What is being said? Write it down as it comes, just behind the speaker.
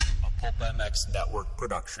Pulpmx Network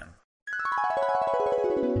production.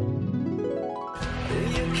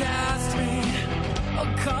 You cast me,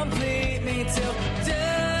 oh, complete me till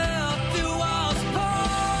death do us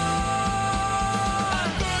part.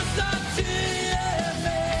 First I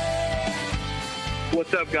TMA.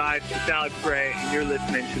 What's up, guys? It's Alex Gray, and you're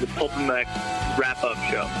listening to the Pulpmx Wrap-Up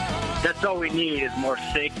Show. That's all we need is more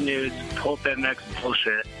fake news, Pulpmx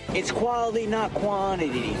bullshit. It's quality, not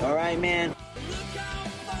quantity. All right, man?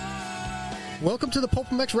 Welcome to the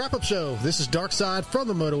Pulpmx Wrap-Up Show. This is Darkside from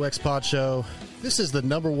the Moto X Pod Show. This is the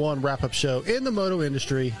 #1 wrap-up show in the moto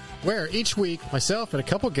industry, where each week, myself and a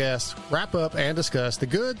couple guests wrap up and discuss the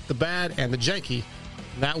good, the bad, and the janky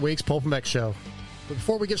in that week's Pulpmx Show. But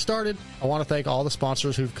before we get started, I want to thank all the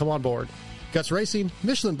sponsors who've come on board. Guts Racing,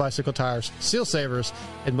 Michelin Bicycle Tires, Seal Savers,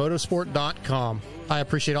 and Motorsport.com. I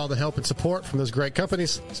appreciate all the help and support from those great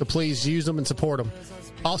companies, so please use them and support them.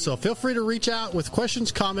 Also, feel free to reach out with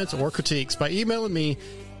questions, comments, or critiques by emailing me,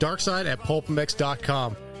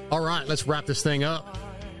 darkside@pulpmx.com. All right, let's wrap this thing up.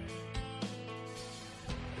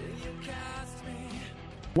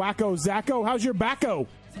 Wacko Zacho, how's your backo?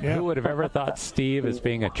 Yeah. Who would have ever thought Steve as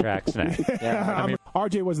being a track snack? Yeah, I mean,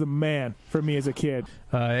 RJ was the man for me as a kid.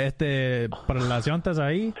 Para las llantas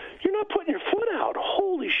ahí. You're not putting your foot out.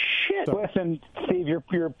 Holy shit. Listen, Steve,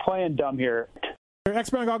 you're playing dumb here.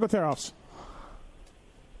 X-Bang Goggle Tear-Offs.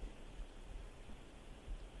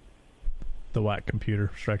 The whack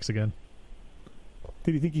computer strikes again.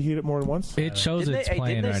 Did you think you hit it more than once? It shows it's playing right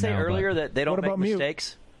now. Didn't they say earlier that they don't make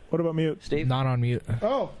mistakes? What about mute? Steve? Not on mute.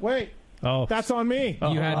 Oh, wait. Oh, that's on me.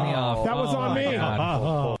 You had me off. That was on me.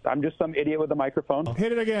 I'm just some idiot with a microphone.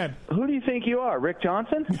 Hit it again. Who do you think you are, Rick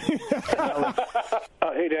Johnson? Hey,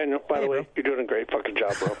 Daniel. By the way, you're doing a great fucking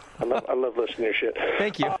job, bro. I love listening to your shit.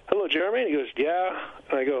 Thank you. Hello, Jeremy. And he goes, yeah.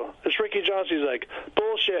 And I go, it's Ricky Johnson. He's like,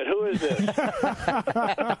 bullshit. Who is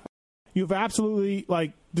this? You've absolutely,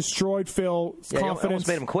 destroyed Phil's confidence. You almost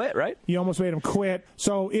made him quit, right? You almost made him quit.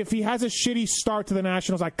 So if he has a shitty start to the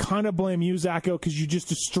Nationals, I kind of blame you, Zacho, because you just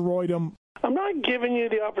destroyed him. I'm not giving you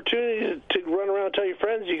the opportunity to run around and tell your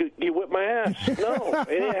friends you whipped my ass. No,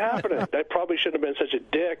 it ain't happening. I probably shouldn't have been such a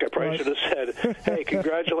dick. I probably should have said, hey,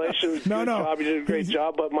 congratulations. Good job. You did a great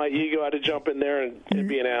job, but my ego had to jump in there and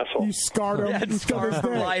be an asshole. You scarred him. Yeah, scarred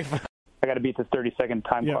for life. I got to beat this 30-second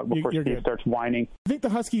time clock before Steve starts whining. I think the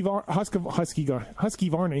Husky Varney.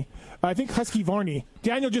 I think Husky Varney.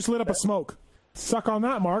 Daniel just lit up a smoke. Suck on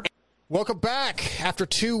that, Mark. Welcome back. After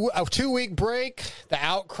a two-week break, the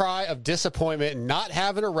outcry of disappointment and not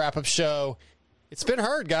having a wrap-up show, it's been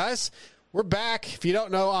heard, guys. We're back. If you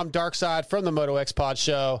don't know, I'm Darkside from the Moto X Pod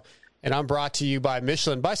Show, and I'm brought to you by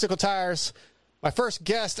Michelin Bicycle Tires. My first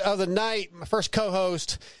guest of the night, my first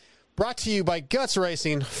co-host, brought to you by Guts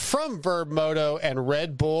Racing from Vurb Moto and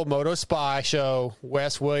Red Bull Moto Spy Show,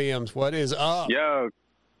 Wes Williams. What is up? Yo.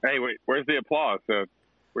 Hey, wait, where's the applause? You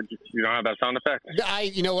don't have that sound effect?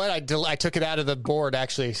 You know what? I took it out of the board,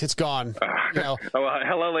 actually. It's gone.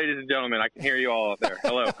 Hello, ladies and gentlemen. I can hear you all up there.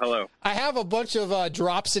 Hello. I have a bunch of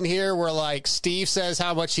drops in here where, Steve says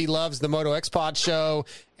how much he loves the Moto X Pod Show,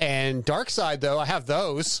 and Darkside, though, I have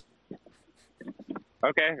those.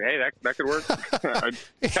 Okay, hey, that could work.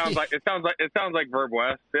 It sounds like Vurb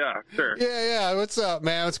West. Yeah, sure. Yeah. What's up,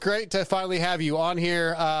 man? It's great to finally have you on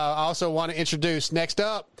here. I also want to introduce next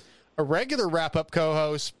up a regular wrap-up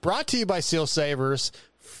co-host brought to you by Seal Savers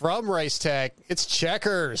from Race Tech. It's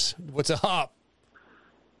Checkers. What's up?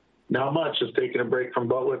 Not much. Just taking a break from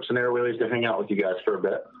butt whips and air wheelies to hang out with you guys for a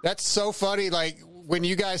bit. That's so funny. When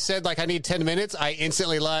you guys said I need 10 minutes, I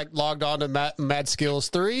instantly logged on to Mad Skills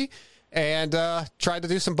 3. And tried to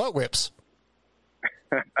do some butt whips.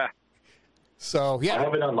 So, yeah. I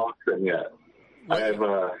haven't unlocked them yet.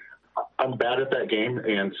 I'm bad at that game,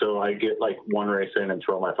 and so I get one race in and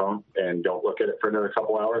throw my phone and don't look at it for another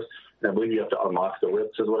couple hours. And I believe you have to unlock the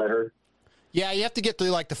whips is what I heard. Yeah, you have to get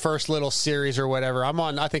through the first little series or whatever.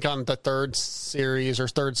 I think I'm the third series or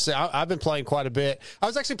I've been playing quite a bit. I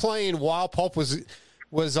was actually playing while Pulp was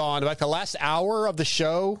on. The last hour of the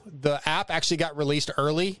show, the app actually got released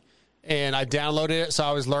early. And I downloaded it, so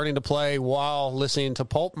I was learning to play while listening to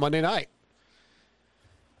Pulp Monday night.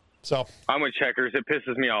 So I'm with Checkers. It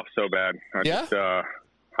pisses me off so bad.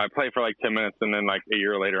 I play for 10 minutes, and then a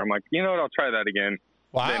year later, I'm like, you know what? I'll try that again.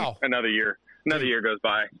 Wow. Then another year goes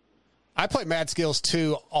by. I play Mad Skills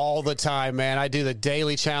 2 all the time, man. I do the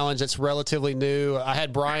daily challenge. It's relatively new. I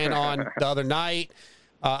had Brian on the other night.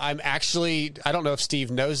 I don't know if Steve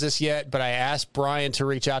knows this yet, but I asked Brian to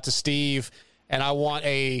reach out to Steve. And I want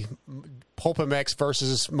a Pulpmx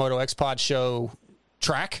versus Moto X Pod Show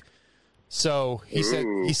track. So he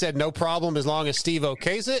said no problem as long as Steve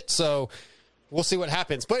okays it. So we'll see what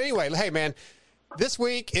happens. But anyway, hey, man, this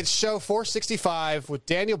week it's show 465 with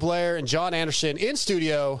Daniel Blair and John Anderson in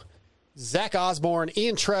studio. Zach Osborne,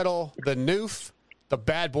 Ian Treadle, the Noof, the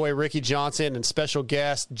bad boy Ricky Johnson, and special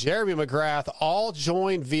guest Jeremy McGrath, all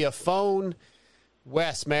joined via phone.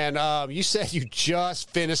 Wes, man, you said you just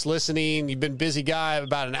finished listening. You've been a busy guy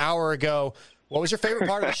about an hour ago. What was your favorite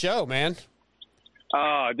part of the show, man?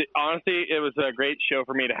 Honestly, it was a great show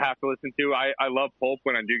for me to have to listen to. I love Pulp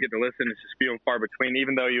when I do get to listen. It's just few and far between,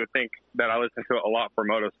 even though you would think that I listen to it a lot for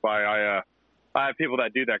Moto Spy. I have people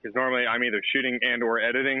that do that because normally I'm either shooting and or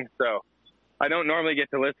editing, so I don't normally get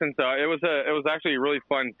to listen. So it was actually really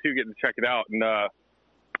fun to get to check it out, and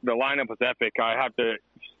the lineup was epic. I have to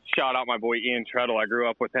shout out my boy Ian Treadle. I grew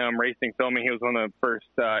up with him racing, filming. He was one of the first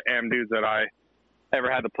AM dudes that I ever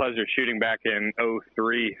had the pleasure of shooting back in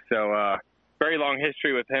 2003. So very long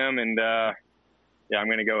history with him, and yeah, I'm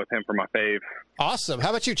going to go with him for my fave. Awesome.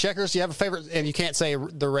 How about you, Checkers? Do you have a favorite? And you can't say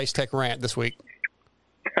the Race Tech rant this week.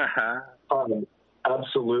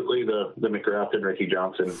 Absolutely, the McGrath and Ricky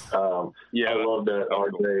Johnson. I love that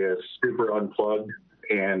RJ is super unplugged,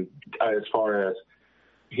 and as far as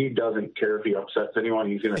he doesn't care if he upsets anyone,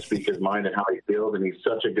 he's going to speak his mind and how he feels, and he's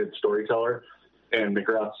such a good storyteller. And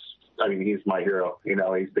McGrath's, he's my hero.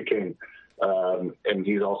 He's the king, and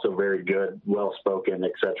he's also very good, well-spoken,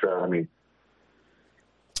 etc.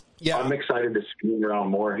 Yeah, I'm excited to see him around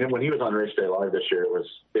more. Him when he was on Race Day Live this year, it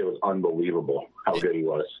was unbelievable how good he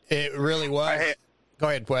was. It really was. Go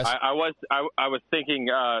ahead, Wes. I was thinking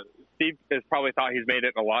Steve has probably thought he's made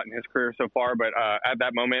it a lot in his career so far, but at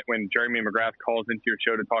that moment when Jeremy McGrath calls into your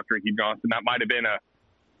show to talk to Ricky Johnson, that might have been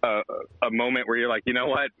a moment where you're like, you know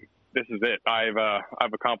what, this is it.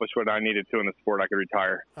 I've accomplished what I needed to in the sport. I could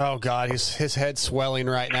retire. Oh God, his head's swelling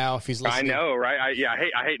right now. If he's listening, I know, right? I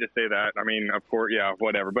hate to say that. Of course, yeah,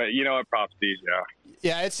 whatever. But you know what, props to you,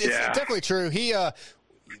 yeah. It's definitely true. He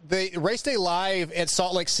the Race Day Live at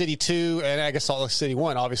Salt Lake City 2, and I guess Salt Lake City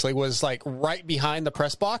 1, obviously, was like right behind the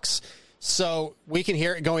press box. So we can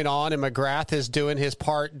hear it going on, and McGrath is doing his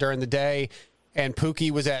part during the day, and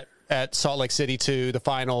Pookie was at Salt Lake City 2, the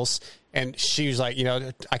finals, and she was like,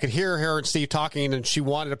 I could hear her and Steve talking, and she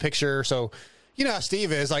wanted a picture. So, how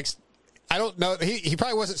Steve is. Like, I don't know. He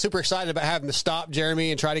probably wasn't super excited about having to stop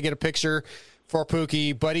Jeremy and try to get a picture for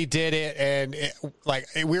Pookie, but he did it, and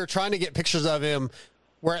we were trying to get pictures of him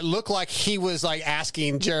where it looked like he was like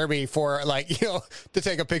asking Jeremy for to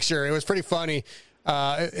take a picture. It was pretty funny.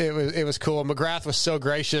 It was cool. McGrath was so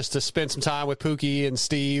gracious to spend some time with Pookie and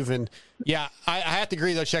Steve. And yeah, I have to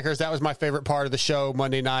agree though, Checkers, that was my favorite part of the show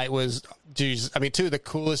Monday night was, two of the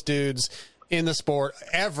coolest dudes in the sport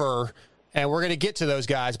ever. And we're going to get to those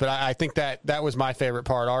guys, but I think that was my favorite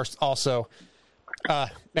part also.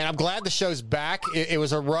 Man, I'm glad the show's back. It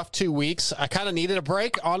was a rough 2 weeks. I kind of needed a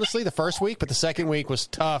break, honestly, the first week, but the second week was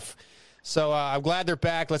tough. So I'm glad they're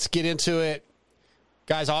back. Let's get into it.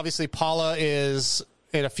 Guys, obviously, Paula is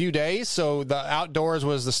in a few days, so the outdoors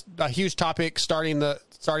was a huge topic starting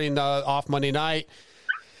off Monday night.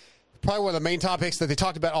 Probably one of the main topics that they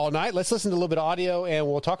talked about all night. Let's listen to a little bit of audio, and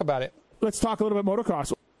we'll talk about it. Let's talk a little bit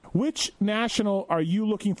motocross. Which national are you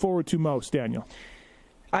looking forward to most, Daniel?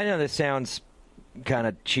 I know this sounds kind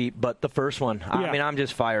of cheap, but the first one. Yeah. I'm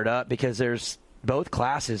just fired up because there's both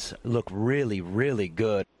classes look really, really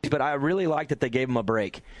good. But I really like that they gave them a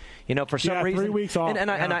break. For some reason. 3 weeks off.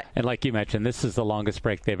 And like you mentioned, this is the longest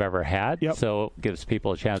break they've ever had. Yep. So it gives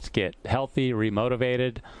people a chance to get healthy,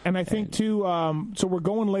 remotivated. And I think, too, so we're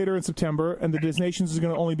going later in September, and the Nations is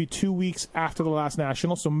going to only be 2 weeks after the last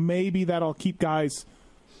national. So maybe that'll keep guys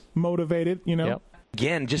motivated, Yep.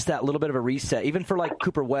 Again, just that little bit of a reset, even for like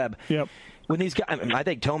Cooper Webb. Yep. When these guys, I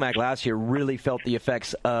think Tomac last year really felt the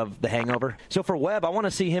effects of the hangover. So for Webb, I want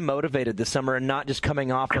to see him motivated this summer and not just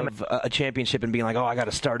coming off of a championship and being like, I got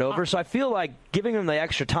to start over. So I feel like giving him the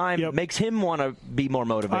extra time makes him want to be more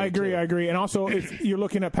motivated. I agree. And also, if you're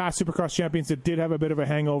looking at past Supercross champions that did have a bit of a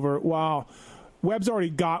hangover, wow. Webb's already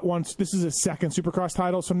got one. This is his second Supercross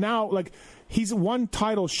title. So now, he's one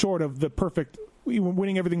title short of the perfect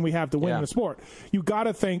winning everything we have to win in the sport. You got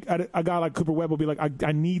to think a guy like Cooper Webb will be like,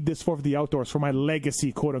 I need this for the outdoors, for my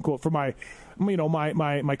legacy, quote unquote, for my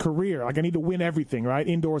career. Like, I need to win everything, right,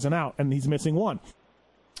 indoors and out, and he's missing one.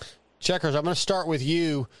 Checkers, I'm going to start with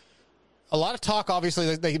you. A lot of talk,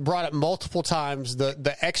 obviously, they brought up multiple times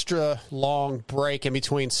the extra long break in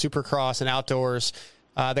between Supercross and outdoors.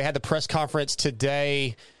 They had the press conference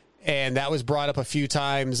today, and that was brought up a few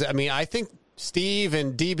times. I think Steve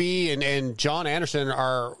and DB and John Anderson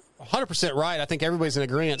are 100% right. I think everybody's in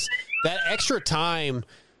agreement. That extra time,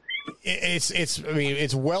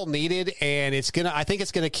 it's well needed, and I think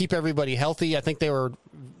it's gonna keep everybody healthy. I think they were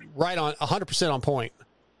right on 100% on point.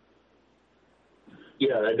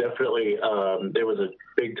 Yeah, I definitely. There was a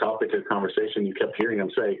big topic of conversation. You kept hearing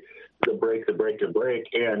him say, the break.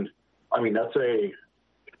 And, I mean, that's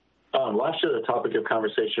last year the topic of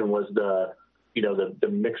conversation was the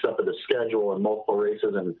mix-up of the schedule and multiple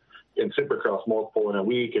races and in Supercross multiple in a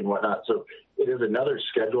week and whatnot. So it is another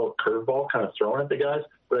schedule curveball kind of thrown at the guys.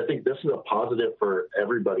 But I think this is a positive for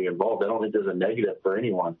everybody involved. I don't think there's a negative for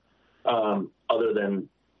anyone other than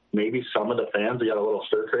maybe some of the fans got a little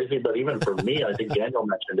stir crazy. But even for me, I think Daniel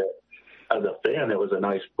mentioned it. As a fan, it was a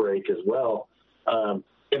nice break as well.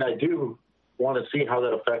 And I do want to see how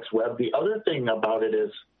that affects Webb. The other thing about it is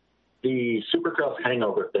the Supercross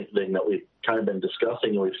hangover thing that we've kind of been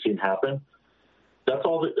discussing and we've seen happen. That's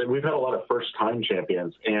all. We've had a lot of first-time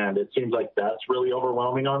champions, and it seems like that's really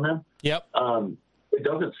overwhelming on them. Yep. It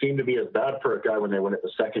doesn't seem to be as bad for a guy when they win it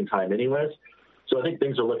the second time anyways. So I think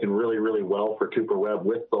things are looking really, really well for Cooper Webb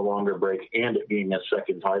with the longer break and it being his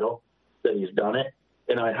second title that he's done it.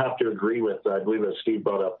 And I have to agree with, I believe as Steve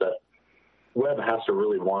brought up, that Webb has to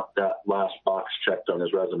really want that last box checked on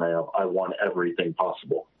his resume of I won everything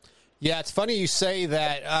possible. Yeah, it's funny you say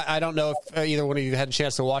that. I don't know if either one of you had a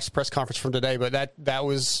chance to watch the press conference from today, but that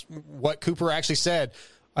was what Cooper actually said.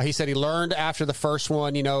 He said he learned after the first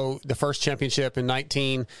one, the first championship in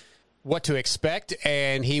 19, what to expect,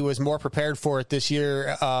 and he was more prepared for it this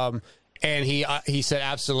year. And he said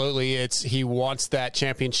absolutely, he wants that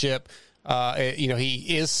championship.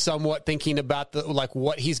 He is somewhat thinking about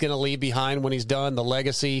what he's going to leave behind when he's done, the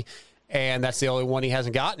legacy, and that's the only one he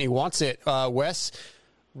hasn't gotten. He wants it. Wes,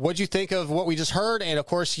 what'd you think of what we just heard? And of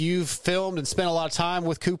course, you've filmed and spent a lot of time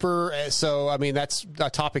with Cooper, so I mean that's a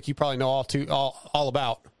topic you probably know all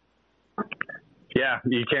about. Yeah,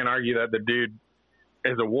 you can't argue that the dude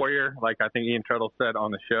is a warrior. Like I think Ian Treadle said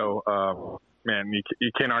on the show, man,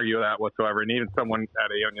 you can't argue that whatsoever. And even someone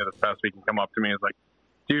at Aonia this past week can come up to me and is like,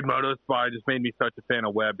 dude, Motospy just made me such a fan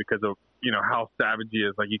of Webb because of, how savage he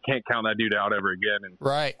is. Like, you can't count that dude out ever again. And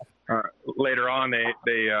right. Later on,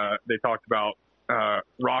 they talked about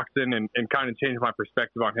Roxon and kind of changed my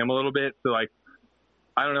perspective on him a little bit. So, like,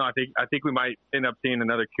 I don't know. I think we might end up seeing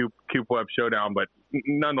another Coop Webb showdown. But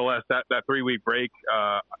nonetheless, that 3-week break,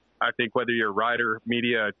 I think whether you're a rider,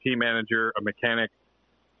 media, a team manager, a mechanic,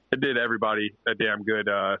 it did everybody a damn good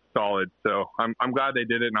solid. So I'm glad they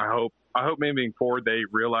did it, and I hope moving forward they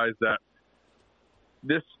realize that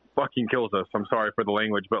this fucking kills us. I'm sorry for the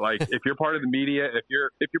language, but like if you're part of the media, if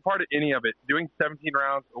you're part of any of it, doing 17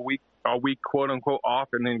 rounds a week quote unquote off,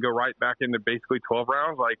 and then go right back into basically 12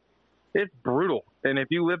 rounds, like it's brutal. And if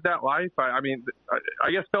you live that life, I mean,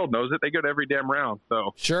 I guess Feld knows it. They go to every damn round.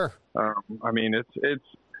 So sure. I mean, it's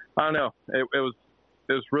I don't know. It was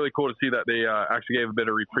really cool to see that they actually gave a bit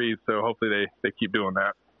of reprieve. So hopefully they keep doing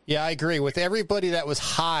that. Yeah, I agree with everybody that was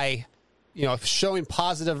high, showing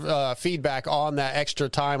positive feedback on that extra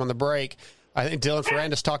time on the break. I think Dylan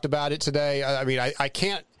Ferrandis talked about it today. I mean,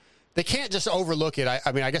 they can't just overlook it.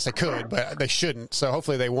 I mean, I guess they could, but they shouldn't. So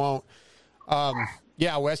hopefully they won't.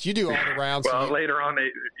 Yeah, Wes, you do all the rounds. Well, later on,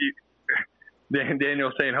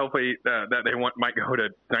 Daniel's saying hopefully that they might go to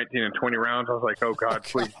 19 and 20 rounds. I was like, oh God,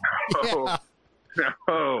 please no. Yeah.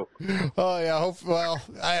 No. Oh yeah. Well,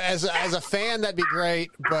 as a fan, that'd be great,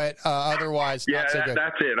 but otherwise, not so good.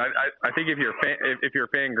 That's it. I think if you're a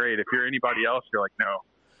fan, great. If you're anybody else, you're like,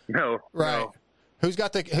 no. Right. No.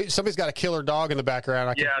 Somebody's got a killer dog in the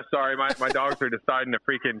background. Sorry, my dogs are deciding to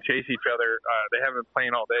freaking chase each other. They haven't been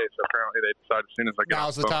playing all day, so apparently they decide as soon as I get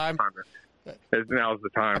now's the time. Now's the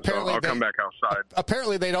time. Apparently so I'll come back outside.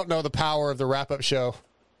 Apparently, they don't know the power of the wrap-up show.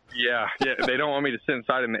 Yeah, they don't want me to sit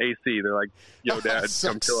inside in the AC. They're like, yo, Dad,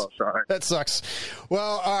 come chill outside. That sucks.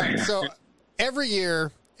 Well, all right, so every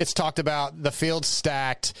year it's talked about the field's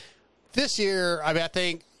stacked. This year, I mean, I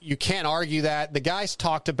think you can't argue that. The guys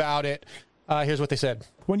talked about it. Here's what they said.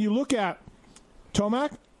 When you look at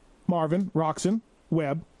Tomac, Marvin, Roxon,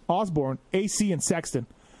 Webb, Osborne, AC, and Sexton,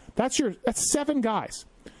 that's 7 guys.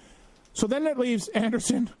 So then that leaves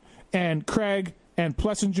Anderson and Craig and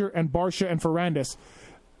Plessinger and Barsha and Ferrandis.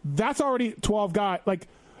 That's already 12 guys. Like,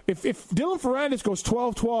 if Dylan Ferrandis goes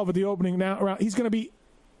 12-12 at the opening round, he's going to be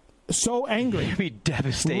so angry. He'll be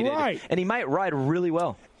devastated. Right. And he might ride really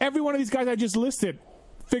well. Every one of these guys I just listed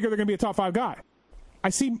figure they're going to be a top 5 guy. I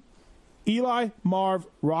see Eli, Marv,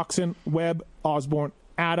 Roxon, Webb, Osborne,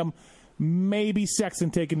 Adam, maybe Sexton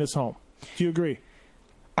taking this home. Do you agree?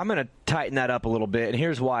 I'm going to tighten that up a little bit, and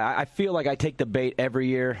here's why. I feel like I take the bait every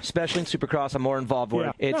year, especially in Supercross. I'm more involved with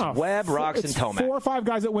it. It's Webb, Roxon, Tomac. 4 or 5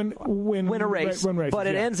 guys that win a race. Run races, but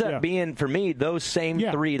it ends up being, for me, those same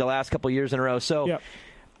 3 the last couple of years in a row. So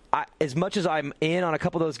as much as I'm in on a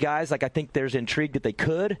couple of those guys, like I think there's intrigue that they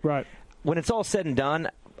could. Right. When it's all said and done,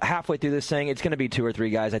 halfway through this thing, it's going to be 2 or 3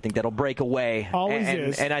 guys I think that'll break away. Always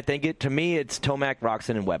is. And I think to me, it's Tomac,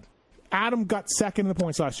 Roczen, and Webb. Adam got second in the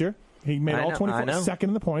points last year. He made all 24 second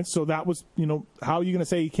in the points, so that was, how are you going to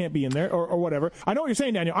say he can't be in there or whatever? I know what you're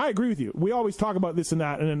saying, Daniel. I agree with you. We always talk about this and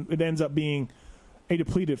that, and then it ends up being a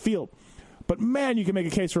depleted field. But, man, you can make a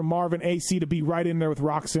case for Marvin AC to be right in there with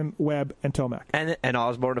Roczen, Webb, and Tomac. And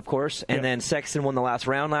Osborne, of course. And then Sexton won the last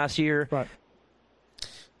round last year. Right.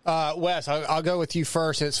 Wes, I'll go with you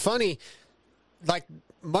first. It's funny, like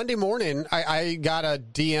Monday morning, I got a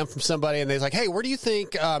DM from somebody, and they're like, hey, where do you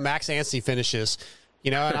think Max Anstey finishes?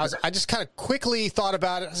 And I just kind of quickly thought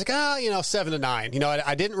about it. I was like, 7 to 9.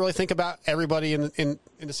 I didn't really think about everybody in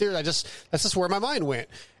the series. That's just where my mind went.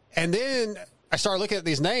 And then I started looking at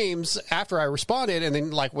these names after I responded, and then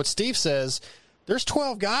like what Steve says, there's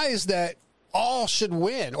 12 guys that all should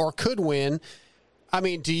win or could win. I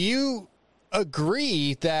mean, do you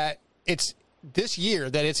agree that it's this year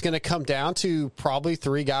that it's going to come down to probably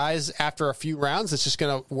 3 guys after a few rounds? It's just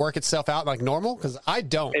going to work itself out like normal? Because I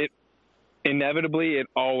don't. Inevitably, it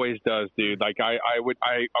always does, dude. Like I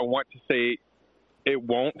want to say it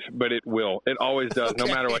won't, but it will. It always does, no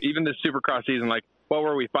matter what. Even the Supercross season, like what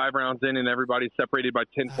were we 5 rounds in and everybody's separated by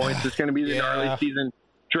 10 points? It's going to be the gnarly season,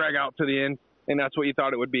 drag out to the end, and that's what you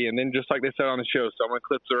thought it would be. And then just like they said on the show, someone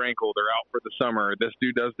clips their ankle, they're out for the summer. This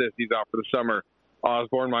dude does this, he's out for the summer.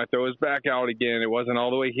 Osborne might throw his back out again. It wasn't all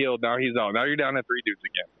the way healed. Now he's out. Now you're down to 3 dudes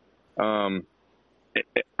again.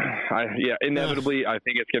 Inevitably, I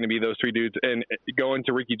think it's going to be those 3 dudes. And going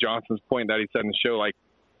to Ricky Johnson's point that he said in the show, like,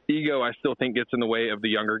 ego, I still think gets in the way of the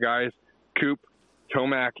younger guys. Coop,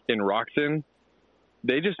 Tomac, and Roczen,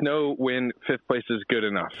 they just know when 5th place is good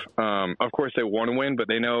enough. Of course, they want to win, but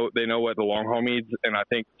they know what the long haul means. And I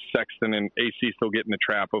think Sexton and AC still get in the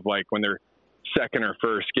trap of, like, when they're second or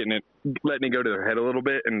first, letting it go to their head a little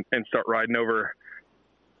bit and start riding over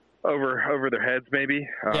their heads, maybe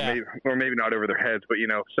not over their heads, but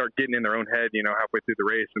start getting in their own head, halfway through the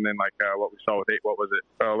race, and then like what we saw with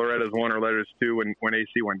Loretta's 1 or Loretta's 2 when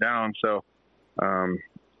AC went down. So I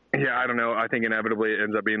don't know. I think inevitably it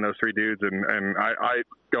ends up being those 3 dudes, and I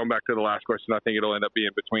going back to the last question, I think it'll end up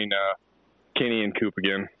being between Kenny and Coop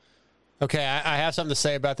again. Okay, I have something to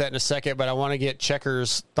say about that in a second, but I want to get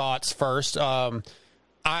Checkers' thoughts first.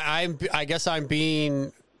 I guess I'm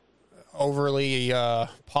being overly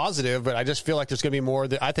positive, but I just feel like there's going to be more.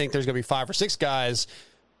 I think there's going to be 5 or 6 guys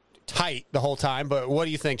tight the whole time. But what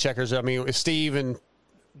do you think, Checkers? I mean, Steve and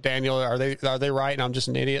Daniel, are they right? And I'm just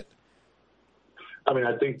an idiot. I mean,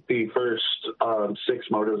 I think the first 6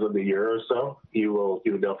 motos of the year or so, you will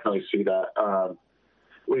definitely see that.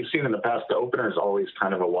 We've seen in the past the opener is always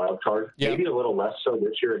kind of a wild card. Yep. Maybe a little less so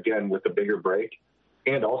this year again with the bigger break,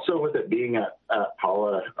 and also with it being at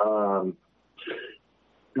Paula.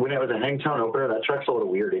 When it was a Hangtown opener, that track's a little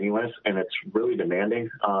weird anyways, and it's really demanding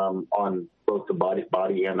on both the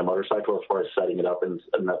body and the motorcycle as far as setting it up and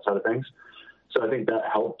that side of things. So I think that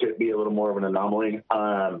helped it be a little more of an anomaly.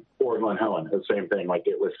 Or Glen Helen, the same thing. Like,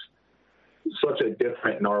 it was such a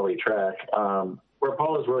different, gnarly track. Where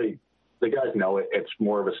Paula's really, the guys know it. It's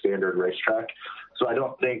more of a standard racetrack. So I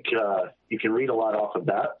don't think you can read a lot off of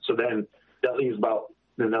that. So then that leaves about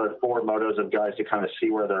another 4 motos of guys to kind of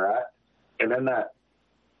see where they're at. And then that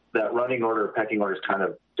running order, pecking order is kind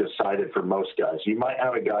of decided for most guys. You might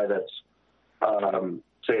have a guy that's,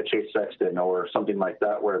 say, a Chase Sexton or something like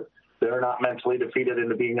that, where they're not mentally defeated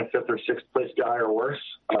into being a 5th or 6th place guy or worse,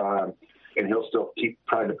 and he'll still keep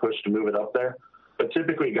trying to push to move it up there. But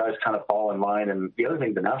typically, guys kind of fall in line. And the other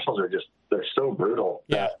thing, the Nationals are they're so brutal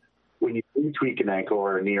that when you do tweak an ankle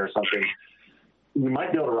or a knee or something, you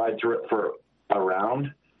might be able to ride through it for a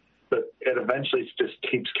round, but it eventually just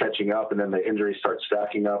keeps catching up, and then the injuries start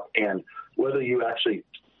stacking up. And whether you actually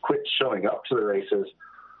quit showing up to the races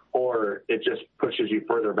or it just pushes you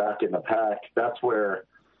further back in the pack, that's where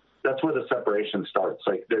the separation starts.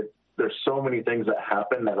 Like, there's so many things that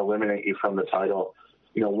happen that eliminate you from the title.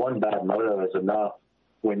 One bad moto is enough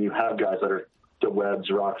when you have guys that are the Webbs,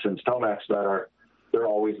 Roxons, Tomacs they're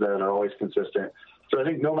always there, they're always consistent. So I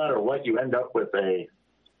think no matter what, you end up with a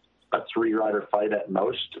 3-rider fight at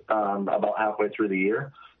most, about halfway through the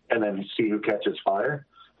year, and then see who catches fire.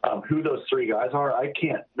 Who those 3 guys are, I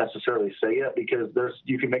can't necessarily say yet, because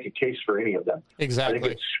you can make a case for any of them. Exactly. I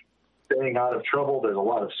think it's staying out of trouble. There's a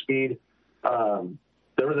lot of speed.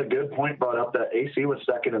 There was a good point brought up that AC was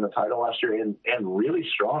second in the title last year and really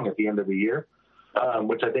strong at the end of the year,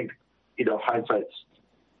 which I think, hindsight's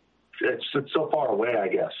it's so far away, I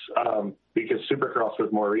guess, because Supercross was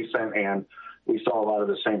more recent and we saw a lot of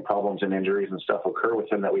the same problems and injuries and stuff occur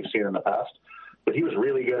with him that we've seen in the past. But he was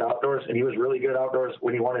really good outdoors, and he was really good outdoors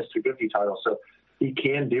when he won his 250 title. So he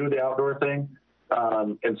can do the outdoor thing.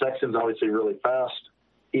 And Sexton's obviously really fast.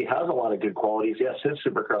 He has a lot of good qualities. Yes, his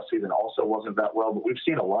Supercross season also wasn't that well, but we've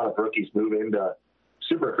seen a lot of rookies move into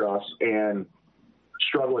Supercross and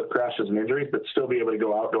struggle with crashes and injuries, but still be able to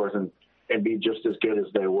go outdoors and be just as good as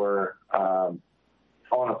they were on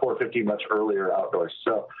a 450 much earlier outdoors.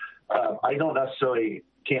 So I don't necessarily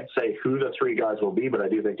can't say who the three guys will be, but I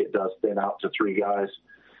do think it does thin out to three guys.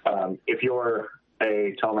 If you're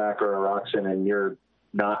a Tomac or a Roxon and you're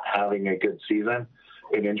not having a good season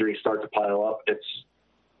and injuries start to pile up,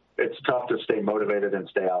 it's tough to stay motivated and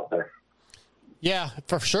stay out there. Yeah,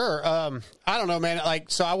 for sure. I don't know, man.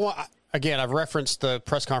 I've referenced the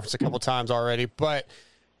press conference a couple times already, but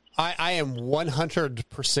I am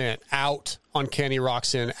 100% out on Kenny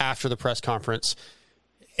Roczen after the press conference.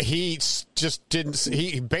 He just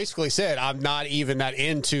he basically said, I'm not even that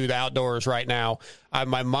into the outdoors right now.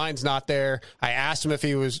 My mind's not there. I asked him if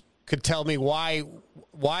he could tell me why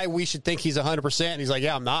we should think he's 100%. And he's like,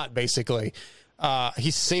 yeah, I'm not, basically.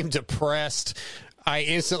 He seemed depressed. I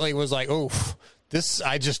instantly was like, oof.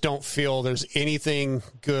 I just don't feel there's anything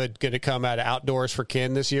good going to come out of outdoors for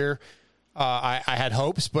Ken this year. I had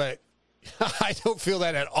hopes, but I don't feel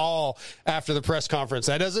that at all after the press conference.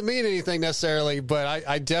 That doesn't mean anything necessarily, but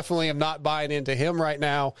I definitely am not buying into him right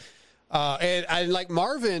now. And I like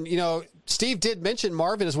Marvin, Steve did mention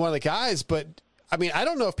Marvin as one of the guys, but I mean, I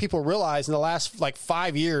don't know if people realize in the last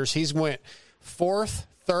 5 years, he's went 4th,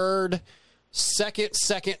 3rd,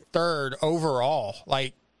 2nd, 3rd overall.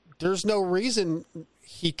 Like, there's no reason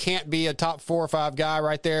he can't be a top 4 or 5 guy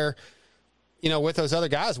right there, with those other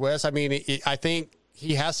guys, Wes. I mean, I think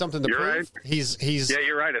he has something to prove. Right. He's yeah,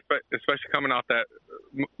 you're right, especially coming off that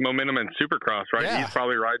momentum in Supercross, right? Yeah. He's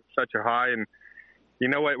probably riding such a high, and you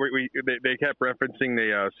know what? They kept referencing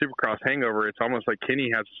the Supercross hangover. It's almost like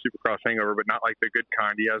Kenny has a Supercross hangover, but not like the good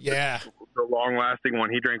kind. He has the long-lasting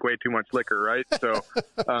one. He drank way too much liquor, right? So,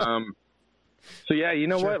 so yeah, you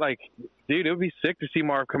know what? Like, dude, it would be sick to see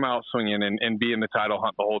Marv come out swinging and be in the title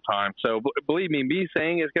hunt the whole time. So believe me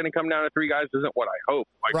saying it's going to come down to 3 guys isn't what I hope.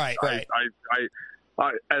 Like, right. I,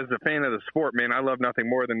 as a fan of the sport, man, I love nothing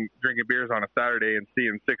more than drinking beers on a Saturday and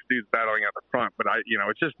seeing 6 dudes battling at the front. But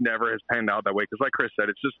it just never has panned out that way. Because like Chris said,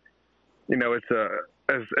 it's just, it's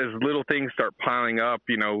as little things start piling up,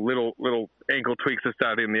 little ankle tweaks, this,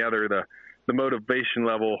 that, and the other, the motivation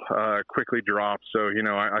level quickly drops. So,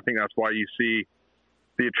 I think that's why you see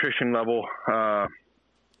the attrition level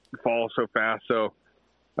fall so fast. So,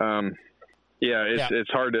 it's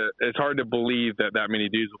hard to believe that many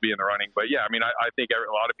dudes will be in the running. But, yeah, I mean, I think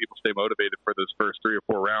a lot of people stay motivated for those first 3 or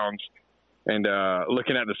 4 rounds. And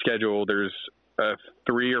looking at the schedule, there's a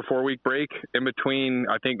 3 or 4 week break in between.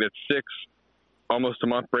 I think that's 6, almost a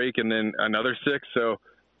month break, and then another 6. So,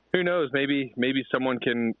 who knows? Maybe someone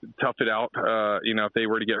can tough it out. If they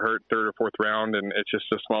were to get hurt 3rd or 4th round, and it's just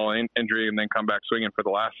a small injury, and then come back swinging for the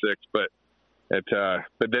last 6. But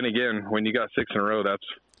then again, when you got 6 in a row, that's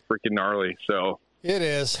freaking gnarly. So it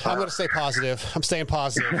is. I'm going to stay positive. I'm staying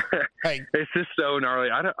positive. Hey, it's just so gnarly.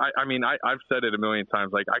 I've said it a million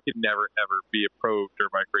times. Like, I could never ever be a pro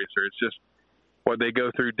dirt bike racer. It's just what they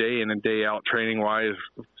go through day in and day out, training wise,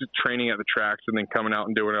 training at the tracks, and then coming out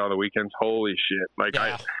and doing it on the weekends. Holy shit! Like,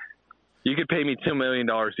 yeah. You could pay me $2 million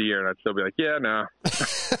a year, and I'd still be like, yeah, no.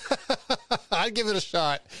 I'd give it a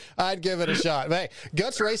shot. But hey,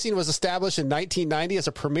 Guts Racing was established in 1990 as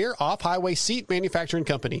a premier off-highway seat manufacturing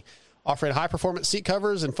company, offering high-performance seat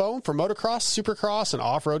covers and foam for motocross, supercross, and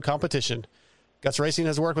off-road competition. Guts Racing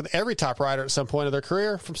has worked with every top rider at some point of their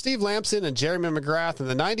career, from Steve Lamson and Jeremy McGrath in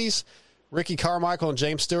the 90s, Ricky Carmichael and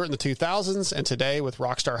James Stewart in the 2000s, and today with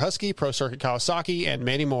Rockstar Husky, Pro Circuit Kawasaki, and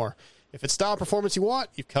many more. If it's style performance you want,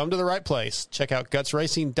 you've come to the right place. Check out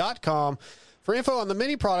gutsracing.com for info on the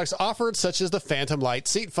many products offered, such as the Phantom Light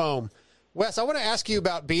seat foam. Wes, I want to ask you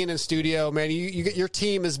about being in studio, man. Your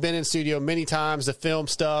team has been in studio many times to film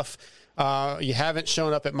stuff. You haven't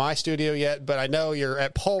shown up at my studio yet, but I know you're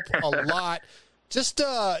at Pulp a lot. Just,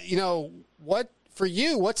 for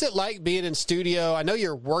you, what's it like being in studio? I know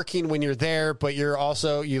you're working when you're there, but you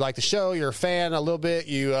like the show. You're a fan a little bit.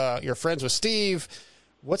 You're friends with Steve.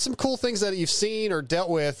 What's some cool things that you've seen or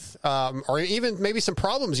dealt with, or even maybe some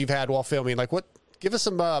problems you've had while filming? Like, give us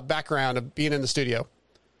some background of being in the studio.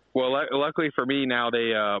 Well, luckily for me now,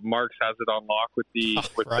 Marks has it on lock with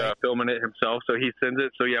filming it himself, so he sends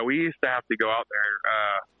it. So yeah, we used to have to go out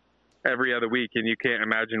there every other week, and you can't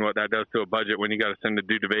imagine what that does to a budget when you got to send a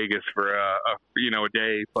dude to Vegas for a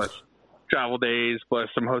day plus travel days plus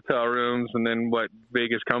some hotel rooms and then what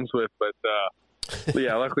Vegas comes with. But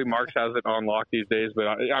yeah, luckily Marks has it on lock these days. But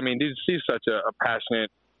I mean, he's such a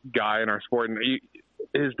passionate guy in our sport, and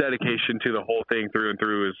his dedication to the whole thing through and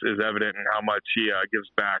through is evident in how much he gives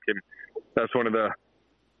back. And that's one of the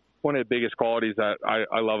biggest qualities that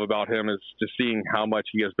I love about him is just seeing how much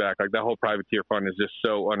he gives back. Like that whole privateer fund is just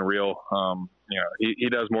so unreal. He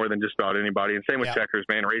does more than just about anybody. And same with Checkers,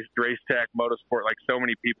 man. Race tech, motorsport, like so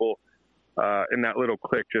many people in that little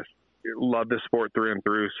clique just love the sport through and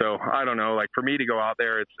through. So I don't know, like for me to go out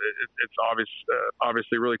there, it's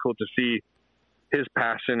obviously really cool to see his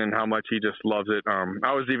passion and how much he just loves it.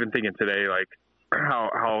 I was even thinking today, like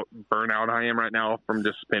how burnout I am right now from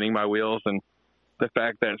just spinning my wheels, and the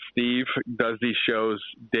fact that Steve does these shows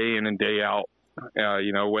day in and day out,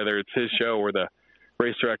 whether it's his show or the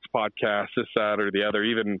Racer X podcast, this, that, or the other,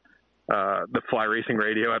 even the Fly Racing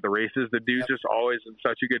Radio at the races. The dude's just always in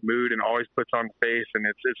such a good mood and always puts on the face, and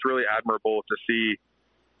it's really admirable to see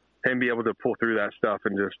him be able to pull through that stuff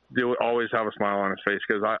and just always have a smile on his face,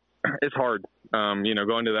 because it's hard,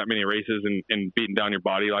 going to that many races and beating down your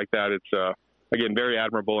body like that. It's again, very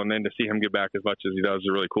admirable, and then to see him get back as much as he does is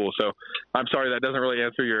really cool. So I'm sorry that doesn't really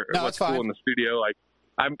answer your what's cool in the studio. Like,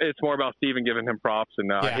 it's more about Steve and giving him props,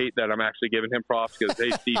 and I hate that I'm actually giving him props because,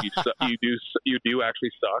 hey, Steve, you do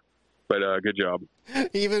actually suck, but good job.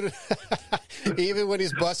 Even when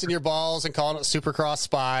he's busting your balls and calling it Supercross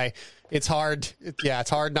spy, it's hard. It's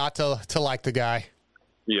hard not to like the guy.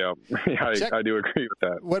 Yeah, I do agree with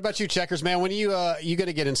that. What about you, Checkers, man? When are you going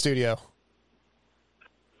to get in studio?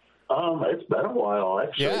 It's been a while,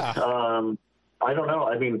 actually. Yeah. I don't know.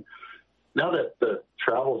 I mean, now that the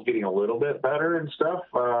travel's getting a little bit better and stuff,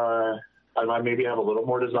 I might maybe have a little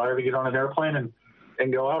more desire to get on an airplane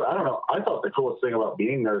and go out. I don't know. I thought the coolest thing about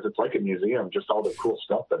being there is it's like a museum, just all the cool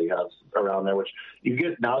stuff that he has around there, which you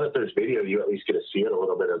get, now that there's video, you at least get to see it a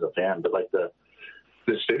little bit as a fan. But like the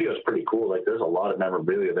studio is pretty cool. Like there's a lot of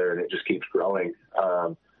memorabilia there, and it just keeps growing.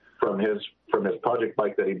 From his project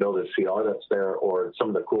bike that he built, his CR that's there, or some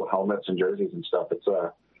of the cool helmets and jerseys and stuff. It's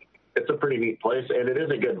a pretty neat place, and it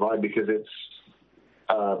is a good vibe because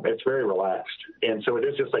it's very relaxed, and so it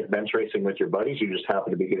is just like bench racing with your buddies. You just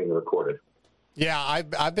happen to be getting recorded. Yeah,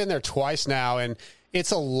 I've been there twice now, and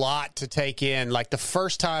it's a lot to take in. Like the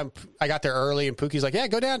first time I got there early, and Pookie's like, "Yeah,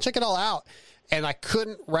 go down, check it all out," and I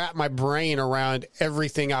couldn't wrap my brain around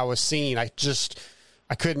everything I was seeing. I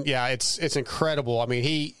couldn't. Yeah, it's incredible. I mean,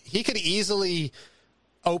 he could easily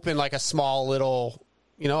open like a small little,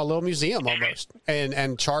 a little museum almost,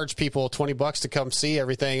 and charge people $20 to come see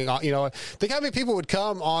everything. Think how many people would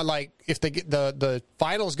come on, like if the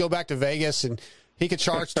finals go back to Vegas, and he could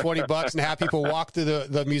charge $20 and have people walk through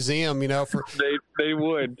the museum. For they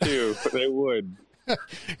would too. They would.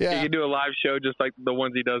 Yeah, he could do a live show just like the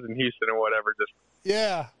ones he does in Houston or whatever. Just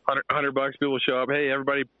 $100, people show up. Hey,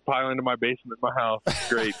 everybody pile into my basement at my house. It's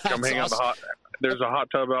great. Come hang out in there's a hot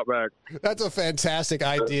tub out back. That's a fantastic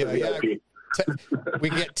idea. Yeah. We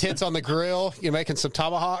get tits on the grill. You're making some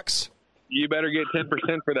tomahawks. You better get 10%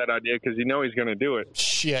 for that idea, because you know he's going to do it.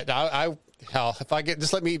 Shit, hell, if I get,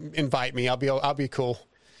 just let me invite me. I'll be cool.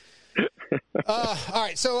 All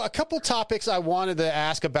right, so a couple topics I wanted to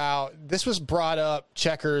ask about. This was brought up,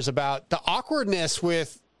 Checkers, about the awkwardness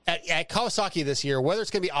at Kawasaki this year, whether it's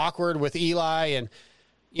going to be awkward with Eli and,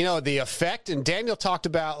 the effect. And Daniel talked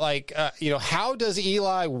about, like, how does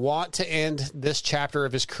Eli want to end this chapter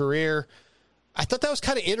of his career? I thought that was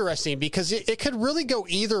kind of interesting because it could really go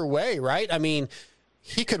either way, right? I mean,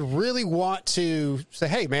 he could really want to say,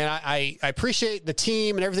 hey, man, I appreciate the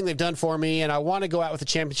team and everything they've done for me, and I want to go out with a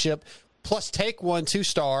championship plus take 1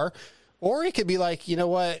 2-star. Or he could be like, you know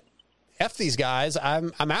what, F these guys,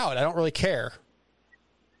 I'm out. I don't really care.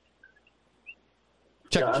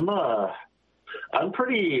 Yeah, it's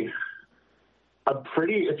pretty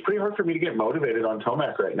hard for me to get motivated on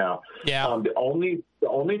Tomac right now. Yeah. The only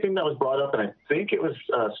thing that was brought up, and I think it was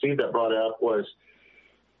Steve that brought it up, was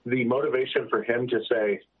the motivation for him to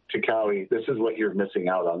say to Cowie, this is what you're missing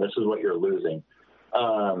out on. This is what you're losing.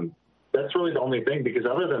 That's really the only thing, because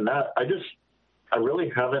other than that, I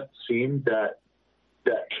really haven't seen that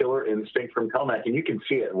killer instinct from Tomac, and you can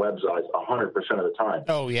see it in Webb's eyes 100% of the time.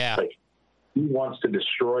 Oh yeah. Like, he wants to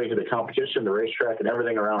destroy the competition, the racetrack, and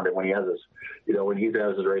everything around it when he has his, when he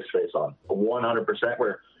has his race face on. 100%.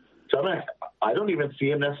 Where Tomac, I don't even see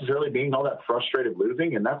him necessarily being all that frustrated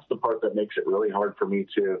losing, and that's the part that makes it really hard for me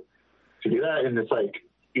to do that. And it's like,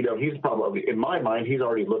 he's probably, in my mind, he's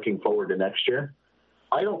already looking forward to next year.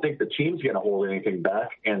 I don't think the team's going to hold anything back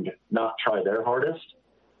and not try their hardest,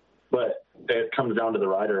 but it comes down to the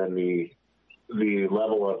rider and the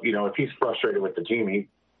level of, if he's frustrated with the team,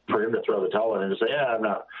 for him to throw the towel in and just say, yeah, I'm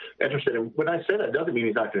not interested. And when I say that, it doesn't mean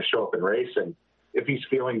he's not going to show up and race. And if he's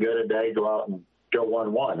feeling good a day, go out and go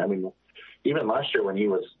 1-1. I mean, even last year when he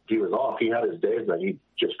was off, he had his days that he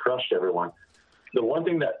just crushed everyone. The one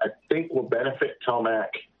thing that I think will benefit Tomac,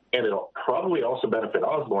 and it'll probably also benefit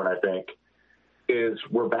Osborne, I think, is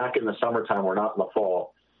we're back in the summertime. We're not in the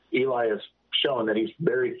fall. Eli has shown that he's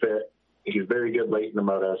very fit. He's very good late in the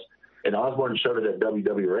motos. And Osborne showed it at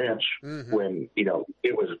WW Ranch when,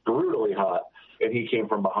 it was brutally hot and he came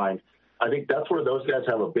from behind. I think that's where those guys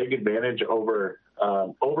have a big advantage over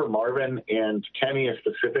Marvin and Kenny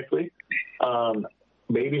specifically.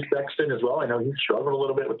 Maybe Sexton as well. I know he's struggled a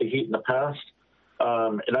little bit with the heat in the past.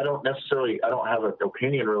 And I don't have an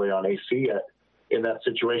opinion really on AC yet in that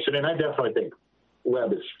situation. And I definitely think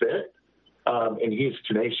Webb is fit and he's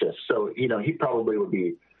tenacious. So, he probably would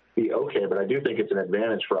be okay, but I do think it's an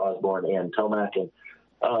advantage for Osborne and Tomac. And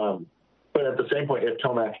but at the same point, if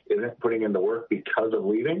Tomac isn't putting in the work because of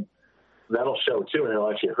leaving, that'll show too, and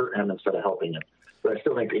it'll actually hurt him instead of helping him. But I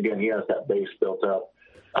still think, again, he has that base built up.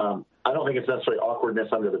 I don't think it's necessarily awkwardness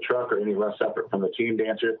under the truck or any less effort from the team, to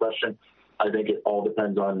answer your question. I think it all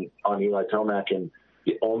depends on Eli Tomac, and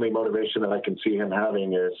the only motivation that I can see him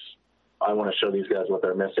having is I want to show these guys what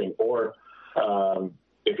they're missing, or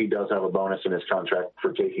if he does have a bonus in his contract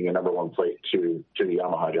for taking a number 1 plate to the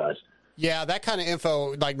Yamaha guys. Yeah, that kind of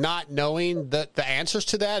info, like not knowing the answers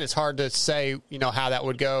to that, it's hard to say, how that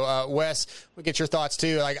would go. Wes, we'll get your thoughts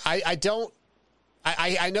too. Like, I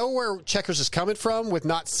know where Checkers is coming from with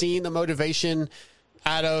not seeing the motivation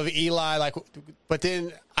out of Eli, but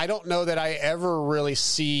then I don't know that I ever really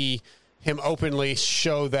see him openly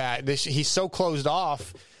show that. He's so closed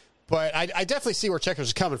off, but I definitely see where Checkers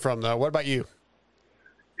is coming from, though. What about you?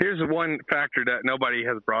 Here's one factor that nobody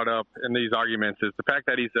has brought up in these arguments is the fact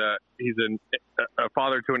that he's a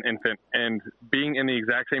father to an infant, and being in the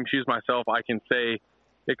exact same shoes myself, I can say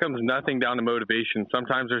it comes nothing down to motivation.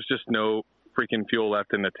 Sometimes there's just no freaking fuel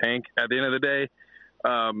left in the tank at the end of the day.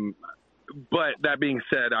 But that being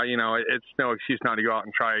said, it's no excuse not to go out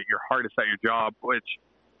and try your hardest at your job, which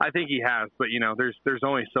I think he has. But there's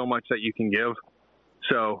only so much that you can give.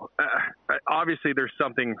 So obviously there's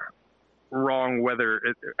something wrong, whether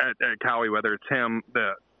at Cowie, whether it's him,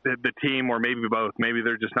 the team, or maybe both. Maybe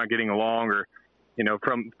they're just not getting along, or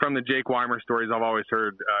from the Jake Weimer stories I've always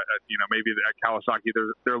heard, maybe at Kawasaki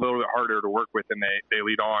they're a little bit harder to work with and they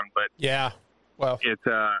lead on. But yeah, well, it's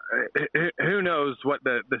who knows what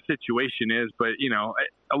the situation is. But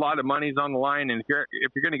a lot of money's on the line, and if you're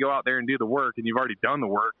going to go out there and do the work and you've already done the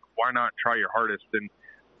work, why not try your hardest? And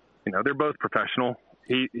they're both professional.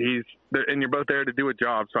 And you're both there to do a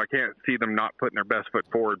job, so I can't see them not putting their best foot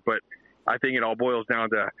forward. But I think it all boils down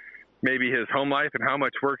to maybe his home life and how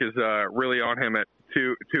much work is really on him at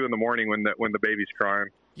 2 in the morning when the baby's crying.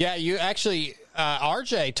 Yeah, you actually,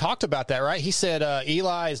 RJ talked about that, right? He said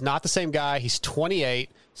Eli is not the same guy. He's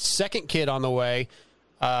 28, second kid on the way.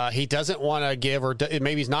 He doesn't want to give, or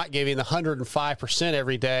maybe he's not giving the 105%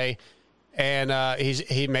 every day, and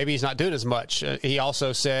he's not doing as much. He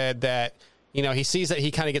also said that he sees that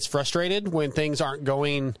he kind of gets frustrated when things aren't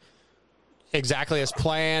going exactly as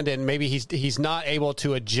planned, and maybe he's not able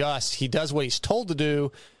to adjust. He does what he's told to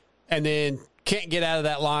do, and then can't get out of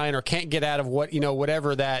that line or can't get out of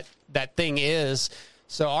whatever that thing is.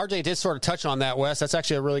 So RJ did sort of touch on that, Wes. That's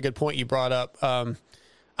actually a really good point you brought up. I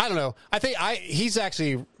don't know. I think he's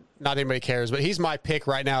actually, not anybody cares, but he's my pick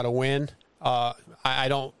right now to win.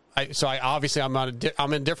 Obviously I'm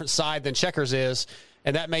in a different side than Checkers is,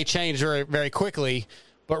 and that may change very, very quickly.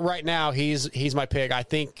 But right now, he's my pick. I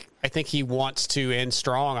think he wants to end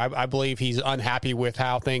strong. I believe he's unhappy with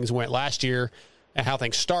how things went last year and how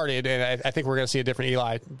things started, and I think we're going to see a different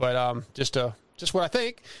Eli. But just what I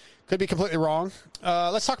think. Could be completely wrong.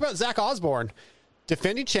 Let's talk about Zach Osborne,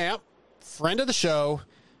 defending champ, friend of the show.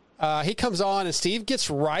 He comes on, and Steve gets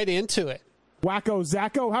right into it. Wacko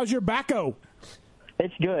Zacho, how's your backo?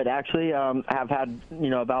 It's good, actually. I've had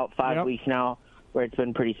about 5 weeks now where it's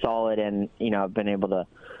been pretty solid, and I've been able to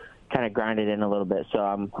kind of grind it in a little bit. So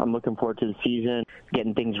I'm looking forward to the season,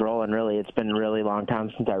 getting things rolling. Really, it's been a really long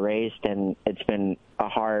time since I raced, and it's been a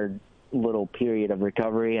hard little period of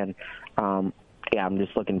recovery. And I'm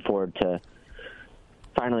just looking forward to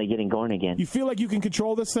finally getting going again. You feel like you can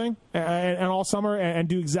control this thing and all summer and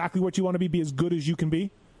do exactly what you want to be as good as you can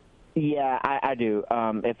be? Yeah, I do.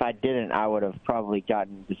 If I didn't, I would have probably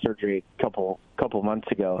gotten the surgery a couple months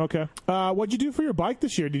ago. Okay. What'd you do for your bike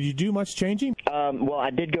this year? Did you do much changing? Well,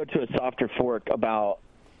 I did go to a softer fork about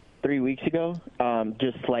 3 weeks ago,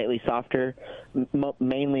 just slightly softer,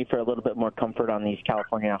 mainly for a little bit more comfort on these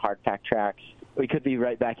California hard pack tracks. we could be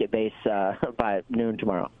right back at base by noon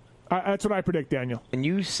tomorrow. That's what I predict, Daniel. And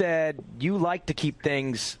you said you like to keep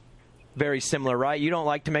things very similar, right? You don't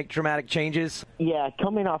like to make dramatic changes? Yeah,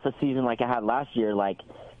 coming off a season like I had last year,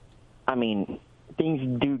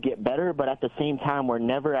 things do get better, but at the same time, we're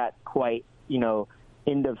never at quite,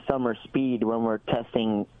 end of summer speed when we're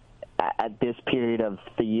testing at this period of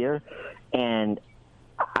the year. And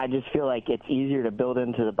I just feel like it's easier to build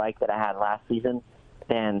into the bike that I had last season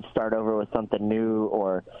than start over with something new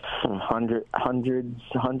or hundreds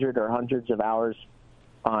of hours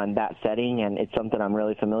on that setting. And it's something I'm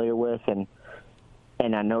really familiar with and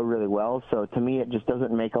I know really well. So to me, it just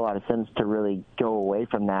doesn't make a lot of sense to really go away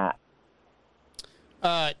from that.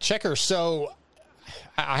 Checker, so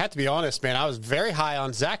I have to be honest, man, I was very high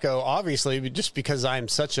on Zacho, obviously, just because I'm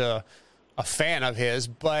such a fan of his,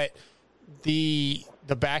 but the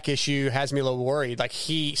back issue has me a little worried. Like,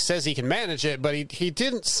 he says he can manage it, but he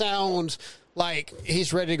didn't sound like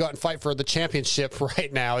he's ready to go out and fight for the championship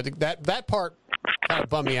right now. That part kind of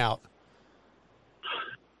bummed me out.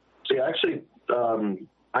 See, actually,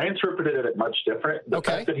 I interpreted it much different. The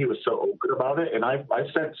fact that he was so open about it, and I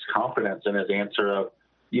sensed confidence in his answer of,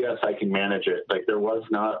 yes, I can manage it. Like, there was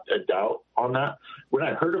not a doubt on that. When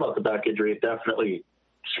I heard about the back injury, it definitely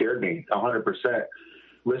scared me 100%.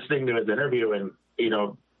 Listening to his interview and,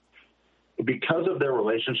 because of their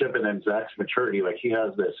relationship and then Zach's maturity, like, he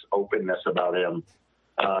has this openness about him,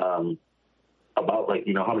 about, like,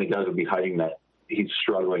 how many guys would be hiding that he's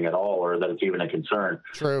struggling at all or that it's even a concern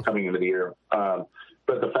coming into the year.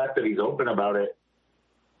 But the fact that he's open about it,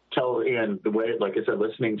 and the way, like I said,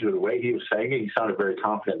 listening to the way he was saying it, he sounded very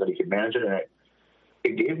confident that he could manage it, and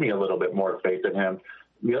it gave me a little bit more faith in him.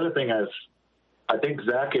 The other thing is, I think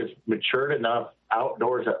Zach is matured enough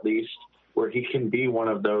outdoors, at least, where he can be one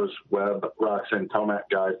of those Webb, Rocks, and Tomac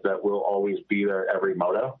guys that will always be there every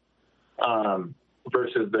moto,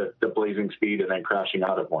 versus the blazing speed and then crashing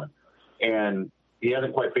out of one. And he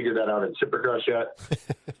hasn't quite figured that out in Supercross yet.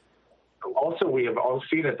 Also, we have all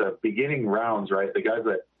seen at the beginning rounds, right, the guys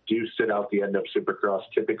that do sit out the end of Supercross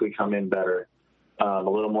typically come in better, a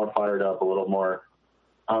little more fired up, a little more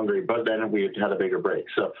hungry, but then we had a bigger break.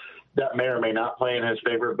 So that may or may not play in his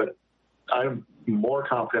favor, but I'm more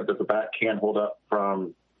confident that the back can hold up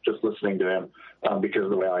from just listening to him because of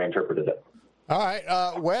the way I interpreted it. All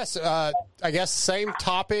right, Wes, I guess same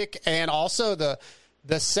topic, and also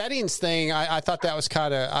the settings thing, I thought that was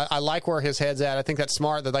kind of, I like where his head's at. I think that's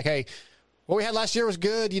smart. That, like, hey, what we had last year was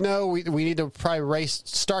good. We need to probably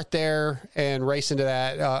start there and race into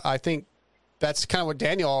that. I think that's kind of what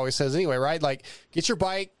Daniel always says anyway, right? Like, get your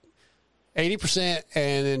bike 80%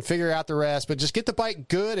 and then figure out the rest, but just get the bike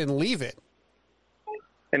good and leave it.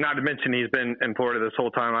 And not to mention, he's been in Florida this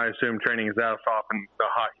whole time. I assume training his ass off in the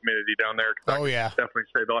hot humidity down there. Oh, yeah. Definitely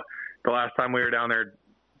say the last time we were down there,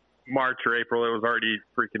 March or April, it was already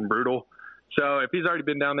freaking brutal. So if he's already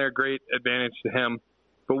been down there, great advantage to him.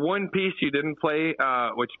 But one piece you didn't play,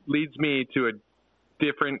 which leads me to a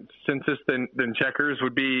different census than Checkers,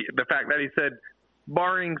 would be the fact that he said,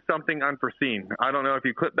 barring something unforeseen. I don't know if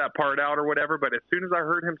you clipped that part out or whatever, but as soon as I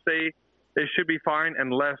heard him say it should be fine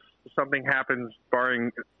unless something happens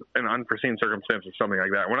barring an unforeseen circumstance or something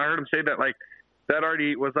like that. When I heard him say that, like, that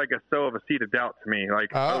already was like a sow of a seed of doubt to me. Like,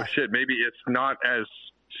 oh shit, maybe it's not as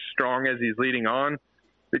strong as he's leading on,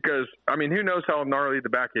 because I mean, who knows how gnarly the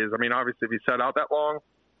back is. I mean, obviously if he sat out that long,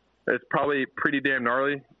 it's probably pretty damn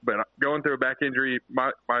gnarly, but going through a back injury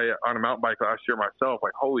on a mountain bike last year myself,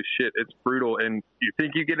 like, holy shit, it's brutal. And you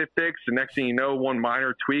think you get it fixed, and next thing you know, one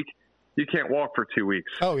minor tweak, you can't walk for 2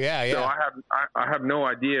 weeks. Oh yeah. So I have no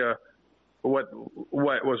idea what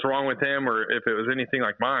was wrong with him or if it was anything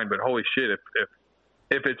like mine, but holy shit,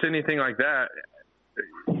 if it's anything like that,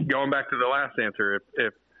 going back to the last answer,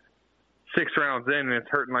 if 6 rounds in and it's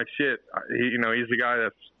hurting like shit, he's the guy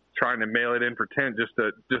that's trying to mail it in for 10 just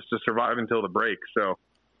to survive until the break. So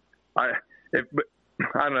I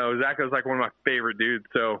don't know. Zacho's like one of my favorite dudes.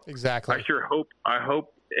 So exactly. I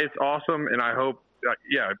hope it's awesome. And I hope,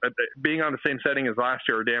 being on the same setting as last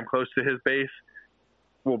year or damn close to his base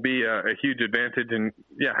will be a huge advantage. And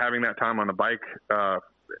having that time on the bike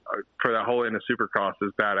for that whole end of Supercross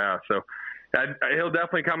is badass. So he'll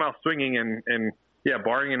definitely come out swinging and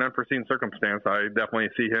barring an unforeseen circumstance, I definitely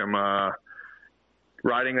see him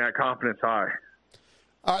riding that confidence high.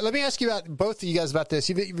 All right, let me ask you about both of you guys about this.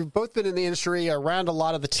 You've both been in the industry, around a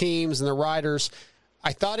lot of the teams and the riders.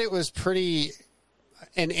 I thought it was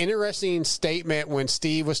an interesting statement when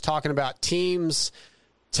Steve was talking about teams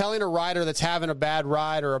telling a rider that's having a bad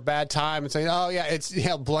ride or a bad time and saying, oh yeah, it's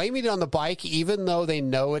blaming it on the bike, even though they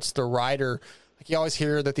know it's the rider. Like, you always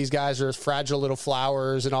hear that these guys are fragile little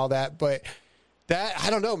flowers and all that, but I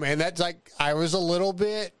don't know, man. That's like, I was a little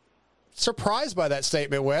bit surprised by that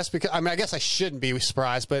statement, Wes, because I mean, I guess I shouldn't be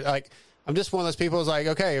surprised, but like, I'm just one of those people who's like,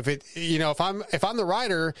 okay, if I'm the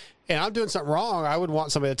rider and I'm doing something wrong, I would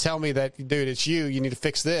want somebody to tell me that, dude, it's you need to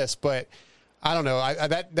fix this. But I don't know.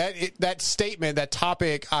 That statement, that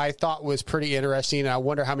topic, I thought was pretty interesting. And I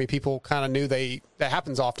wonder how many people kind of knew that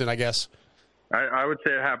happens often, I guess. I would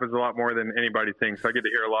say it happens a lot more than anybody thinks. I get to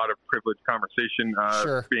hear a lot of privileged conversation,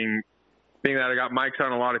 sure. being that I got mics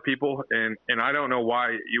on a lot of people, and I don't know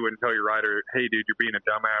why you wouldn't tell your rider, hey, dude, you're being a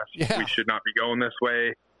dumbass. Yeah. We should not be going this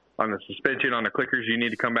way. On the suspension, on the clickers, you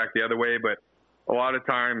need to come back the other way. But a lot of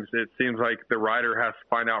times it seems like the rider has to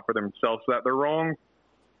find out for themselves that they're wrong.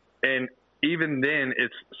 And even then,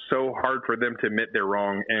 it's so hard for them to admit they're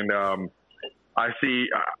wrong. And I see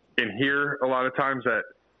and hear a lot of times that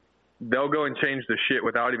they'll go and change the shit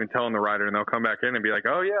without even telling the rider, and they'll come back in and be like,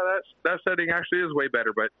 oh, yeah, that setting actually is way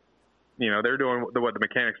better. But, they're doing what the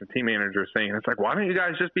mechanics and team manager are saying. It's like, why don't you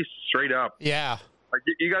guys just be straight up? Yeah. Like,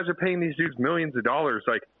 you guys are paying these dudes millions of dollars.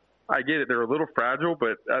 Like, I get it. They're a little fragile,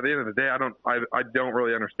 but at the end of the day, I don't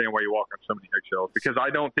really understand why you walk on so many eggshells, because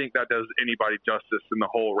I don't think that does anybody justice in the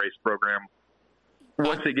whole race program.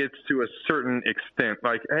 Once it gets to a certain extent,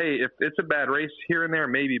 like, hey, if it's a bad race here and there,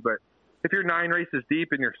 maybe, but if you're 9 races deep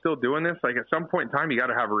and you're still doing this, like at some point in time, you got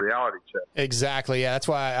to have a reality check. Exactly. Yeah. That's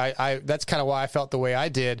why that's kind of why I felt the way I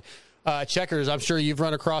did. Checkers, I'm sure you've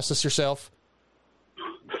run across this yourself.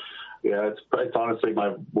 Yeah, it's honestly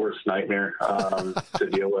my worst nightmare to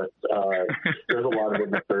deal with. There's a lot of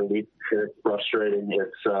immaturity. It's frustrating.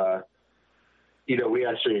 It's we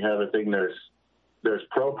actually have a thing. There's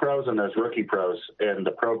pros and there's rookie pros, and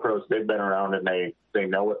the pros, they've been around and they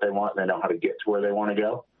know what they want and they know how to get to where they want to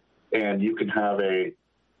go. And you can have a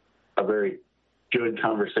very good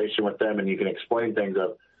conversation with them, and you can explain things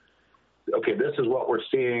of, okay, this is what we're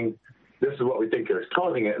seeing. This is what we think is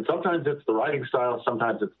causing it. And sometimes it's the riding style.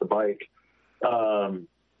 Sometimes it's the bike.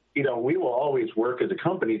 We will always work as a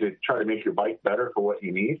company to try to make your bike better for what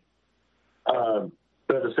you need. But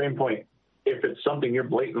at the same point, if it's something you're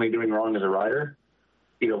blatantly doing wrong as a rider,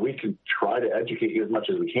 we can try to educate you as much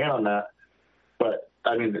as we can on that. But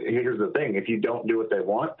I mean, here's the thing. If you don't do what they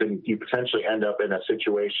want, then you potentially end up in a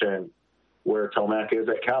situation where Tomac is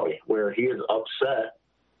at Cowie, where he is upset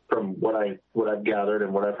from what I've gathered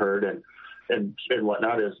and what I've heard and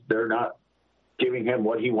whatnot, is they're not giving him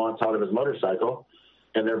what he wants out of his motorcycle,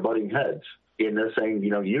 and they're butting heads. And they're saying,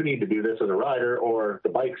 you need to do this as a rider, or the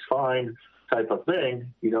bike's fine type of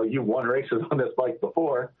thing. You won races on this bike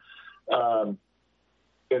before. And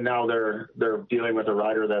now they're dealing with a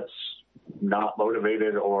rider that's not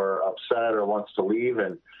motivated or upset or wants to leave,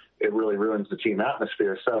 and it really ruins the team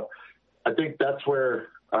atmosphere. So I think that's where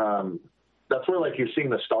like you're seeing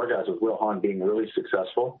the star guys with Will Hahn being really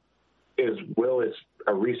successful. Will is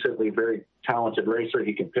a recently very talented racer.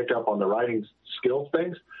 He can pick up on the riding skills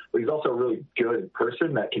things, but he's also a really good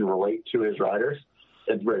person that can relate to his riders.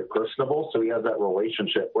 It's very personable. So he has that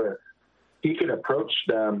relationship where he can approach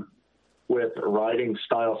them with riding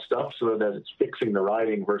style stuff so that it's fixing the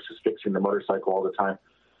riding versus fixing the motorcycle all the time.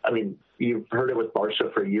 I mean, you've heard it with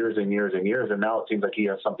Barsha for years and years and years, and now it seems like he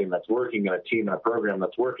has something that's working and a team and a program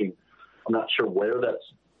that's working. I'm not sure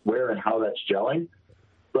where and how that's gelling,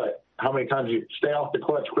 but how many times you stay off the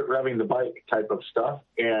clutch, quit revving the bike type of stuff,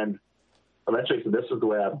 and eventually, so this is the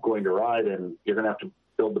way I'm going to ride, and you're going to have to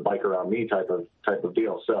build the bike around me type of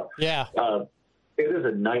deal. So yeah, it is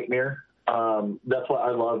a nightmare. That's what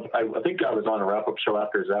I love. I think I was on a wrap-up show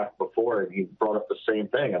after Zach before, and he brought up the same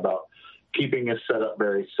thing about keeping his setup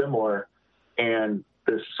very similar. And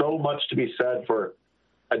there's so much to be said for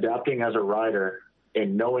adapting as a rider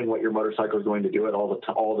and knowing what your motorcycle is going to do it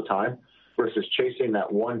all the time versus chasing that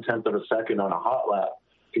 1/10 of a second on a hot lap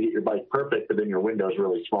to get your bike perfect, but then your window is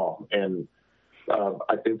really small. And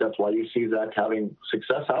I think that's why you see Zach having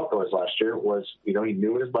success outdoors last year was, he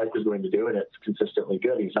knew what his bike was going to do, and it's consistently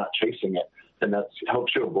good. He's not chasing it, and that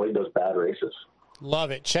helps you avoid those bad races.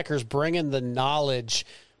 Love it. Checkers bringing the knowledge.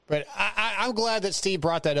 But I'm glad that Steve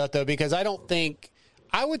brought that up, though, because I would think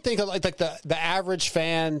like the average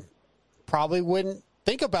fan probably wouldn't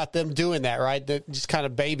think about them doing that, right? That just kind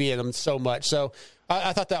of babying them so much. So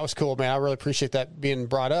I thought that was cool, man. I really appreciate that being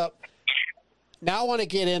brought up. Now I want to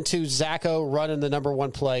get into Zacho running the number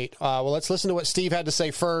 1 plate. Well, let's listen to what Steve had to say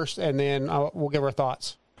first, and then we'll give our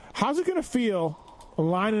thoughts. How's it going to feel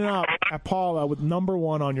lining up at Paula with number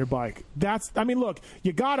 1 on your bike? Look,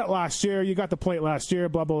 you got it last year. You got the plate last year,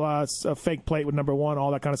 blah, blah, blah. It's a fake plate with number 1, all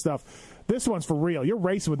that kind of stuff. This one's for real. You're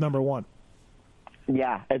racing with number 1.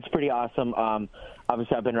 Yeah, it's pretty awesome.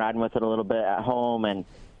 Obviously, I've been riding with it a little bit at home, and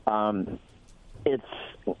it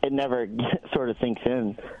never sort of sinks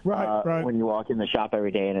in right. when you walk in the shop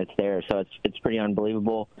every day and it's there. So it's pretty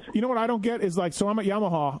unbelievable. You know what I don't get is like, so I'm at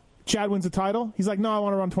Yamaha. Chad wins the title. He's like, no, I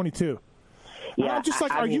want to run 22. Yeah, and I'm just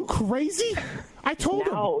like, are you crazy? I told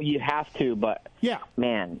him. No, you have to, but yeah,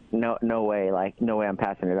 man, no way. Like, no way I'm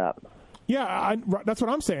passing it up. Yeah, that's what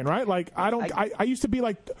I'm saying, right? Like, I used to be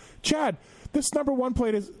like, Chad, this number one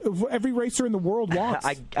plate is every racer in the world wants.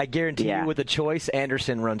 I guarantee you with a choice,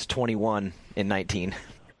 Anderson runs 21 in 19.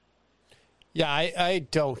 Yeah, I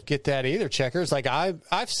don't get that either, Checkers. Like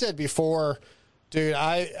I've said before, dude,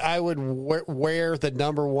 I would wear the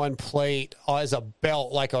number one plate as a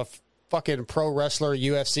belt like a fucking pro wrestler,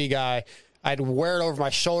 UFC guy. I'd wear it over my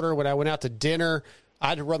shoulder when I went out to dinner.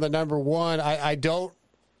 I'd run the number one. I don't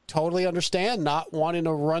totally understand not wanting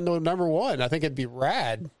to run the number one. I think it'd be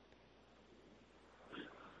rad.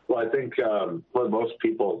 Well, I think for most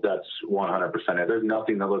people, that's 100% it. There's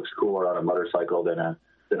nothing that looks cooler on a motorcycle than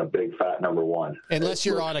a big fat number one. Unless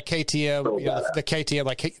you're on a KTM, so the KTM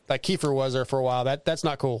like Kiefer was there for a while. That's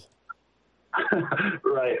not cool.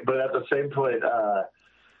 Right, but at the same point,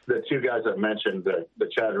 the two guys that mentioned, the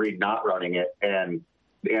Chad Reed not running it and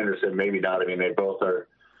Anderson maybe not. I mean, they both are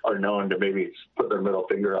known to maybe put their middle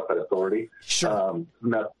finger up at authority. Sure.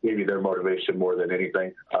 Not maybe their motivation more than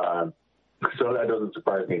anything. So that doesn't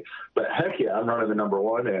surprise me. But heck yeah, I'm running the number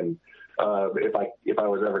one, and if I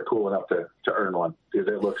was ever cool enough to earn one, because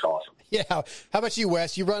it looks awesome. Yeah. How about you,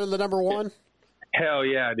 Wes? You running the number one? Hell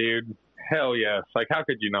yeah, dude. Hell yes. Like, how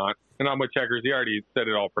could you not? And I'm with Checkers. He already said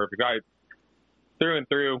it all perfect. Through and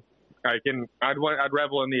through, I'd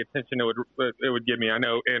revel in the attention it would give me. I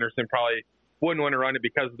know Anderson probably wouldn't want to run it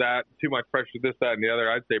because of that. Too much pressure, this, that, and the other.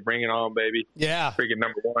 I'd say bring it on, baby. Yeah. Freaking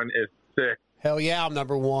number one is sick. Hell yeah, I'm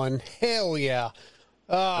number one. Hell yeah.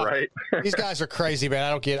 Right. These guys are crazy, man.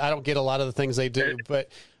 I don't get a lot of the things they do,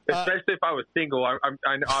 but especially if I was single. I'm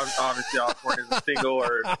obviously Osborne is a single,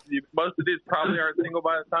 or most of the dudes probably aren't single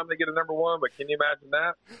by the time they get a number one. But can you imagine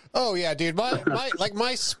that? Oh yeah, dude.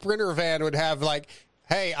 My Sprinter van would have like,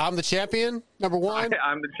 hey, I'm the champion, number one.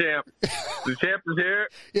 I'm the champ. The champ is here.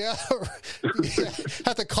 Yeah.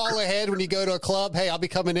 Have to call ahead when you go to a club. Hey, I'll be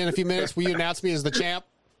coming in a few minutes. Will you announce me as the champ?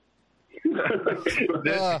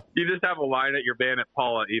 You just have a line at your band at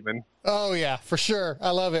Paula, even. Oh yeah, for sure.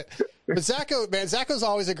 I love it. But Zacho's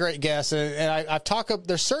always a great guest, and I've talked.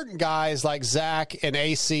 There's certain guys like Zach and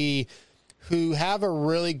AC who have a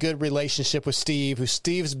really good relationship with Steve, who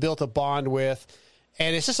Steve's built a bond with,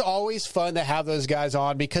 and it's just always fun to have those guys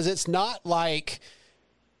on because it's not like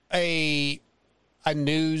a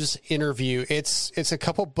news interview. It's a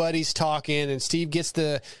couple buddies talking, and Steve gets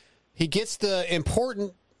the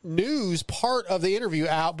important news part of the interview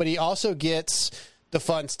out, but he also gets the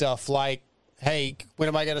fun stuff like, hey, when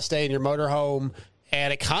am I going to stay in your motorhome?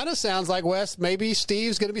 And it kind of sounds like, Wes, maybe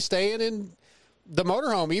Steve's going to be staying in the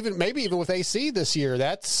motorhome, maybe even with AC this year.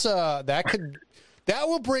 That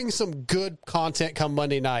will bring some good content come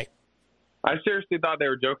Monday night. I seriously thought they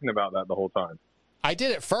were joking about that the whole time. I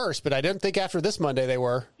did at first, but I didn't think after this Monday they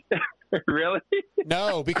were. Really?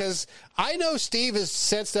 No, because I know Steve has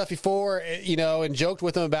said stuff before, and joked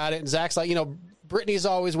with him about it. And Zach's like, Brittany's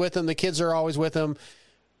always with him. The kids are always with him.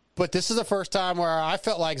 But this is the first time where I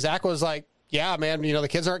felt like Zach was like, yeah, man, the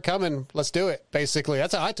kids aren't coming. Let's do it. Basically,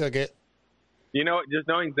 that's how I took it. Just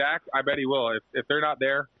knowing Zach, I bet he will. If they're not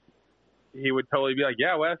there, he would totally be like,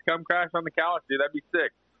 yeah, Wes, come crash on the couch, dude. That'd be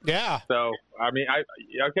sick. Yeah. So, I mean,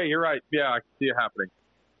 okay, you're right. Yeah, I can see it happening.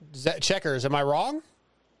 Checkers, am I wrong?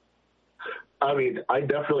 I mean, I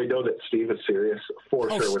definitely know that Steve is serious, sure,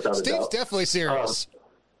 without a doubt. Steve's definitely serious.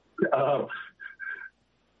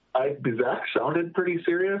 Zach sounded pretty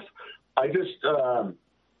serious. I just,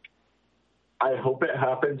 I hope it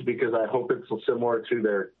happens because I hope it's similar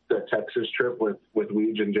to the Texas trip with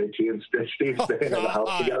Weege and JT and Steve staying in the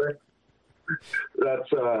house together. That's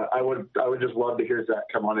I would just love to hear Zach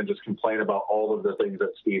come on and just complain about all of the things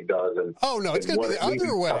that Steve does. And it's going to be the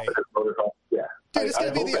other way. Yeah, dude, it's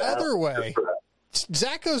going to be the other way.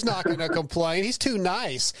 Zacho's not going to complain. He's too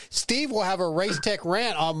nice. Steve will have a race tech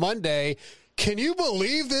rant on Monday. Can you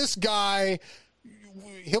believe this guy?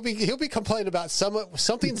 He'll be complaining about something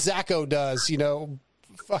Zacho does.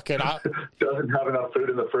 Fucking doesn't have enough food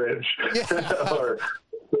in the fridge, or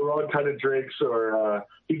the wrong kind of drinks, or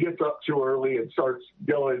he gets up too early and starts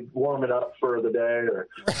warming up for the day or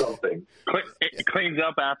something. It cleans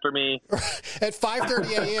up after me. At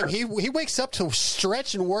 5:30 a.m., he wakes up to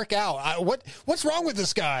stretch and work out. What's wrong with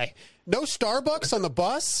this guy? No Starbucks on the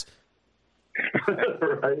bus?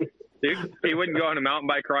 Right. He wouldn't go on a mountain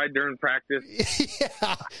bike ride during practice.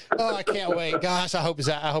 Yeah. Oh, I can't wait. Gosh, I hope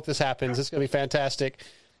this happens. It's going to be fantastic.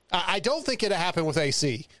 I don't think it'll happen with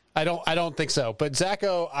AC. I don't think so. But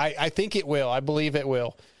Zacho, I think it will. I believe it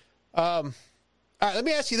will. All right, let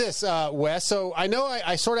me ask you this, Wes. So I know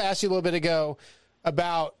I sort of asked you a little bit ago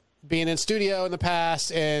about being in studio in the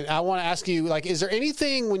past, and I want to ask you, like, is there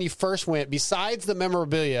anything when you first went, besides the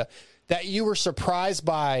memorabilia, that you were surprised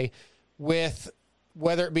by with,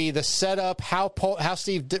 whether it be the setup, how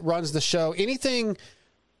Steve runs the show, anything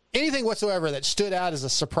whatsoever that stood out as a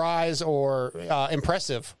surprise or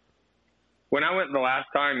impressive? When I went the last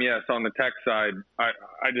time, yes, on the tech side, I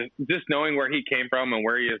just knowing where he came from and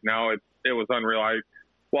where he is now, it was unreal. I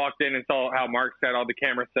walked in and saw how Mark's had all the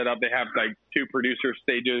cameras set up. They have like 2 producer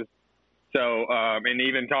stages. So, and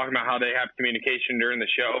even talking about how they have communication during the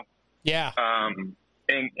show. Yeah.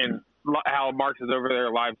 And how Mark's is over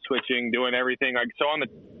there live switching, doing everything. Like, so on the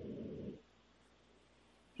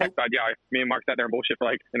tech side, yeah, me and Mark sat there and bullshit for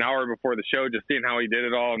like an hour before the show, just seeing how he did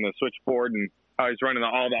it all on the switchboard and how he's running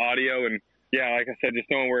all the audio. And yeah, like I said, just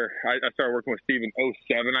knowing where I started working with Steve in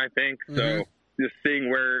 2007, I think. So just seeing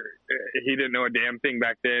where he didn't know a damn thing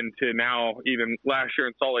back then to now, even last year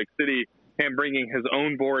in Salt Lake City, him bringing his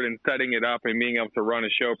own board and setting it up and being able to run a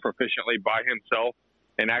show proficiently by himself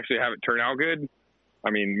and actually have it turn out good. I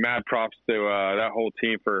mean, mad props to that whole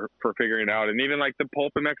team for figuring it out. And even like the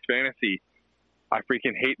Pulpmx Fantasy, I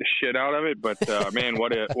freaking hate the shit out of it, but man,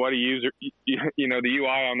 what a user, you know, the UI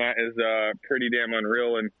on that is pretty damn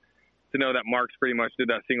unreal. And to know that Mark's pretty much did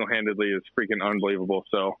that single-handedly is freaking unbelievable.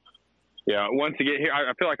 So yeah, once you get here,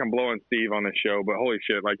 I feel like I'm blowing Steve on this show, but holy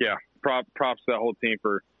shit, like, yeah, props to that whole team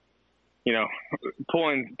for, you know,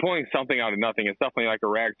 pulling something out of nothing. It's definitely like a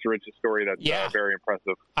rags to riches story that's very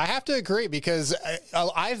impressive. I have to agree because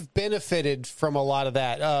I've benefited from a lot of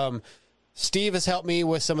that. Steve has helped me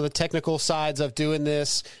with some of the technical sides of doing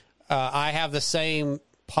this. I have the same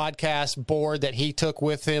podcast board that he took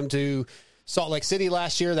with him to Salt Lake City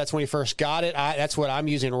last year. That's when he first got it. That's what I'm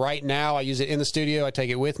using right now. I use it in the studio. I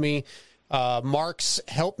take it with me. Mark's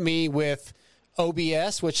helped me with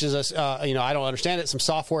OBS, which is I don't understand it. Some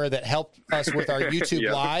software that helped us with our YouTube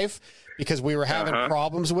Live because we were having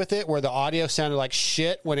problems with it where the audio sounded like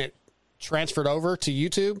shit when it transferred over to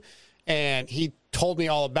YouTube. And he told me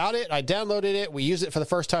all about it. I downloaded it. We used it for the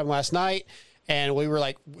first time last night. And we were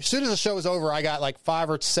like, as soon as the show was over, I got like 5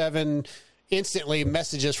 or 7 instantly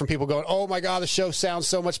messages from people going, oh my God, the show sounds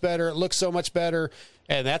so much better. It looks so much better.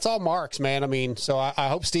 And that's all Mark's, man. I mean, so I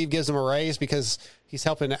hope Steve gives him a raise because he's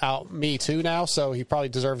helping out me too now. So he probably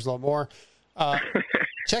deserves a little more.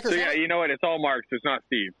 Checkers. So yeah, you know what? It's all Mark's. It's not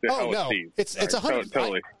Steve. No, Steve. It's 100.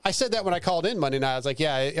 Totally. I said that when I called in Monday night. I was like,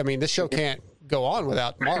 yeah, I mean, this show can't go on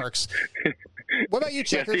without Mark's. What about you,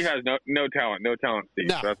 Checkers? Yeah, Steve has no talent. No talent, Steve.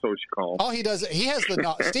 No. That's what we should call him. All he does,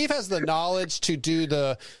 Steve has the knowledge to do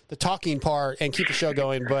the talking part and keep the show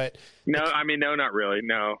going, but no, I mean, no, not really.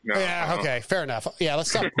 No. Yeah, okay, fair enough. Yeah,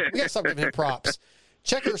 let's stop. We got to stop giving him props.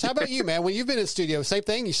 Checkers, how about you, man? When you've been in studio, same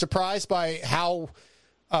thing. You surprised by how,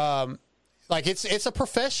 like it's a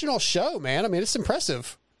professional show, man. I mean, it's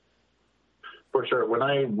impressive. For sure. When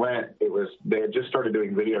I went, they had just started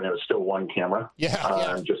doing video, and it was still one camera.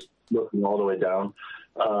 Yeah. Just looking all the way down.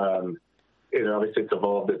 Obviously, it's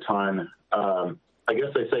evolved a ton. I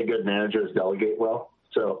guess they say good managers delegate well.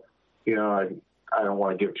 So, I don't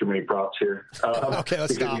want to give too many props here. Okay,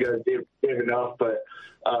 let's stop. Because you guys gave enough, but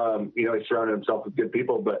he surrounded himself with good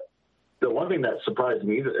people. But the one thing that surprised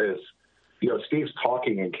me is, Steve's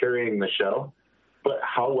talking and carrying the show, but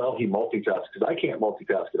how well he multitasks, because I can't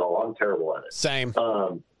multitask at all. I'm terrible at it. Same.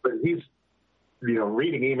 But he's,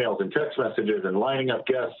 reading emails and text messages and lining up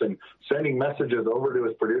guests and sending messages over to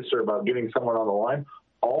his producer about getting someone on the line,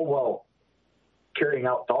 all while carrying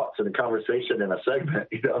out thoughts in a conversation in a segment.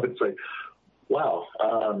 It's like, wow,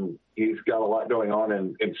 he's got a lot going on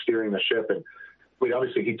and steering the ship. And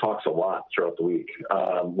obviously he talks a lot throughout the week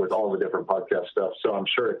with all the different podcast stuff. So I'm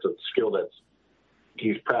sure it's a skill that's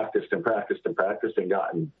he's practiced and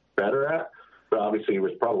gotten better at. But obviously he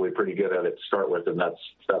was probably pretty good at it to start with, and that's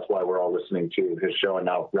why we're all listening to his show and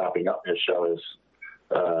now wrapping up his show is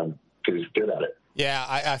because he's good at it. Yeah,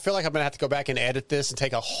 I feel like I'm going to have to go back and edit this and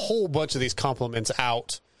take a whole bunch of these compliments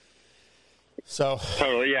out. So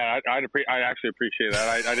totally, yeah, I actually appreciate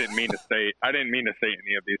that. I didn't mean to say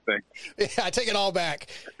any of these things. Yeah, I take it all back.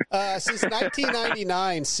 Since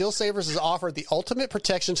 1999, Seal Savers has offered the ultimate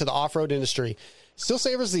protection to the off-road industry. Seal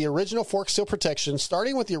Savers is the original fork seal protection,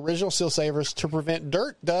 starting with the original Seal Savers to prevent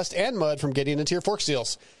dirt, dust, and mud from getting into your fork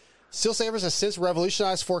seals. Seal Savers has since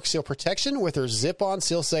revolutionized fork seal protection with their zip-on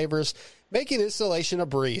Seal Savers, making installation a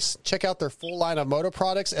breeze. Check out their full line of moto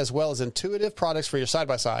products as well as intuitive products for your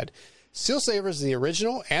side-by-side. Seal Savers is the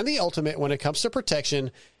original and the ultimate when it comes to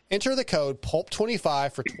protection, enter the code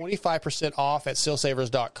PULP25 for 25% off at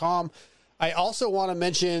SealSavers.com. I also want to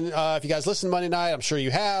mention, if you guys listen to Monday night, I'm sure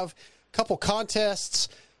you have, a couple contests.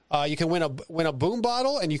 You can win a boom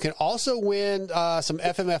bottle, and you can also win some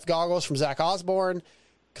FMF goggles from Zach Osborne.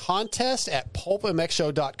 Contest at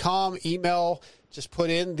pulpmxshow.com. Email, just put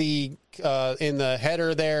in the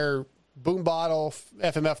header there, boom bottle,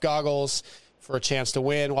 FMF goggles, for a chance to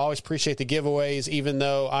win. We'll always appreciate the giveaways, even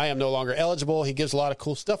though I am no longer eligible. He gives a lot of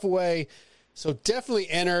cool stuff away. So definitely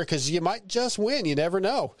enter, because you might just win. You never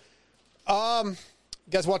know. You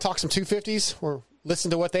guys want to talk some 250s or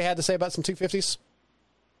listen to what they had to say about some 250s?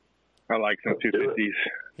 I like some 250s.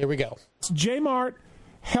 Here we go. It's J-Mart,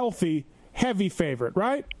 healthy, heavy favorite,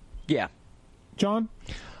 right? Yeah. John?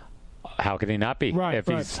 How could he not be? Right, if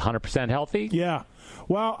he's 100% healthy? Yeah.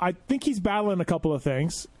 Well, I think he's battling a couple of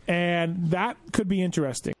things, and that could be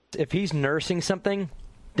interesting. If he's nursing something,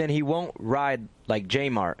 then he won't ride like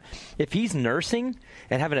J-Mart. If he's nursing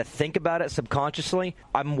and having to think about it subconsciously,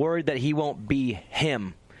 I'm worried that he won't be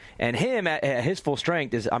him. And him at his full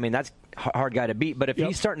strength is, I mean, that's a hard guy to beat. But if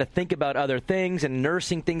he's starting to think about other things and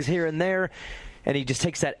nursing things here and there, and he just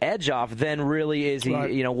takes that edge off, then really is he,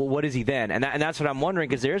 you know, what is he then? And that's what I'm wondering,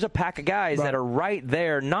 because there's a pack of guys that are right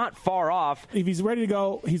there, not far off. If he's ready to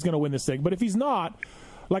go, he's going to win this thing. But if he's not,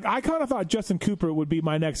 like, I kind of thought Justin Cooper would be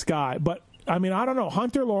my next guy. But, I mean, I don't know.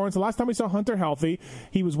 Hunter Lawrence, the last time we saw Hunter healthy,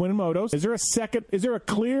 he was winning motos. Is there a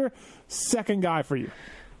clear second guy for you?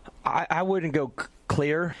 I wouldn't go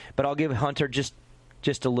clear, but I'll give Hunter just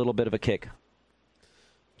a little bit of a kick.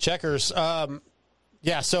 Checkers.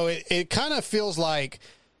 Yeah, so it kind of feels like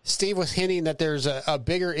Steve was hinting that there's a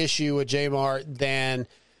bigger issue with J-Mart than,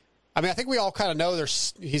 I mean, I think we all kind of know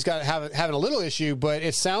he's got having a little issue, but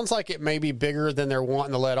it sounds like it may be bigger than they're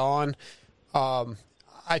wanting to let on.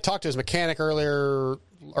 I talked to his mechanic earlier,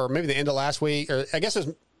 or maybe the end of last week, or I guess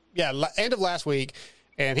it was, end of last week,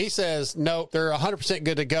 and he says, no, they're 100%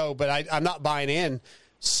 good to go, but I'm not buying in.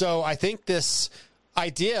 So I think this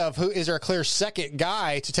idea of is there a clear second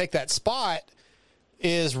guy to take that spot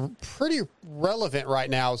is pretty relevant right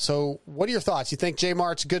now. So what are your thoughts? You think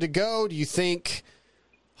J-Mart's good to go? Do you think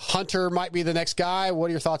Hunter might be the next guy? What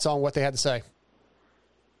are your thoughts on what they had to say?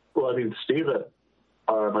 Well, I mean, Steve,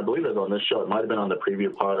 I believe it was on this show. It might have been on the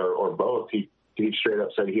preview pod or both. He straight up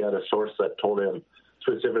said he had a source that told him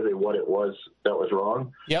specifically what it was that was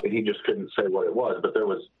wrong. Yep. And he just couldn't say what it was. But there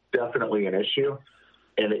was definitely an issue,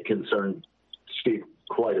 and it concerned Steve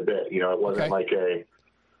quite a bit. You know, it wasn't like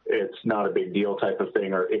it's not a big deal type of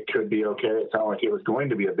thing, or it could be okay. It sounded like it was going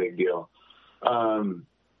to be a big deal.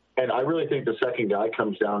 And I really think the second guy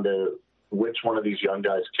comes down to which one of these young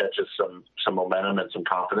guys catches some momentum and some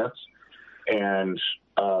confidence. And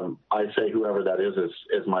I say whoever that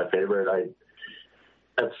is my favorite.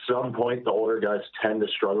 At some point, the older guys tend to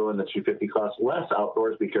struggle in the 250 class, less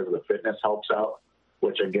outdoors because the fitness helps out,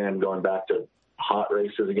 which, again, going back to hot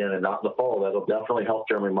races again and not in the fall, that'll definitely help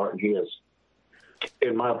Jeremy Martin. He is,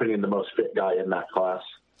 in my opinion, the most fit guy in that class.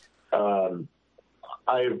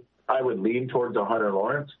 I would lean towards a Hunter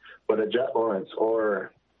Lawrence, but a Jet Lawrence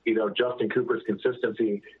or, you know, Justin Cooper's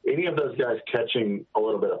consistency, any of those guys catching a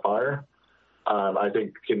little bit of fire, I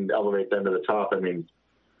think can elevate them to the top. I mean,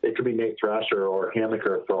 it could be Nate Thrasher or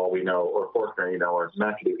Hammaker for all we know, or Faulkner, you know, or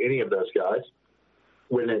McAdoo, any of those guys.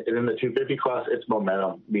 In the 250 class, it's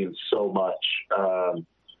momentum means so much.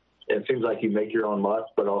 It seems like you make your own luck,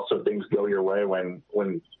 but also things go your way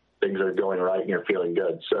when things are going right and you're feeling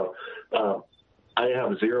good. So I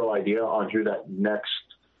have zero idea on who that next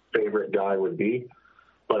favorite guy would be,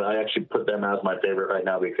 but I actually put them as my favorite right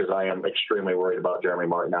now because I am extremely worried about Jeremy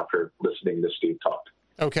Martin after listening to Steve talk.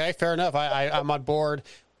 Okay, fair enough. I'm on board.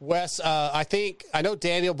 Wes, I know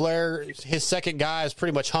Daniel Blair, his second guy is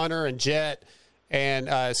pretty much Hunter and Jet.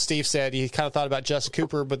 And Steve said he kind of thought about Justin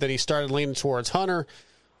Cooper, but then he started leaning towards Hunter.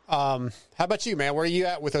 How about you, man? Where are you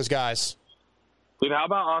at with those guys? Dude, how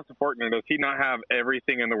about Austin Faulkner? Does he not have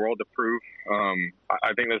everything in the world to prove?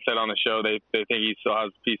 I think they said on the show they think he still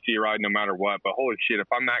has PC ride no matter what. But holy shit, if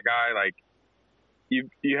I'm that guy, like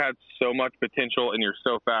you had so much potential and you're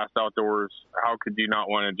so fast outdoors. How could you not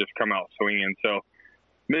want to just come out swinging? So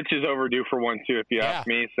Mitch is overdue for one too, if you ask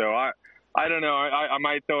me. So I don't know. I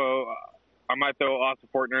might throw Austin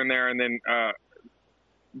Faulkner in there, and then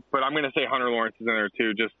but I'm going to say Hunter Lawrence is in there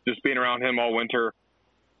too. Just being around him all winter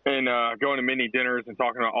and going to mini dinners and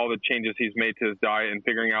talking about all the changes he's made to his diet and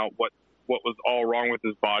figuring out what was all wrong with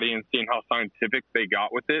his body and seeing how scientific they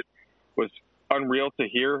got with it was unreal to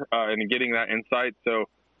hear and getting that insight. So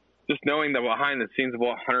just knowing that behind the scenes of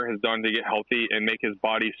what Hunter has done to get healthy and make his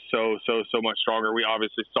body so much stronger. We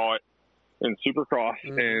obviously saw it in Supercross,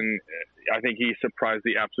 and I think he surprised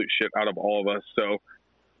the absolute shit out of all of us. So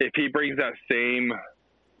if he brings that same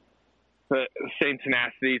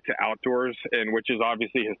tenacity to outdoors, and which is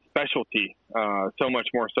obviously his specialty, so much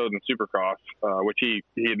more so than Supercross, which he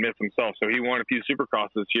admits himself. So he won a few Supercross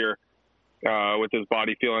this year with his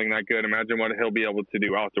body feeling that good. Imagine what he'll be able to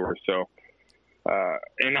do outdoors. So,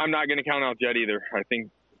 and I'm not going to count out Jet either. I think,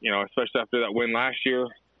 especially after that win last year,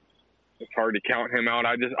 it's hard to count him out.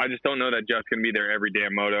 I just don't know that Jet's going to be there every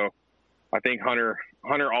damn moto. I think Hunter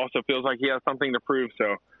also feels like he has something to prove.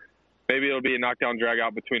 So maybe it'll be a knockdown drag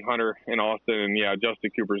out between Hunter and Austin. And yeah,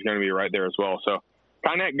 Justin Cooper's going to be right there as well. So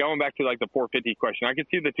kind of going back to like the 450 question, I could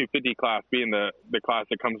see the 250 class being the class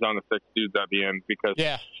that comes down to 6 dudes at the end, because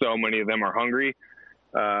so many of them are hungry.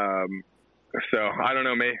 So I don't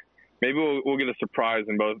know. Maybe we'll get a surprise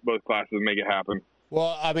in both classes and make it happen.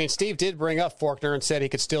 Well, I mean, Steve did bring up Faulkner and said he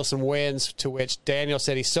could steal some wins, to which Daniel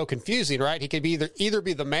said he's so confusing, right? He could be either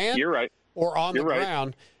be the man You're right. or on the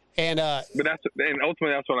ground. And but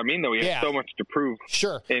ultimately that's what I mean, though. He has so much to prove.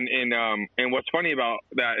 Sure. And what's funny about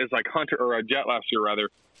that is, like, Hunter, or Jet last year rather,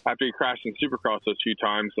 after he crashed in Supercross those few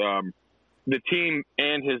times, the team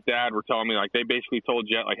and his dad were telling me, like, they basically told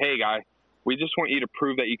Jet, like, hey guy, we just want you to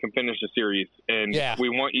prove that you can finish the series, and we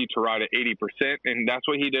want you to ride at 80%, and that's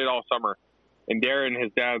what he did all summer. And Darren,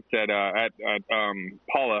 his dad, said at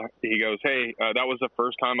Paula, he goes, hey, that was the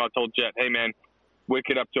first time I told Jet, hey man, wick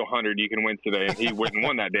it up to 100, you can win today. And he went and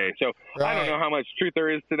won that day. So I don't know how much truth there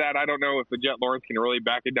is to that. I don't know if the Jet Lawrence can really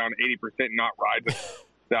back it down to 80% and not ride with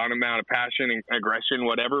that amount of passion and aggression,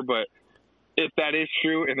 whatever. But if that is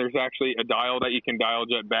true, and there's actually a dial that you can dial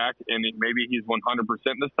Jet back, and maybe he's 100%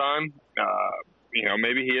 this time,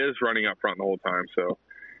 maybe he is running up front the whole time. So,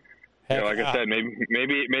 like I said, maybe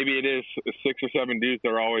it is 6 or 7 dudes that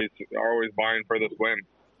are always vying for this win.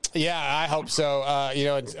 Yeah, I hope so.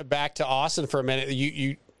 Back to Austin for a minute.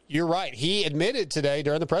 You're right. He admitted today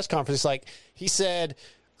during the press conference, like he said,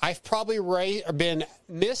 I've probably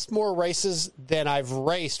missed more races than I've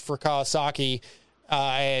raced for Kawasaki.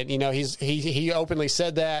 And he openly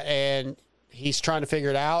said that, and he's trying to figure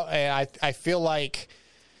it out. And I feel like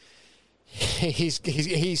he's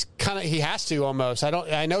kind of, he has to almost.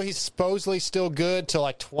 I know he's supposedly still good till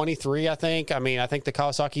like 23, I think. I mean, I think the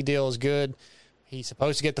Kawasaki deal is good. He's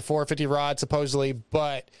supposed to get the 450 rod, supposedly,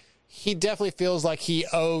 but he definitely feels like he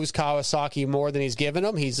owes Kawasaki more than he's given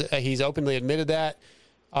him. He's openly admitted that,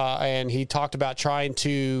 and he talked about trying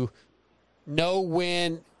to know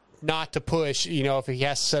when not to push, if he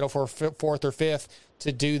has to settle for 4th or 5th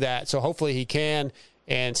to do that. So hopefully he can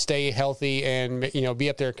and stay healthy and, be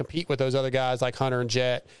up there and compete with those other guys like Hunter and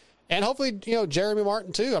Jet. And hopefully, Jeremy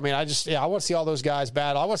Martin too. I mean, I want to see all those guys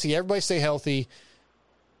battle. I want to see everybody stay healthy.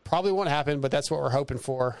 Probably won't happen, but that's what we're hoping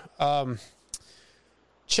for.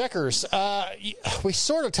 Checkers, we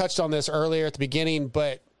sort of touched on this earlier at the beginning,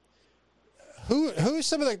 but who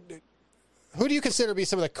do you consider to be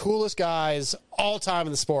some of the coolest guys all time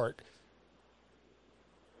in the sport?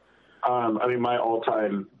 My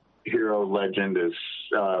all-time hero legend is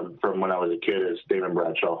from when I was a kid is David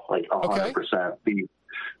Bradshaw, like 100%.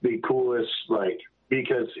 The coolest,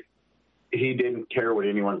 because he didn't care what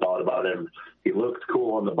anyone thought about him. He looked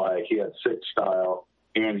cool on the bike. He had sick style,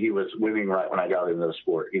 and he was winning right when I got into the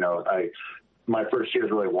sport. My first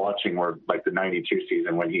years really watching were like the 92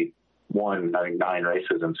 season when he won, I think, 9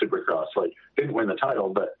 races in Supercross. Didn't win the title,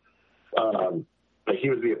 but he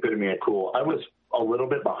was the epitome of cool. I was a little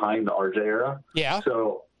bit behind the RJ era. Yeah.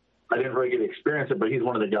 So I didn't really get to experience it, but he's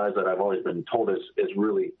one of the guys that I've always been told is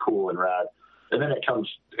really cool and rad. And then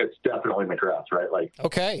it's definitely McGrath, right?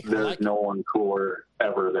 There's no one cooler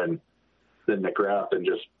ever than McGrath, and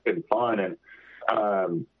just in fun. And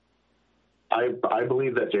I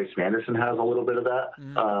believe that Jason Anderson has a little bit of that.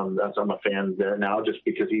 I'm a fan there now, just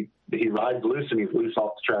because he rides loose, and he's loose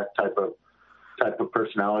off the track type of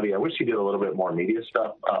personality. I wish he did a little bit more media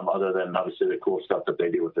stuff, other than obviously the cool stuff that they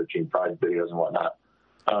do with their Team Pride videos and whatnot.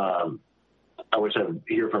 I wish I'd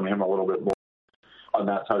hear from him a little bit more on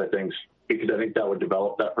that side of things, because I think that would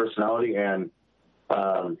develop that personality. And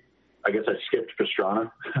I guess I skipped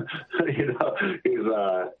Pastrana. He's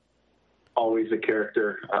always a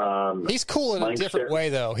character. He's cool in a different way,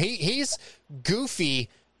 though. He's goofy.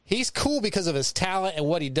 He's cool because of his talent and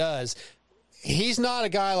what he does. He's not a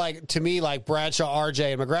guy like Bradshaw,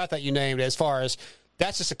 RJ, and McGrath that you named, as far as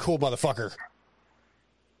that's just a cool motherfucker.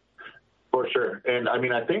 For sure. And I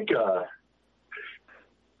think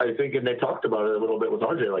and they talked about it a little bit with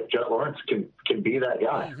RJ, like Jet Lawrence can be that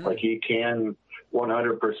guy. Mm-hmm. He can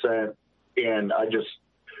 100%. And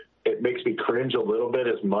it makes me cringe a little bit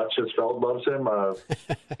as much as Feld loves him.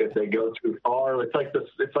 If they go too far, it's like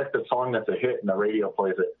the song that's a hit and the radio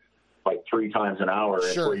plays it. like 3 times an hour,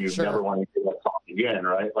 Sure, where you sure. never want to hear that talk again,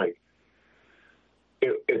 right? Like,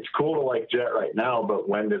 it's cool to like Jet right now, but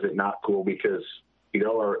when is it not cool? Because,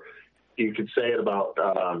 or you could say it about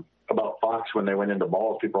Fox when they went into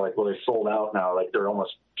malls. People are like, well, they sold out now. Like, they're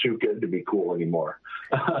almost too good to be cool anymore.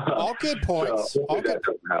 All good points. So that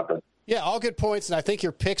doesn't happen. Yeah, all good points, and I think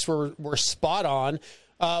your picks were spot on.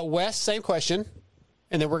 Wes, same question,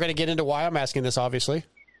 and then we're going to get into why I'm asking this, obviously.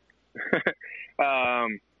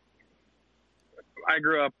 I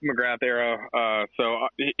grew up McGrath era, so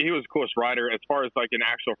he was the coolest rider as far as like an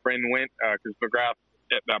actual friend went, because McGrath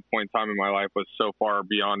at that point in time in my life was so far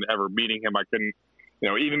beyond ever meeting him. I couldn't,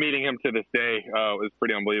 even meeting him to this day was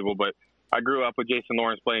pretty unbelievable. But I grew up with Jason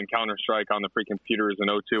Lawrence playing Counter-Strike on the freaking computers in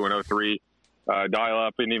 02 and 03,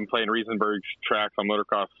 dial-up, and even playing Riesenberg's tracks on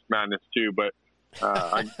Motocross Madness too. But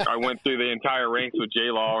I went through the entire ranks with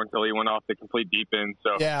J-Law until he went off the complete deep end.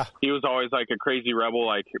 So yeah. He was always like a crazy rebel.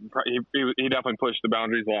 Like he definitely pushed the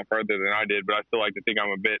boundaries a lot further than I did, but I still like to think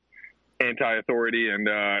I'm a bit anti-authority and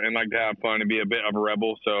like to have fun and be a bit of a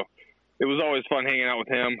rebel. So it was always fun hanging out with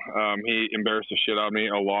him. He embarrassed the shit out of me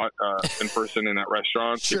a lot in person in that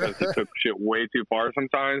restaurant because he took shit way too far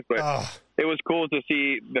sometimes. But it was cool to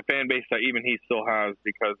see the fan base that even he still has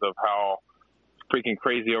because of how freaking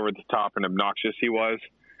crazy over the top and obnoxious he was.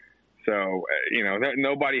 So,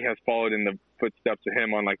 nobody has followed in the footsteps of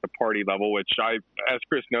him on like the party level, which as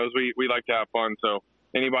Chris knows, we like to have fun. So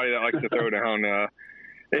anybody that likes to throw down,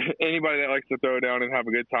 and have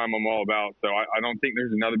a good time, I'm all about. So I don't think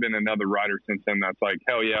there's been another rider since him that's like,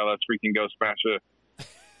 hell yeah, let's freaking go smash a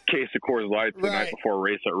case of Coors Light the night before a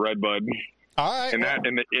race at Redbud. All right. And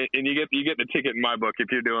you get the ticket in my book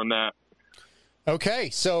if you're doing that. Okay,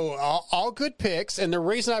 so all good picks, and the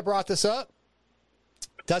reason I brought this up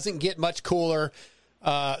doesn't get much cooler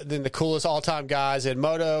than the coolest all-time guys in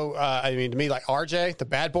moto. To me, like RJ, the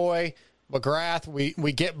bad boy, McGrath,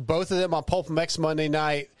 we get both of them on Pulpmx Monday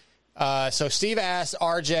night. So Steve asked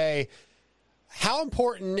RJ, how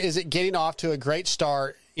important is it getting off to a great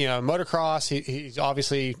start? Motocross, he's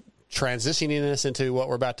obviously transitioning this into what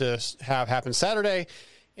we're about to have happen Saturday,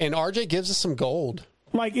 and RJ gives us some gold.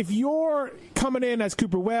 Like, if you're coming in as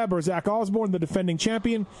Cooper Webb or Zach Osborne, the defending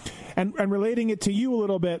champion, and relating it to you a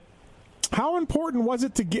little bit, how important was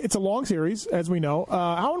it to get – it's a long series, as we know.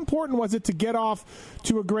 How important was it to get off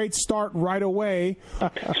to a great start right away?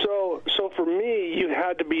 So for me, you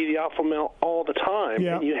had to be the alpha male all the time.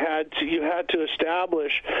 Yeah. And you had to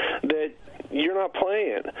establish that you're not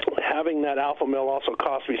playing. Having that alpha male also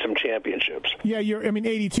cost me some championships. Yeah,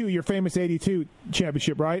 82, your famous 82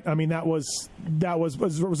 championship, right? I mean, that was a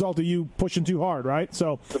result of you pushing too hard, right?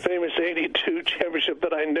 So the famous 82 championship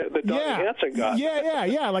that Donnie Hansen got.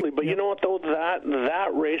 Yeah. But you know what, though? That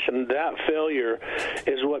race and that failure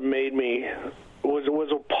is what made me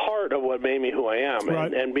was a part of what made me who I am,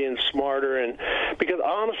 right. and being smarter. And because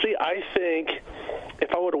honestly, I think if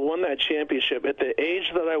I would have won that championship at the age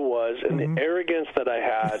that I was and the arrogance that I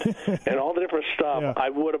had and all the different stuff, I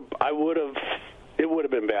would have. It would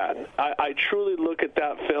have been bad. I truly look at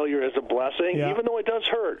that failure as a blessing, even though it does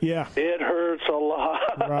hurt. Yeah, it hurts a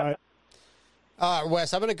lot. Right.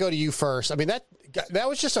 Wes, I'm going to go to you first. I mean, that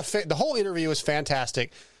was just the whole interview was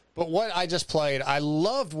fantastic. But what I just played, I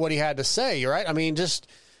loved what he had to say, right? I mean, just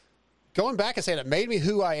going back and saying it made me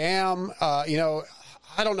who I am. I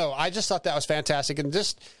don't know. I just thought that was fantastic. And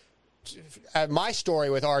just my story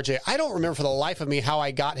with RJ, I don't remember for the life of me how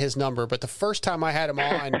I got his number, but the first time I had him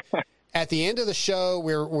on, at the end of the show,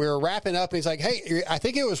 we were wrapping up, and he's like, hey, I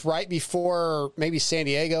think it was right before maybe San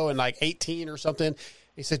Diego in like 18 or something.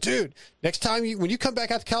 He said, dude, next time when you come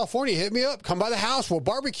back out to California, hit me up. Come by the house. We'll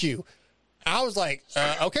barbecue. I was like,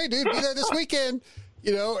 okay, dude, be there this weekend,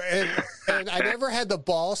 and I never had the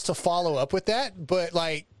balls to follow up with that, but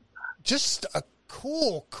like, just a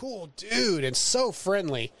cool dude and so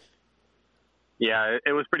friendly. Yeah,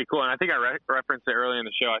 it was pretty cool, and I think I referenced it earlier in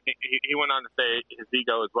the show. I think he went on to say his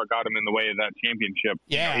ego is what got him in the way of that championship.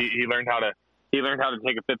 Yeah, he learned how to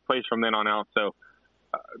take a fifth place from then on out. So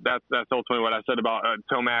that's ultimately what I said about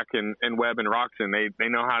Tomac and Webb and Roxon. They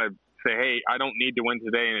know how to say, hey, I don't need to win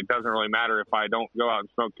today, and it doesn't really matter if I don't go out and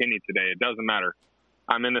smoke Kenny today. It doesn't matter.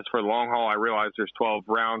 I'm in this for the long haul. I realize there's 12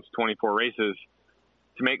 rounds, 24 races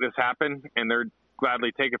to make this happen, and they're gladly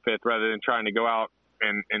take a fifth rather than trying to go out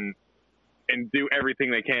and do everything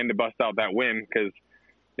they can to bust out that win. Because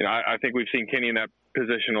I think we've seen Kenny in that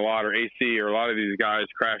position a lot, or AC, or a lot of these guys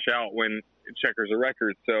crash out when Checkers a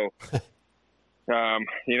record. So I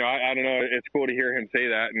don't know. It's cool to hear him say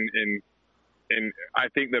that, and I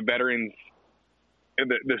think the veterans,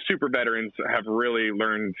 the super veterans, have really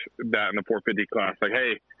learned that in the 450 class. Like,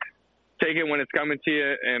 hey, take it when it's coming to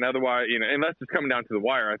you, and otherwise, unless it's coming down to the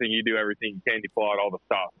wire, I think you do everything you can to pull out all the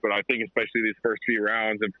stops. But I think especially these first few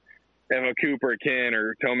rounds, if a Coop or a Ken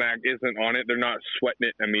or Tomac isn't on it, they're not sweating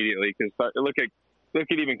it immediately. Because look at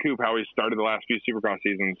even Coop, how he started the last few Supercross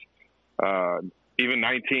seasons. Even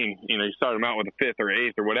 19, you start him out with a 5th or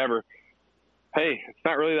 8th or whatever. Hey, it's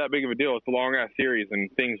not really that big of a deal. It's a long-ass series, and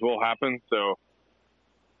things will happen. So,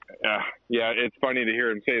 it's funny to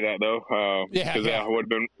hear him say that, though.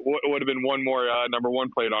 Would have been one more number 1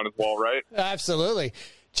 plate on his wall, right? Absolutely.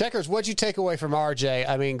 Checkers, what'd you take away from RJ?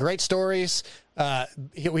 I mean, great stories. We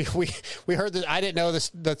heard that. I didn't know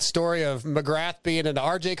the story of McGrath being in the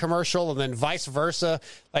RJ commercial and then vice versa.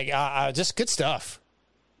 Just good stuff.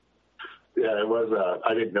 Yeah, it was.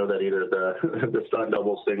 I didn't know that either. The stunt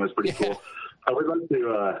doubles thing was pretty cool. I would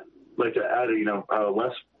like to add.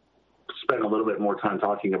 Wes spent a little bit more time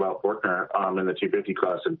talking about Forkner in the 250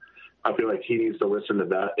 class, and I feel like he needs to listen to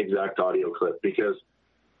that exact audio clip, because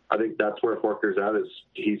I think that's where Forkner's at. Is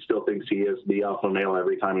he still thinks he is the alpha male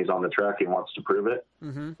every time he's on the track and wants to prove it,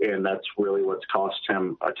 and that's really what's cost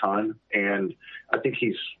him a ton. And I think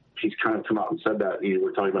he's kind of come out and said that. We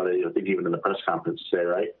were talking about it, I think, even in the press conference today,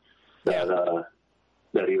 right?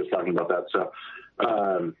 That he was talking about that.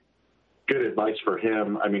 So good advice for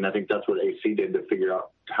him. I mean, I think that's what AC did to figure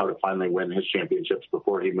out how to finally win his championships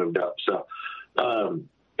before he moved up. So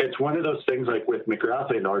it's one of those things, like with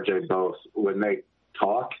McGrath and RJ both, when they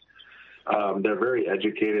talk, they're very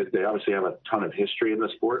educated. They obviously have a ton of history in the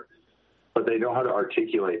sport, but they know how to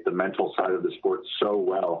articulate the mental side of the sport so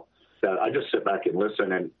well that I just sit back and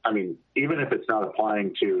listen. And I mean, even if it's not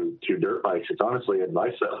applying to dirt bikes, it's honestly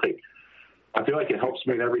advice that I feel like it helps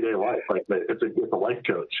me in everyday life. Like it's a life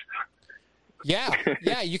coach.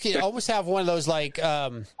 Yeah. You can almost have one of those,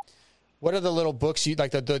 what are the little books you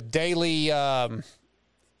like, the daily, what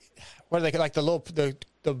are they, like the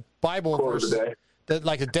Bible verse,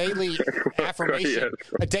 like a daily affirmation,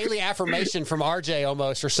 a daily affirmation from RJ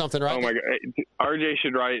almost, or something, right? Oh my God, RJ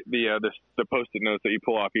should write the Post-it notes that you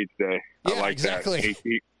pull off each day. Yeah, I like exactly.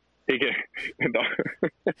 That. He can.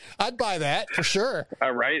 I'd buy that for sure.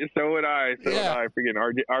 All right, so would I. Freaking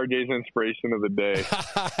RJ's inspiration of the day.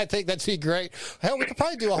 I think that'd be great. Hell, we could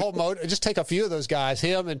probably do a whole just take a few of those guys.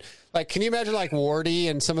 Him and can you imagine Wardy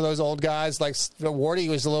and some of those old guys? Wardy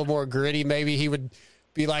was a little more gritty. Maybe he would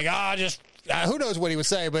be like, who knows what he would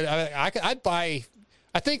say? But I'd buy.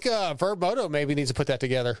 I think Vurb Moto maybe needs to put that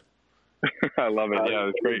together. I love it.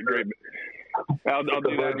 Yeah, it's great. I'll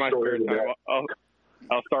do that in my spare time.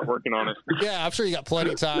 I'll start working on it. Yeah, I'm sure you got plenty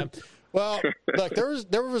of time. Well, look,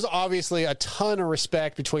 there was obviously a ton of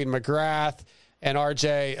respect between McGrath and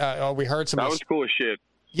RJ. We heard some. That was cool as shit.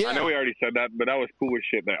 Yeah. I know we already said that, but that was cool as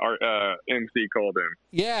shit that our MC called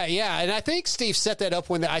in. Yeah, and I think Steve set that up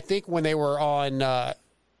when they were on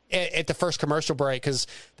at the first commercial break, because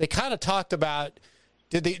they kind of talked about.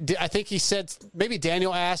 I think he said, maybe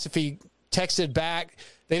Daniel asked if he texted back.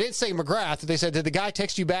 They didn't say McGrath. They said, did the guy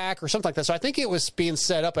text you back or something like that? So I think it was being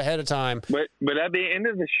set up ahead of time. But at the end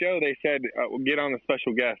of the show, they said, we'll get on the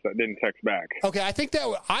special guest that didn't text back. Okay, I think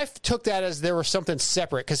I took that as there was something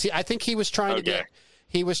separate, because I think he was trying to get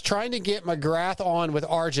McGrath on with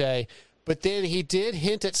RJ, but then he did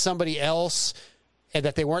hint at somebody else and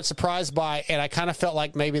that they weren't surprised by, and I kind of felt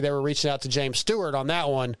like maybe they were reaching out to James Stewart on that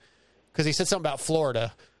one, because he said something about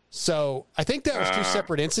Florida. So I think that was two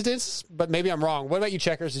separate incidents, but maybe I'm wrong. What about you,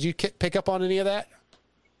 Checkers? Did you pick up on any of that?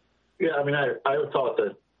 Yeah, I mean, I thought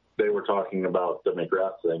that they were talking about the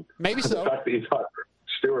McGrath thing. Maybe so. The fact that you thought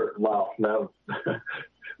Stewart, wow, that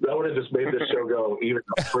would have just made this show go even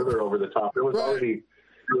further over the top. It was already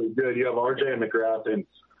really good. You have RJ and McGrath, and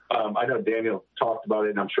I know Daniel talked about it,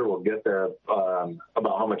 and I'm sure we'll get there,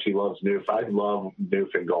 about how much he loves Noof. I love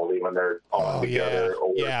Noof and Goldie when they're on together,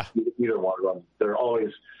 or either one of them. They're always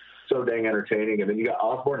so dang entertaining. And then you got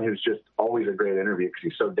Osborne, who's just always a great interview because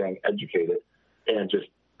he's so dang educated and just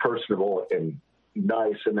personable and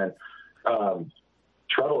nice. And then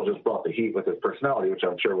Treadle just brought the heat with his personality, which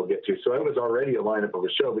I'm sure we'll get to. So it was already a lineup of a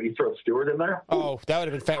show, but you throw Stewart in there? Oh, that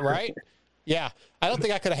would have been right? Yeah. I don't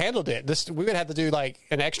think I could have handled it. We would have to do like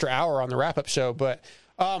an extra hour on the wrap-up show. But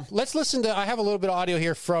let's listen to – I have a little bit of audio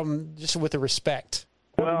here from just with the respect.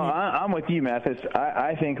 Well, I'm with you, Mathis.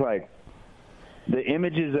 I think, like, the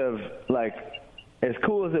images of, like, as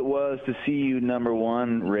cool as it was to see you number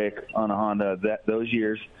one, Rick, on a Honda those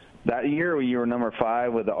years, that year where you were number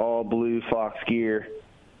 5 with the all-blue Fox gear,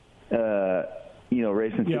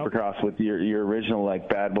 racing Supercross with your original, like,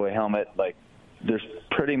 bad boy helmet, like, there's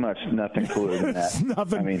pretty much nothing cooler than that.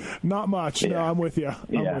 Nothing. I mean, not much. Yeah. No, I'm with you.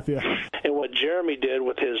 I'm with you. And what Jeremy did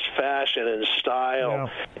with his fashion and style,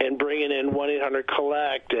 and bringing in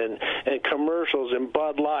 1-800-COLLECT and commercials and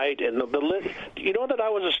Bud Light and you know that I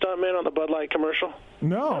was a stuntman on the Bud Light commercial?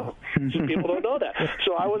 No. Some people don't know that.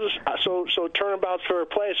 So I was so turnabout's fair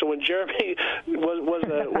play. So when Jeremy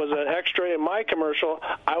was an extra in my commercial,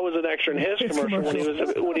 I was an extra in his commercial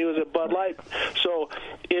when he was at Bud Light. So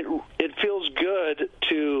it feels good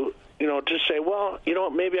to just say, well,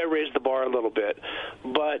 maybe I raised the bar a little bit.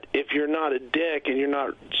 But if you're not a dick and you're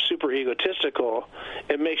not super egotistical,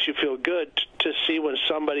 it makes you feel good to see when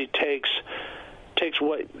somebody takes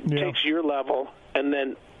your level and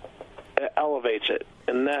then elevates it.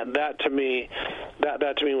 And that to me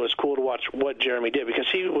was cool to watch what Jeremy did, because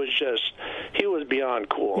he was beyond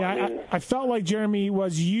cool. Yeah, I felt like Jeremy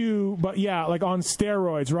was you, but like on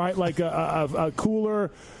steroids, right? Like a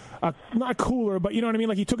cooler. Not cooler, but you know what I mean.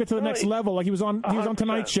 Like he took it to the next level. Like he was on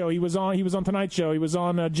Tonight Show. He was on Tonight Show. He was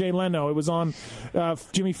on Jay Leno. It was on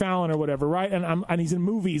Jimmy Fallon or whatever, right? And he's in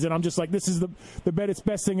movies, and I'm just like, this is the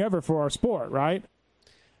best thing ever for our sport, right?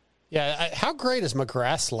 Yeah, how great is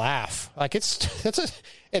McGrath's laugh? Like it's an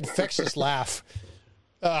infectious laugh.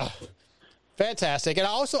 Fantastic. And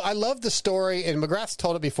I love the story, and McGrath's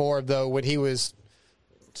told it before, though, when he was,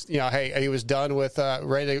 he was done with,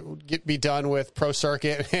 ready to be done with pro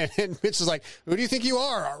circuit. And Mitch is like, who do you think you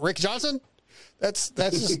are, Rick Johnson? That's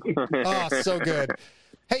just, so good.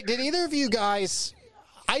 Hey, did either of you guys,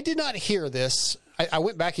 I did not hear this. I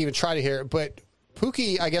went back and even tried to hear it, but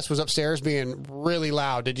Pookie, I guess, was upstairs being really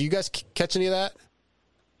loud. Did you guys catch any of that?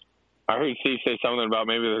 I heard Steve say something about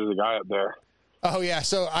maybe there's a guy up there. Oh, yeah.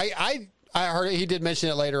 So I heard it. He did mention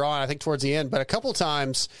it later on, I think towards the end. But a couple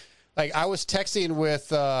times, like I was texting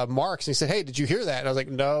with Marks, and he said, hey, did you hear that? And I was like,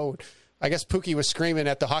 no. I guess Pookie was screaming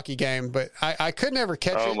at the hockey game, but I could never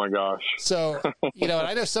catch it. Oh, my gosh. So, and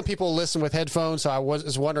I know some people listen with headphones, so I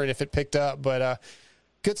was wondering if it picked up. But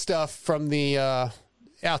good stuff from the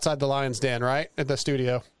outside the Lion's Den, right, at the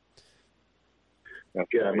studio.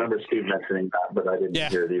 Yeah, I remember Steve mentioning that, but I didn't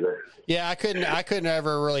hear it either. Yeah, I couldn't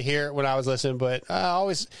ever really hear it when I was listening, but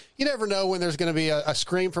you never know when there's going to be a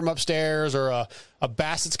scream from upstairs, or a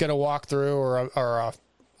Bassett's going to walk through, or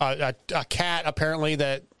a cat apparently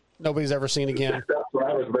that nobody's ever seen again. That's when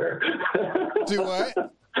I was there. Do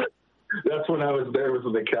what? That's when I was there, was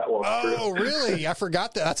when the cat walked through. Oh, really? I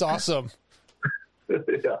forgot that. That's awesome.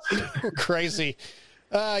 Yeah. Crazy.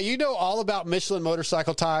 You know all about Michelin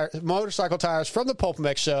motorcycle tires from the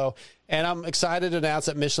Pulpmx Show, and I'm excited to announce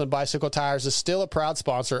that Michelin Bicycle Tires is still a proud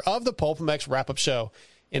sponsor of the Pulpmx Wrap-Up Show.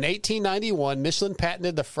 In 1891, Michelin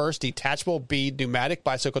patented the first detachable bead pneumatic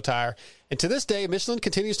bicycle tire, and to this day, Michelin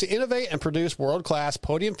continues to innovate and produce world-class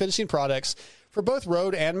podium finishing products for both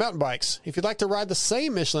road and mountain bikes. If you'd like to ride the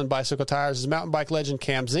same Michelin bicycle tires as mountain bike legend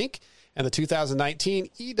Cam Zink and the 2019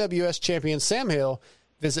 EWS champion Sam Hill,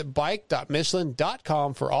 visit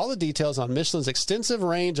bike.michelin.com for all the details on Michelin's extensive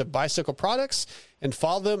range of bicycle products, and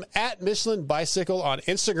follow them at Michelin Bicycle on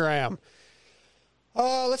Instagram.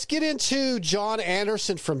 Let's get into John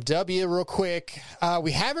Anderson from W real quick.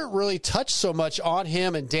 We haven't really touched so much on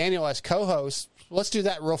him and Daniel as co-hosts. Let's do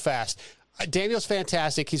that real fast. Daniel's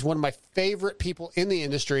fantastic. He's one of my favorite people in the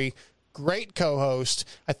industry. Great co-host.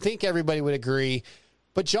 I think everybody would agree.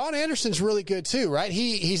 But John Anderson's really good too, right?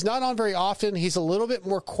 He's not on very often. He's a little bit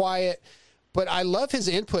more quiet, but I love his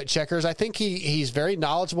input, Checkers. I think he's very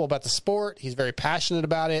knowledgeable about the sport. He's very passionate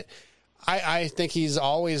about it. I think he's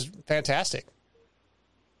always fantastic.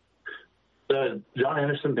 The John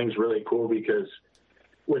Anderson thing's really cool because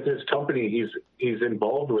with his company, he's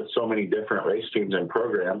involved with so many different race teams and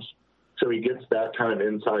programs. So he gets that kind of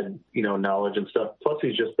inside, knowledge and stuff. Plus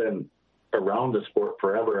he's just been around the sport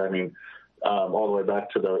forever. I mean, all the way back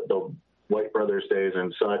to the White Brothers days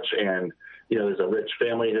and such. And, there's a rich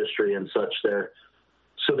family history and such there.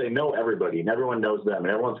 So they know everybody and everyone knows them and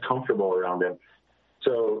everyone's comfortable around him.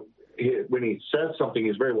 So when he says something,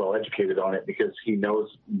 he's very well educated on it because he knows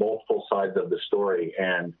multiple sides of the story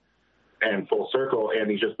and full circle.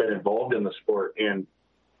 And he's just been involved in the sport. And,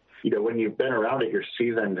 when you've been around it, you're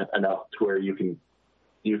seasoned enough to where you can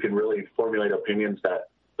really formulate opinions that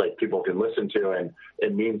like people can listen to and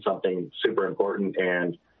it means something super important.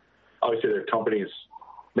 And obviously their companies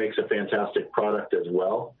makes a fantastic product as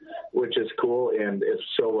well, which is cool and is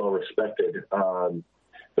so well respected.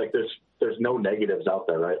 Like there's no negatives out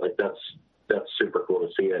there, right? Like that's super cool to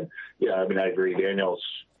see. And yeah, I mean, I agree. Daniel's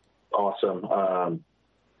awesome.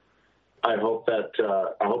 I hope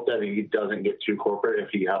that he doesn't get too corporate if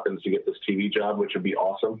he happens to get this TV job, which would be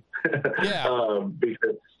awesome. Yeah.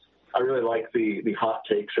 Because I really like the hot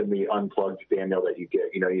takes and the unplugged Daniel that you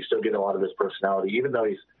get. You still get a lot of his personality, even though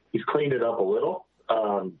he's cleaned it up a little.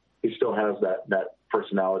 He still has that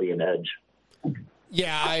personality and edge.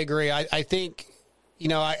 Yeah, I agree. I think, he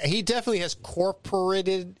definitely has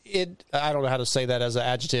corporated it. I don't know how to say that as an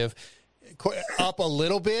adjective, up a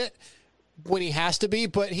little bit when he has to be,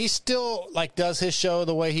 but he still does his show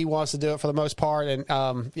the way he wants to do it for the most part. And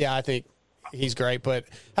I think he's great. But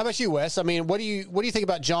how about you, Wes? I mean, what do you think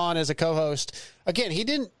about John as a co-host? Again, he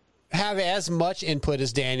didn't have as much input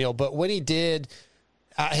as Daniel, but when he did,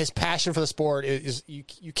 his passion for the sport is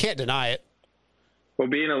you can't deny it. Well,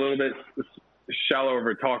 being a little bit shallow of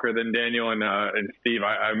a talker than Daniel and Steve,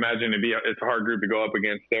 I imagine it's a hard group to go up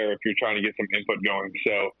against there if you're trying to get some input going.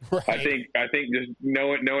 So right. I think just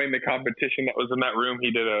knowing the competition that was in that room, he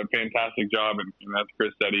did a fantastic job, and as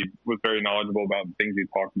Chris said, he was very knowledgeable about the things he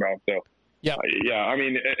talked about. So I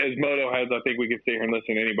mean, as moto heads, I think we could sit here and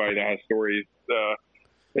listen to anybody that has stories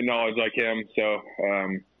and knowledge like him. So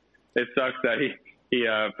it sucks that he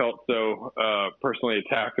felt so personally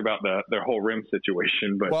attacked about the whole rim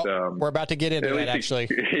situation, but we're about to get into that. Actually,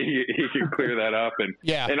 he can clear that up, and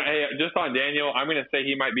And hey, just on Daniel, I'm going to say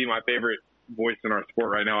he might be my favorite voice in our sport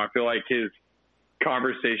right now. I feel like his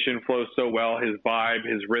conversation flows so well, his vibe,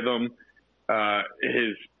 his rhythm,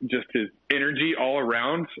 his energy all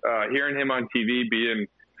around. Hearing him on TV being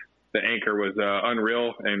the anchor was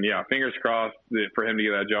unreal, and fingers crossed for him to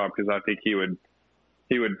get that job, because I think he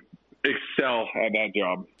would excel at that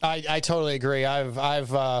job. I totally agree.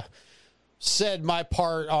 I've said my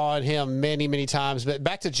part on him many, many times. But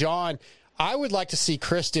back to John, I would like to see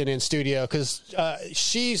Kristen in studio, because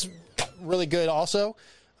she's really good also.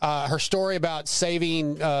 Her story about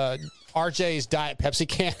saving RJ's Diet Pepsi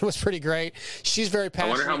can was pretty great. She's very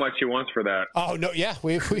passionate. I wonder how much she wants for that. Oh no,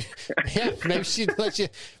 maybe she lets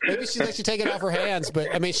you take it off her hands.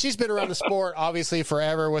 But I mean, she's been around the sport obviously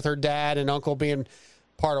forever, with her dad and uncle being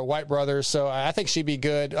part of White Brothers, so I think she'd be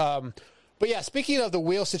good. But yeah, speaking of the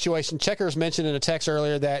wheel situation, Checkers mentioned in a text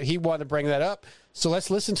earlier that he wanted to bring that up. So let's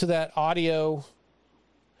listen to that audio.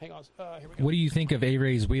 Hang on. Here we go. What do you think of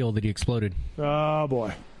A-Ray's wheel that he exploded? Oh,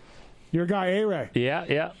 boy. Your guy, A-Ray.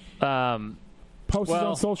 Yeah. Posted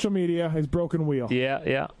on social media his broken wheel.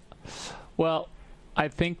 Yeah. Well, I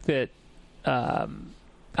think that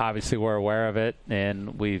obviously we're aware of it,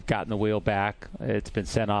 and we've gotten the wheel back. It's been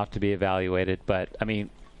sent off to be evaluated. But, I mean,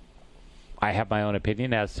 I have my own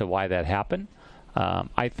opinion as to why that happened.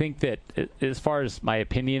 I think that as far as my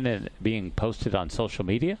opinion and being posted on social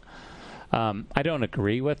media, I don't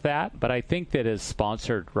agree with that. But I think that as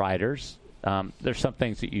sponsored riders, there's some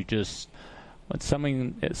things that you just – when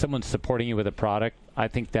someone's supporting you with a product, I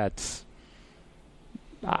think that's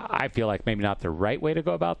 – I feel like maybe not the right way to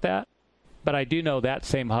go about that. But I do know that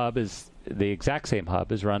same hub is the exact same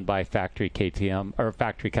hub is run by factory KTM or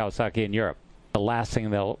factory Kawasaki in Europe. The last thing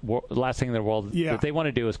in the world that they want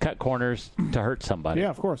to do is cut corners to hurt somebody. Yeah,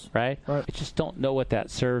 of course. Right? I just don't know what that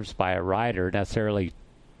serves by a rider necessarily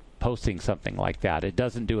posting something like that. It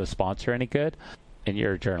doesn't do a sponsor any good. And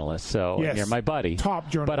you're a journalist, so and you're my buddy. Top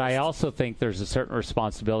journalist. But I also think there's a certain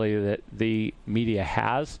responsibility that the media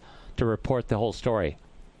has to report the whole story.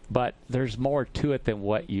 But there's more to it than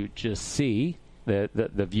what you just see, the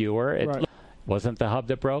viewer. It wasn't the hub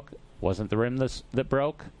that broke, wasn't the rim that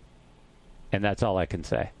broke, and that's all I can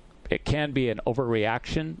say. It can be an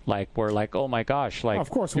overreaction, like we're like, oh my gosh, like of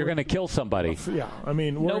course you're going to kill somebody. Yeah, I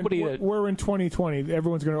mean, we're in 2020.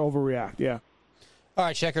 Everyone's going to overreact, yeah. All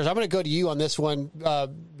right, Checkers, I'm going to go to you on this one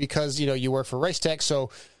because, you work for Race Tech, so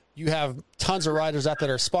you have tons of riders out that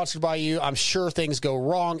are sponsored by you. I'm sure things go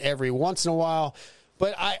wrong every once in a while.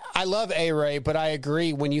 But I love A-Ray, but I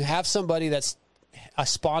agree. When you have somebody that's a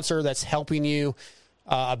sponsor that's helping you,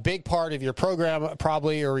 a big part of your program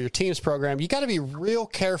probably or your team's program, you got to be real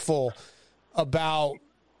careful about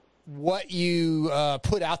what you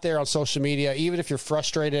put out there on social media, even if you're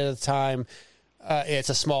frustrated at the time. It's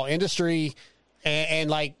a small industry. And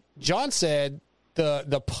like John said,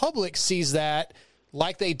 the public sees that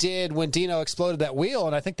like they did when Dino exploded that wheel,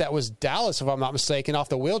 and I think that was Dallas, if I'm not mistaken, off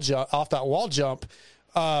that wall jump.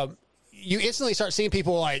 You instantly start seeing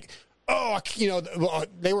people like,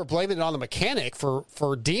 they were blaming it on the mechanic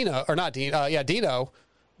for Dino, or not Dino, Dino.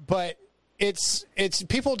 But it's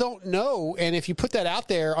people don't know, and if you put that out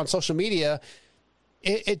there on social media,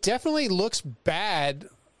 it definitely looks bad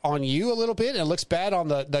on you a little bit, and it looks bad on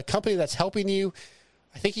the company that's helping you.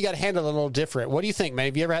 I think you got to handle it a little different. What do you think, man?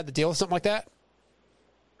 Have you ever had to deal with something like that?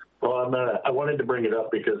 Well, I wanted to bring it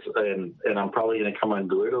up because, and I'm probably going to come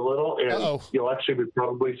unglued a little, and you'll actually be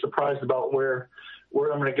probably surprised about where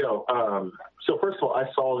I'm going to go. So first of all, I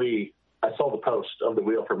saw the I saw the post of the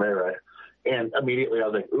wheel from A-Ray, and immediately I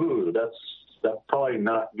was like, ooh, that's probably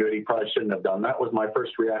not good. He probably shouldn't have done that. Was my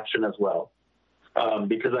first reaction as well,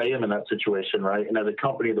 because I am in that situation, right? And as a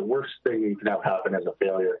company, the worst thing you can have happen is a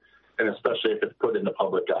failure, and especially if it's put in the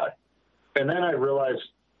public eye. And then I realized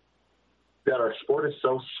that our sport is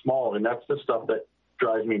so small, and that's the stuff that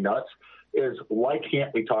drives me nuts, is why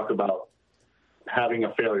can't we talk about having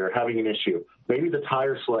a failure, having an issue? Maybe the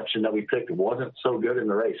tire selection that we picked wasn't so good in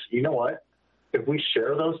the race. You know what? If we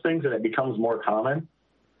share those things and it becomes more common,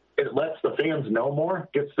 it lets the fans know more,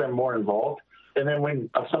 gets them more involved. And then when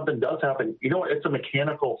something does happen, you know what? It's a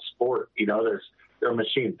mechanical sport. You know, they're a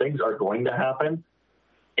machine. Things are going to happen.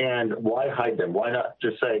 And why hide them? Why not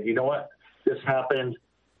just say, you know what? This happened.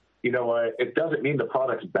 You know what? It doesn't mean the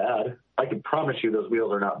product's bad. I can promise you those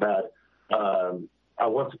wheels are not bad. I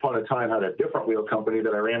once upon a time had a different wheel company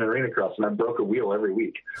that I ran an arena cross, and I broke a wheel every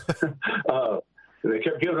week. They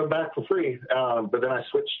kept giving them back for free, but then I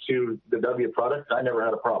switched to the W product, and I never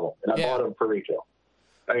had a problem. And I bought them for retail.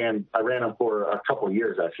 And I ran them for a couple of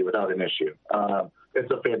years, actually, without an issue.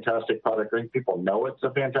 It's a fantastic product. I think people know it's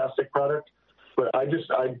a fantastic product, but I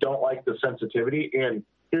don't like the sensitivity. And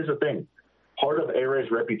here's the thing. Part of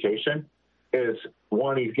A-Ray's reputation is,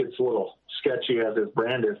 one, he gets a little sketchy as his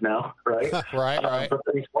brand is now, right? right. But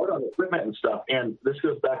he's hard on equipment and stuff. And this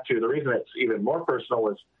goes back to the reason it's even more personal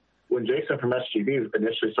was when Jason from SGB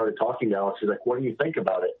initially started talking to Alex, he's like, what do you think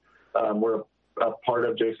about it? We're a part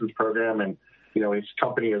of Jason's program, and, you know, his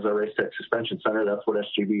company is a Race Tech Suspension Center. That's what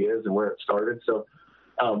SGB is and where it started. So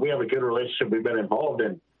we have a good relationship. We've been involved,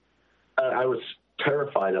 and I was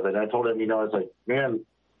terrified of it. And I told him, you know, I was like, man,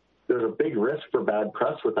 there's a big risk for bad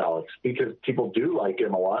press with Alex because people do like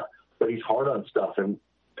him a lot, but he's hard on stuff and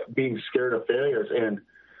being scared of failures. And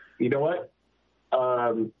you know what?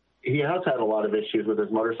 He has had a lot of issues with his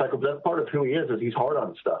motorcycle, but that's part of who he is he's hard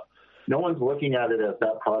on stuff. No one's looking at it as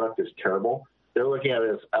that product is terrible. They're looking at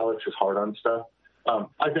it as Alex is hard on stuff.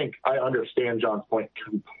 I think I understand John's point,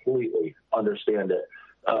 completely understand it,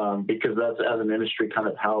 because that's, as an industry, kind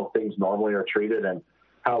of how things normally are treated, and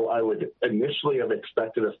how I would initially have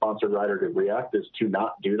expected a sponsored rider to react is to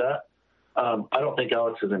not do that. I don't think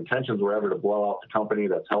Alex's intentions were ever to blow out the company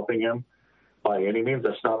that's helping him by any means.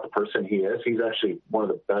 That's not the person he is. He's actually one of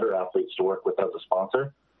the better athletes to work with as a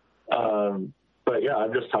sponsor. But yeah,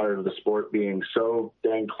 I'm just tired of the sport being so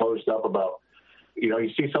dang closed up about, you know,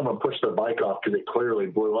 you see someone push their bike off because it clearly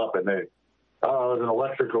blew up and it was an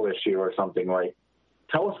electrical issue or something. Like,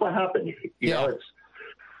 tell us what happened. You know,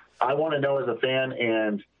 I want to know as a fan,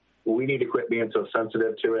 and we need to quit being so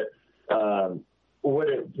sensitive to it. Would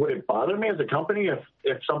it bother me as a company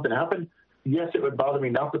if something happened? Yes, it would bother me.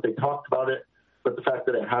 Not that they talked about it, but the fact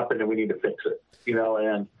that it happened and we need to fix it. You know,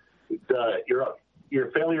 and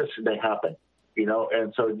your failures, they happen. You know,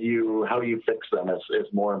 and so how you fix them is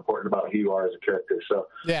more important about who you are as a character. So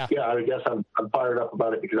yeah, I guess I'm fired up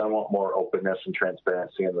about it because I want more openness and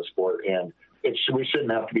transparency in the sport, and we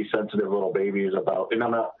shouldn't have to be sensitive little babies about. And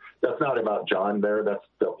that's not about John there. That's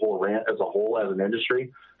the whole rant as a whole, as an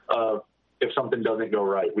industry. If something doesn't go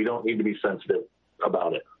right, we don't need to be sensitive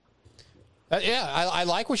about it. I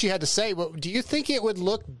like what you had to say, but do you think it would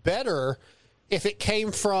look better if it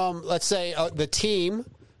came from, let's say, the team,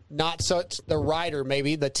 not so it's the rider,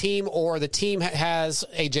 maybe the team, or the team has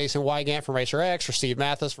a Jason Wygant from Racer X or Steve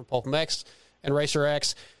Mathis from Pulpmx and Racer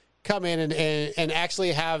X come in and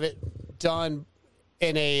actually have it done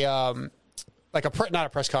in a not a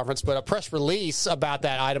press conference, but a press release about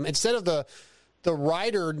that item, instead of the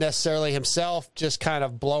rider necessarily himself just kind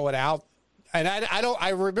of blow it out. And I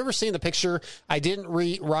remember seeing the picture. I didn't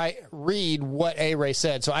read what A-Ray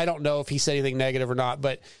said, so I don't know if he said anything negative or not.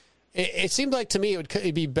 But it seemed like to me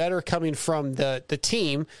it'd be better coming from the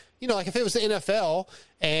team. You know, like if it was the NFL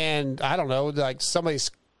and I don't know, like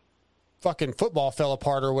somebody's fucking football fell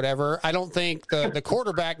apart or whatever. I don't think the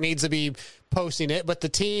quarterback needs to be posting it, but the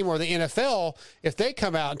team or the NFL, if they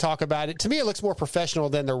come out and talk about it, to me it looks more professional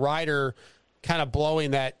than the rider kind of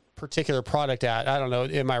blowing that particular product out. I don't know.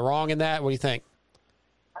 Am I wrong in that? What do you think?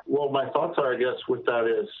 Well, my thoughts are, I guess, with that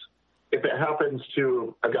is, if it happens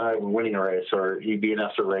to a guy winning a race or he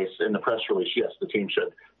DNFs a race in the press release, yes, the team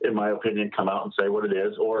should, in my opinion, come out and say what it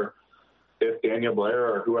is. Or if Daniel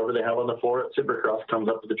Blair or whoever they have on the floor at Supercross comes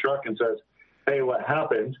up to the truck and says, hey, what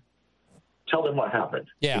happened? Tell them what happened.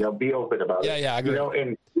 Yeah. You know, be open about it. Yeah, I agree. You know,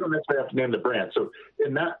 and you don't necessarily have to name the brand. So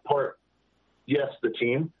in that part, yes, the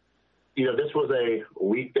team. You know, this was a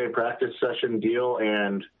weekday practice session deal,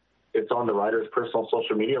 and it's on the rider's personal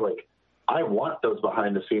social media. Like, I want those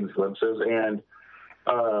behind-the-scenes glimpses, and,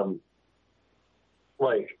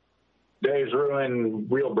 days ruined,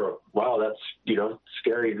 wheel broke. Wow, that's,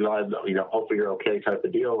 scary. Hopefully you're okay type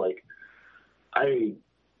of deal. Like, I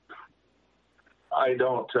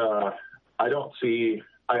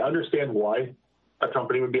understand why a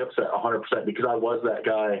company would be upset 100% because I was that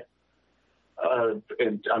guy.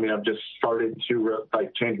 And I mean, I've just started to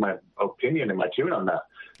change my opinion and my tune on that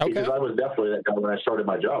because I was definitely that guy when I started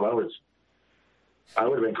my job. I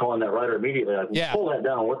would have been calling that rider immediately. Like, pull that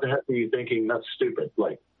down. What the heck are you thinking? That's stupid.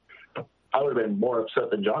 Like, I would have been more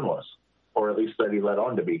upset than John was, or at least that he let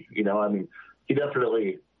on to be. I mean, he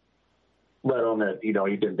definitely let on that, he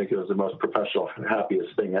didn't think it was the most professional and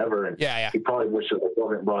happiest thing ever. And he probably wished it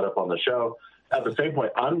wasn't brought up on the show. At the same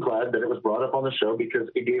point, I'm glad that it was brought up on the show because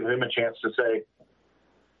it gave him a chance to say,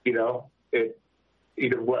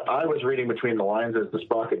 what I was reading between the lines is the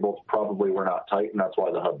sprocket bolts probably were not tight, and that's why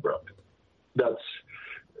the hub broke. That's,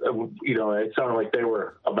 it sounded like they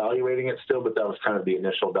were evaluating it still, but that was kind of the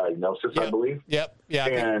initial diagnosis, I believe. Yep. Yeah.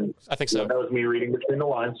 I think so. That was me reading between the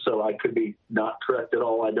lines, so I could be not correct at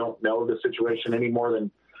all. I don't know the situation any more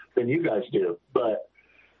than you guys do, but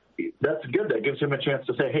that's good. That gives him a chance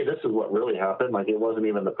to say, hey, this is what really happened. Like, it wasn't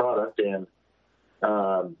even the product, and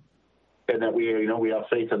that we have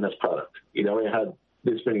faith in this product. It had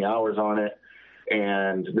this many hours on it,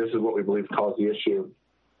 and this is what we believe caused the issue.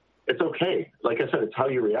 It's okay. Like I said, it's how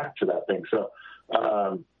you react to that thing. So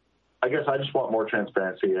I guess I just want more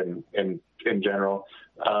transparency in general,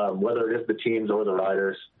 whether it is the teams or the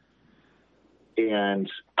riders. And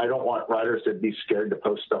I don't want riders to be scared to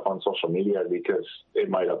post stuff on social media because it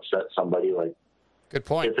might upset somebody. Like, good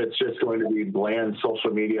point. If it's just going to be bland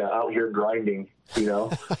social media out here grinding,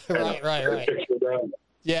 right.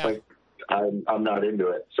 Yeah. Like, I'm not into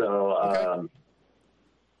it. So,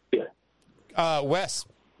 Wes,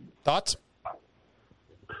 thoughts?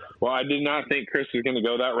 Well, I did not think Chris was going to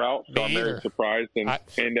go that route, so I'm very surprised. And I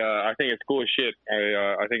think it's cool as shit.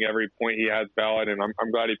 I think every point he has valid, and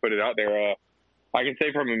I'm glad he put it out there. I can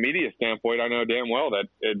say from a media standpoint, I know damn well that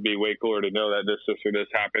it'd be way cooler to know that this or this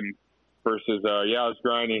happened versus, I was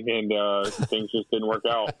grinding and things just didn't work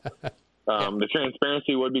out. The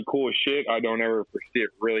transparency would be cool as shit. I don't ever foresee it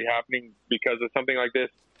really happening because of something like this.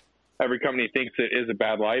 Every company thinks it is a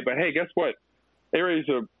bad light, but hey, guess what? A-Ray's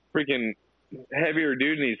a freaking heavier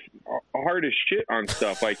dude, and he's hard as shit on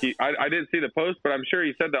stuff. Like, I didn't see the post, but I'm sure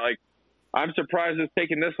he said that, like, I'm surprised it's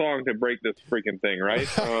taken this long to break this freaking thing, right?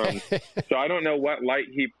 So I don't know what light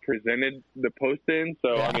he presented the post in.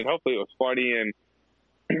 So, I mean, hopefully it was funny and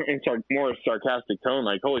more sarcastic tone.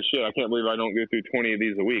 Like, holy shit, I can't believe I don't go through 20 of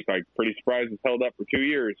these a week. Like, pretty surprised it's held up for 2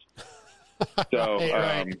 years. So,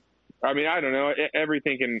 I mean, I don't know.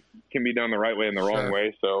 Everything can be done the right way and the wrong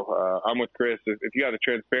way. So I'm with Chris. If you got the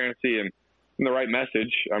transparency and the right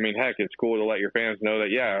message, I mean, heck, it's cool to let your fans know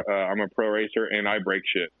that, I'm a pro racer and I break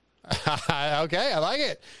shit. Okay, I like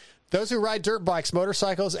it. Those who ride dirt bikes,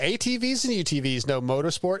 motorcycles, ATVs, and UTVs know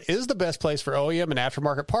Motorsport is the best place for OEM and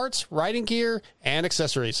aftermarket parts, riding gear, and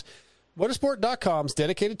accessories. Motorsport.com's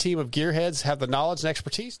dedicated team of gearheads have the knowledge and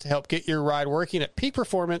expertise to help get your ride working at peak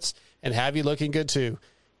performance and have you looking good too.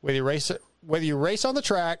 Whether you race on the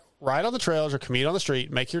track, ride on the trails, or commute on the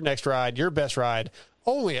street, make your next ride your best ride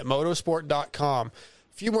only at motorsport.com. A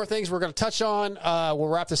few more things we're going to touch on. We'll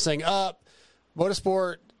wrap this thing up.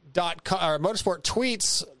 Motorsport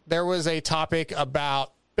tweets, there was a topic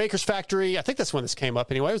about Baker's Factory. I think that's when this came up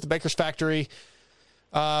anyway. It was the Baker's Factory.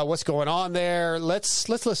 What's going on there? Let's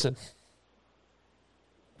listen.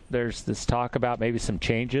 There's this talk about maybe some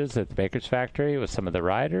changes at the Baker's Factory with some of the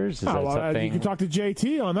riders. Is that something? You can talk to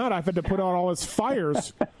JT on that. I've had to put out all his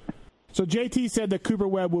fires. So JT said that Cooper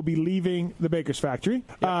Webb will be leaving the Baker's Factory.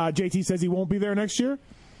 Yep. JT says he won't be there next year.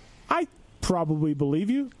 I probably believe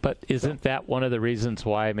you. But isn't that one of the reasons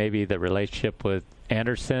why maybe the relationship with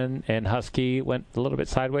Anderson and Husky went a little bit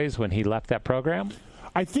sideways when he left that program?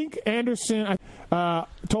 I think Anderson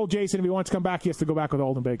told Jason if he wants to come back, he has to go back with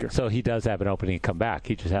Alden Baker. So he does have an opening to come back.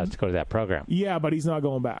 He just has to go to that program. Yeah, but he's not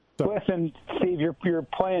going back. So. Listen, Steve, you're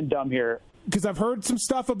playing dumb here. Because I've heard some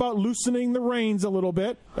stuff about loosening the reins a little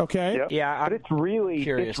bit, okay? Yep. Yeah, but it's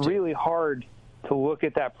really hard to look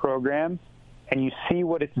at that program and you see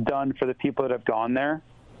what it's done for the people that have gone there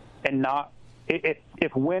and not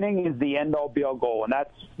if winning is the end-all, be-all goal and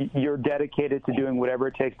that's you're dedicated to doing whatever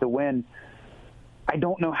it takes to win, I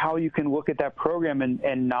don't know how you can look at that program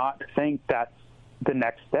and not think that's the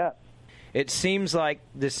next step. It seems like,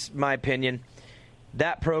 this my opinion,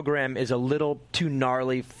 that program is a little too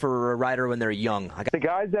gnarly for a rider when they're young. The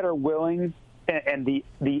guys that are willing, and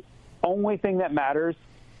the only thing that matters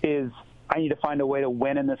is I need to find a way to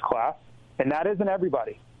win in this class, and that isn't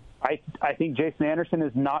everybody. I think Jason Anderson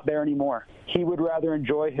is not there anymore. He would rather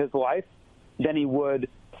enjoy his life than he would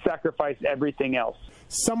sacrifice everything else.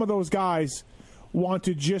 Some of those guys want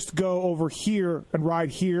to just go over here and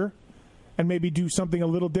ride here and maybe do something a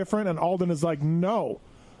little different, and Alden is like, no.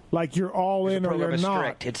 Like, you're all in or you're not.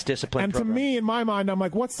 Strict. It's disciplined. And program. to me, in my mind, I'm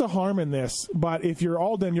like, what's the harm in this? But if you're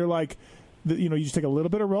Alden, you're like, you just take a little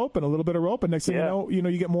bit of rope and a little bit of rope, and next thing you know,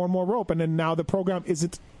 you get more and more rope, and then now the program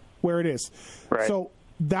isn't where it is. Right. So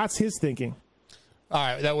that's his thinking. All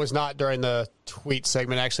right, that was not during the tweet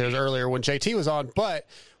segment. Actually, it was earlier when JT was on. But,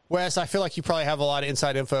 Wes, I feel like you probably have a lot of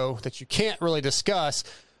inside info that you can't really discuss.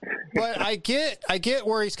 But I get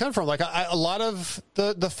where he's come from. Like, a lot of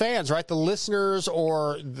the fans, right, the listeners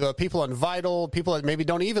or the people on Vital, people that maybe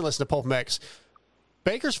don't even listen to Pulpmx,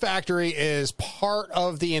 Baker's Factory is part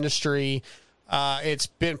of the industry. It's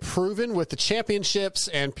been proven with the championships,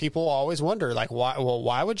 and people always wonder, like,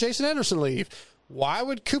 why would Jason Anderson leave? Why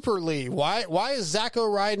would Cooper leave? Why is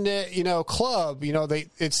Zacho riding it, club?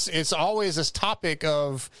 It's always this topic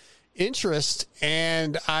of interest,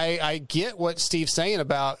 and I get what Steve's saying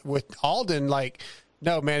about with Alden. Like,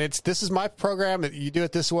 no, man, this is my program. You do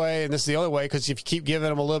it this way, and this is the only way. Because if you keep giving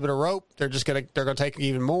them a little bit of rope, they're gonna take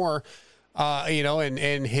even more. And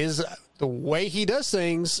the way he does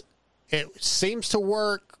things, it seems to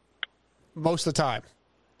work most of the time.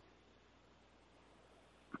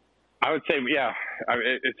 I would say, yeah,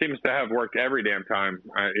 it seems to have worked every damn time.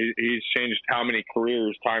 He's changed how many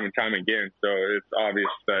careers time and time again. So it's obvious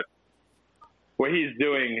that what he's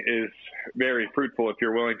doing is very fruitful if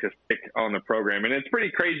you're willing to stick on the program. And it's pretty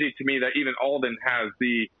crazy to me that even Alden has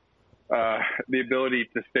the ability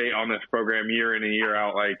to stay on this program year in and year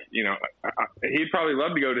out. Like, he'd probably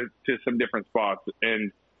love to go to some different spots,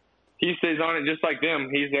 and he stays on it just like them.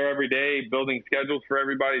 He's there every day, building schedules for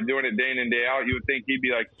everybody, doing it day in and day out. You would think he'd be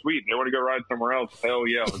like, sweet, they want to go ride somewhere else. Hell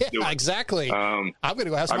yeah, let's do it. Exactly. I'm going to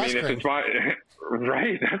go have some ice cream. If it's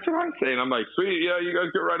right, that's what I'm saying. I'm like, sweet, yeah, you guys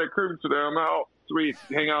go ride a cruise today. I'm out. Sweet,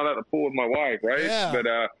 hang out at the pool with my wife, right? Yeah. But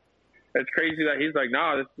it's crazy that he's like,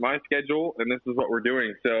 nah, this is my schedule, and this is what we're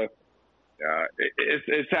doing. So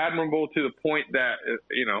it's admirable to the point that,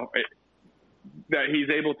 that he's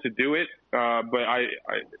able to do it. But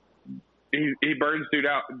he burns dudes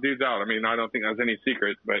out. I mean, I don't think that's any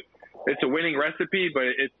secret, but it's a winning recipe. But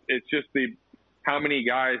it's just how many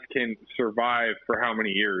guys can survive for how many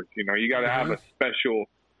years. You got to have a special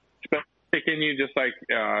pick in you, just like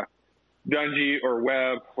Dungy or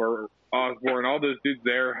Webb or Osborne. All those dudes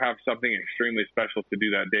there have something extremely special to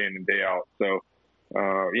do that day in and day out. So,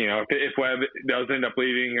 if Webb does end up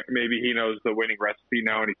leaving, maybe he knows the winning recipe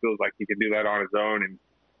now, and he feels like he can do that on his own and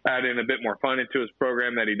add in a bit more fun into his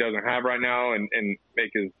program that he doesn't have right now, and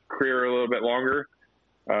make his career a little bit longer.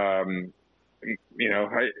 I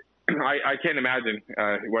can't imagine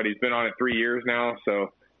what he's been on it 3 years now.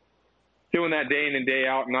 So doing that day in and day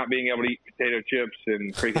out, not being able to eat potato chips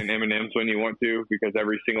and freaking M&Ms when you want to, because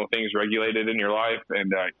every single thing's regulated in your life,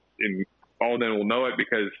 and Alden will know it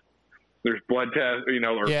because there's blood tests,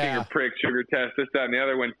 or finger pricks, sugar tests, this, that, and the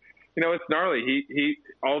other one. It's gnarly. He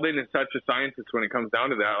Alden is such a scientist when it comes down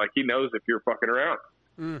to that. Like, he knows if you're fucking around.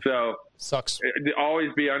 So sucks. To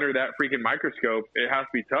always be under that freaking microscope, it has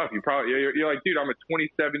to be tough. You're like, dude, I'm a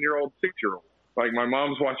 27-year-old, 6-year-old. Like, my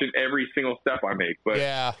mom's watching every single step I make. But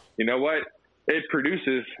you know what? It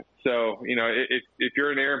produces. So, if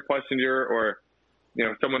you're an Aaron Plessinger or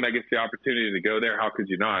someone that gets the opportunity to go there, how could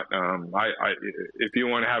you not? If you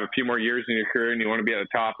want to have a few more years in your career and you want to be at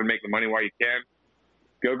the top and make the money while you can,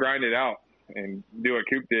 go grind it out and do what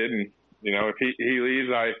Coop did. And, if he leaves,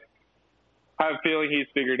 I have a feeling he's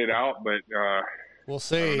figured it out, but we'll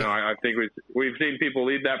see. I think we've seen people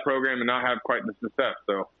leave that program and not have quite the success.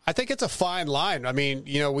 So I think it's a fine line. I mean,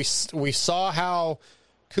 we saw how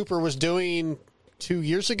Cooper was doing 2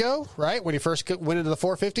 years ago, right, when he first went into the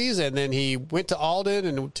 450s, and then he went to Alden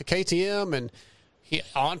and to KTM, and he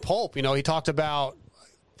on Pulp, he talked about,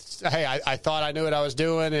 hey, I thought I knew what I was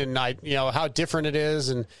doing, and how different it is,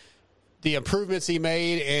 and the improvements he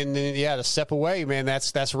made, and then, to step away, man,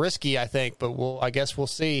 that's risky, I think, but I guess we'll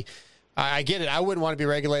see. I get it. I wouldn't want to be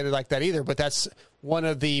regulated like that either, but that's one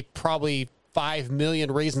of the probably 5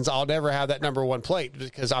 million reasons I'll never have that number one plate,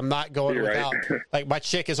 because I'm not going without. Like, my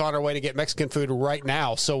chick is on her way to get Mexican food right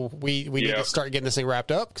now, so we need to start getting this thing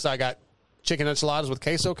wrapped up, because I got chicken enchiladas with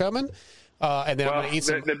queso coming, and then I'm going to eat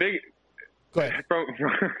some. The big, go ahead. But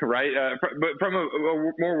from a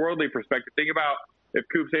more worldly perspective, think about if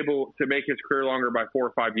Coop's able to make his career longer by 4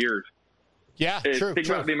 or 5 years. Yeah, true. Think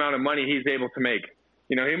about the amount of money he's able to make.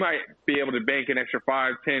 He might be able to bank an extra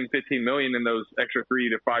 5, 10, 15 million in those extra 3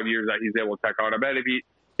 to 5 years that he's able to tack on. I bet if he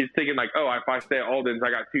he's thinking like, oh, if I stay at Alden's, I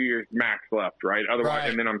got 2 years max left, right? Otherwise,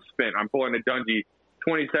 and then I'm spent. I'm pulling a Dungey,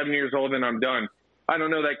 27 years old, and I'm done. I don't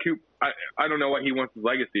know that Coop. I don't know what he wants his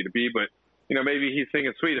legacy to be, but maybe he's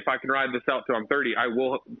thinking, sweet, if I can ride this out till I'm 30, I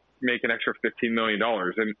will make an extra $15 million.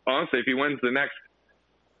 And honestly, if he wins the next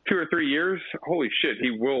 2 or 3 years, holy shit,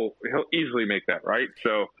 he'll easily make that, right?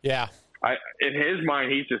 So yeah, in his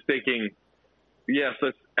mind, he's just thinking, yes,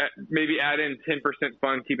 let's maybe add in 10%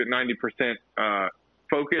 fun, keep it 90%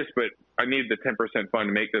 focus, but I need the 10% fun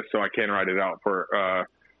to make this so I can ride it out for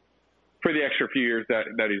the extra few years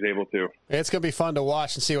that he's able to. It's going to be fun to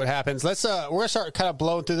watch and see what happens. We're going to start kind of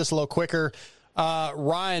blowing through this a little quicker.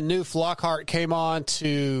 Ryan Newf Lockhart came on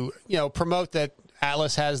to, promote that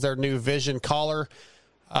Atlas has their new Vision collar,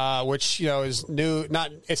 which, is new.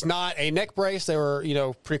 It's not a neck brace. They were,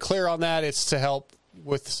 pretty clear on that. It's to help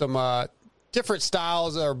with some different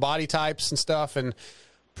styles or body types and stuff, and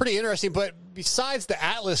pretty interesting. But besides the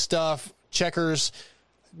Atlas stuff, Checkers,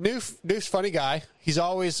 Newf's funny guy. He's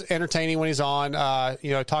always entertaining when he's on.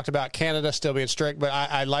 Talked about Canada still being strict, but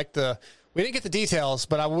I like we didn't get the details,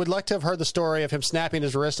 but I would like to have heard the story of him snapping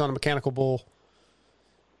his wrist on a mechanical bull.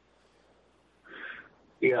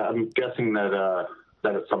 Yeah, I'm guessing that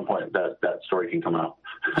at some point that story can come out.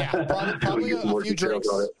 Yeah, probably a few drinks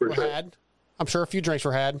were had. I'm sure a few drinks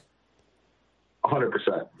were had. 100%.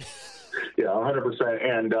 Yeah, 100%.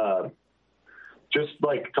 And just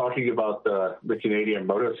like talking about the Canadian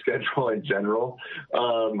moto schedule in general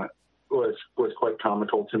was quite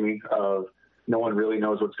comical to me. Of no one really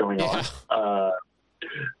knows what's going on.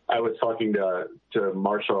 I was talking to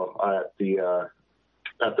Marshall at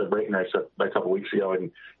the breaking race a couple weeks ago, and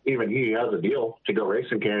even he has a deal to go race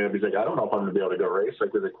in Canada. He's like, I don't know if I'm going to be able to go race,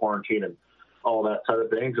 like with the quarantine and all that type of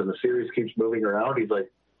things, and the series keeps moving around. He's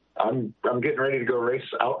like, I'm getting ready to go race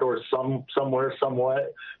outdoors somewhere,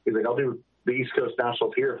 somewhat. He's like, I'll do the East Coast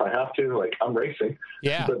Nationals here if I have to. Like, I'm racing.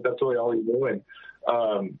 Yeah. But that's really all he's doing.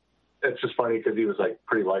 It's just funny because he was like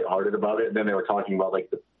pretty lighthearted about it. And then they were talking about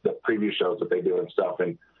like the preview shows that they do and stuff,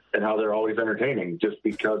 and how they're always entertaining just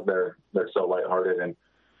because they're so lighthearted. And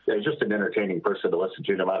he's just an entertaining person to listen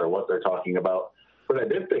to no matter what they're talking about. But I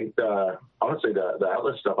did think, honestly, the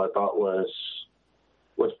Atlas stuff I thought was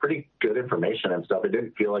pretty good information and stuff. It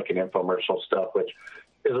didn't feel like an infomercial stuff, which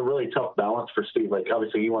is a really tough balance for Steve. Like,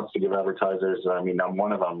 obviously he wants to give advertisers, I mean, I'm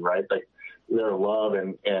one of them, right? Like, their love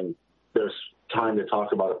and there's time to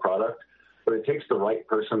talk about a product, but it takes the right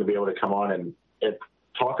person to be able to come on and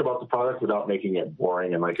talk about the product without making it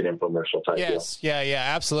boring and like an infomercial type deal. Yeah,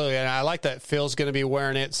 absolutely. And I like that Phil's going to be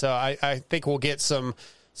wearing it. So I think we'll get some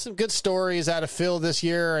good stories out of Phil this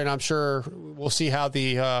year, and I'm sure we'll see how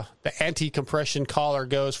the anti-compression collar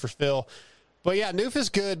goes for Phil. But yeah, Newf is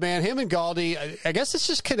good, man. Him and Galdi, I guess it's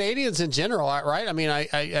just Canadians in general, right? I mean,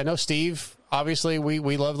 I know Steve, obviously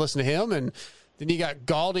we love listening to him, and then you got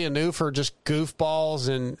Galdi and Newf are just goofballs,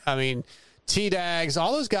 and I mean, T-Dags,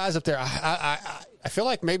 all those guys up there. I feel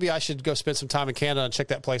like maybe I should go spend some time in Canada and check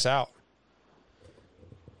that place out.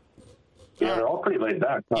 Yeah, they're all pretty laid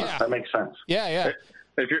back. Yeah. That makes sense. Yeah.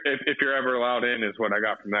 If you're ever allowed in, is what I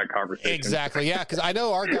got from that conversation. Exactly, yeah, because I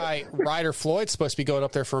know our guy, Ryder Floyd's supposed to be going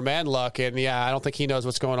up there for Man Luck, and yeah, I don't think he knows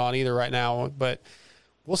what's going on either right now, but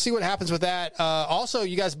we'll see what happens with that. Also,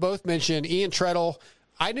 you guys both mentioned Ian Treadle.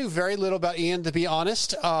 I knew very little about Ian, to be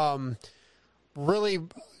honest. Really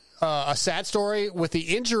a sad story with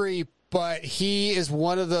the injury, but he is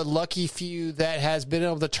one of the lucky few that has been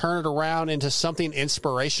able to turn it around into something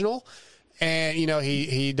inspirational. And,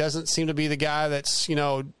 he doesn't seem to be the guy that's,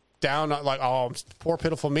 down like, oh, poor,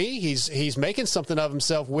 pitiful me. He's making something of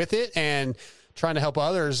himself with it and trying to help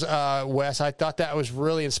others. Wes, I thought that was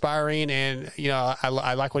really inspiring, and, I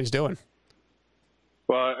like what he's doing.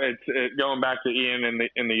 Well, it's going back to Ian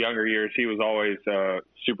in the younger years. He was always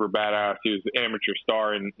super badass. He was an amateur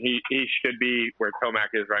star, and he should be where Tomac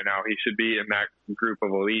is right now. He should be in that group of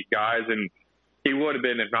elite guys, and he would have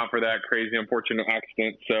been if not for that crazy, unfortunate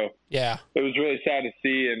accident. So yeah, it was really sad to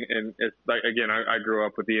see. And it's like, again, I grew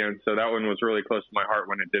up with Ian, so that one was really close to my heart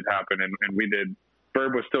when it did happen. And we did.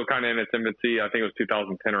 Vurb was still kind of in its infancy. I think it was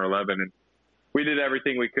 2010 or 11, and we did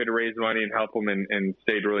everything we could to raise money and help him, and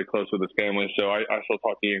stayed really close with his family. So I still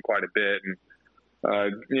talk to Ian quite a bit, and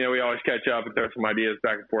we always catch up and throw some ideas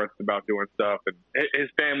back and forth about doing stuff. And his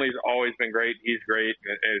family's always been great. He's great,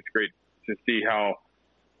 and it's great to see how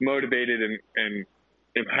motivated and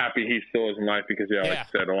happy he still is in life, because like I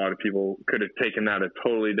said, a lot of people could have taken that a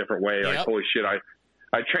totally different way. Like, holy shit,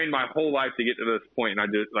 I trained my whole life to get to this point, and I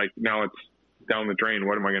just, like, now it's down the drain.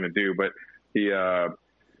 What am I going to do? But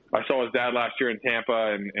I saw his dad last year in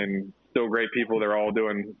Tampa, and still great people. They're all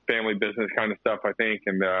doing family business kind of stuff, I think.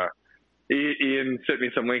 And Ian sent me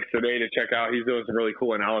some links today to check out. He's doing some really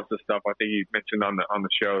cool analysis stuff. I think he mentioned on the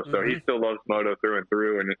show. So he still loves moto through and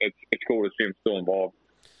through, and it's cool to see him still involved.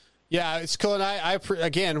 Yeah, it's cool. And I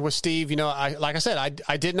again, with Steve, like I said,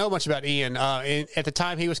 I didn't know much about Ian. At the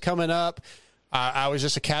time he was coming up, I was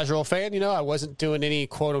just a casual fan. I wasn't doing any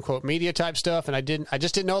quote unquote media type stuff, and I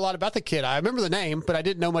just didn't know a lot about the kid. I remember the name, but I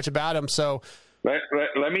didn't know much about him. So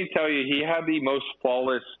let me tell you, he had the most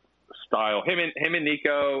flawless style. Him and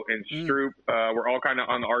Nico and Stroop were all kind of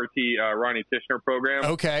on the RT Ronnie Tishner program.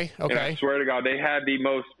 Okay. And I swear to God, they had the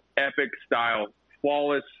most epic style,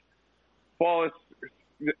 flawless.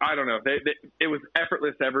 I don't know. It was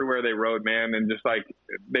effortless everywhere they rode, man, and just like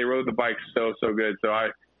they rode the bike so good. So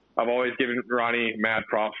I've always given Ronnie mad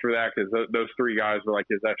props for that, because those three guys were like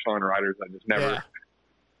his echelon riders. I just never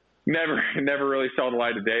really saw the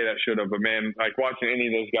light of day that should have. But man, like watching any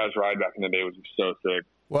of those guys ride back in the day was just so sick.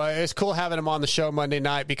 Well, it's cool having him on the show Monday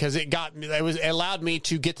night, because it allowed me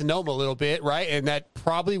to get to know him a little bit, right? And that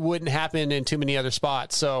probably wouldn't happen in too many other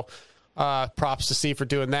spots. So props to Steve for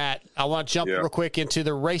doing that. I want to jump real quick into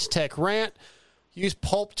the Race Tech rant. Use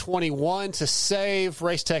Pulp21 to save.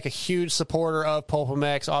 Race Tech, a huge supporter of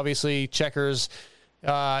Pulpmx. Obviously, Checkers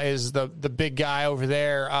is the big guy over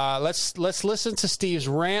there. Let's listen to Steve's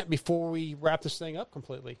rant before we wrap this thing up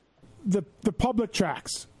completely. The public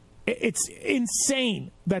tracks. It's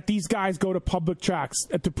insane that these guys go to public tracks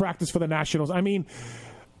to practice for the Nationals. I mean,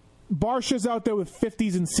 Barsha's out there with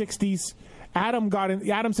 50s and 60s. Adam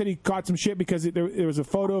said he got some shit because there was a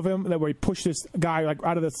photo of him where he pushed this guy like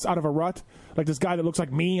out of a rut, like this guy that looks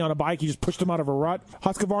like me on a bike. He just pushed him out of a rut.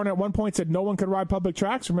 Husqvarna at one point said no one could ride public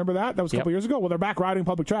tracks. Remember that? That was a couple years ago. Well, they're back riding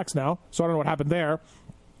public tracks now, so I don't know what happened there.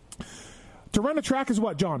 To rent a track is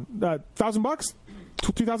what, John? $1,000?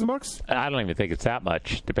 $2,000? I don't even think it's that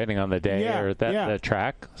much, depending on the day or the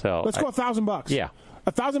track. So let's go $1,000. Yeah.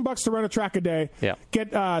 $1,000 to rent a track a day. Yeah. Get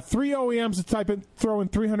 3 OEMs to throw in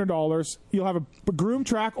 $300. You'll have a groomed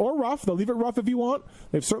track or rough. They'll leave it rough if you want.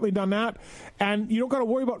 They've certainly done that. And you don't got to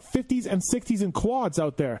worry about 50s and 60s and quads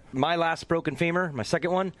out there. My last broken femur, my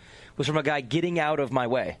second one, was from a guy getting out of my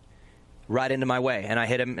way, right into my way, and I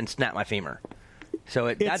hit him and snapped my femur.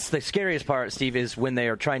 So that's the scariest part, Steve, is when they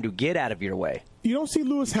are trying to get out of your way. You don't see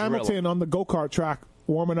Lewis Hamilton on the go-kart track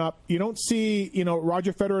warming up. You don't see,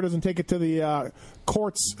 Roger Federer doesn't take it to the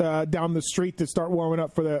courts down the street to start warming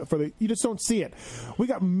up for the. You just don't see it. We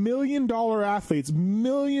got $1 million athletes, $1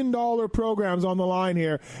 million programs on the line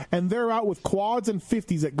here, and they're out with quads and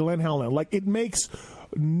 50s at Glen Helen. Like, it makes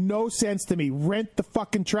no sense to me. Rent the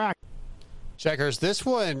fucking track. Checkers, this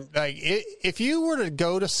one, like, if you were to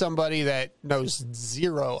go to somebody that knows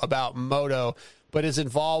zero about moto, but is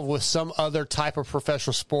involved with some other type of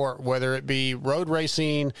professional sport, whether it be road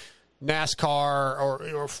racing, NASCAR,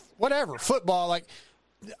 or whatever, football, like,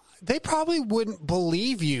 they probably wouldn't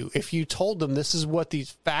believe you if you told them this is what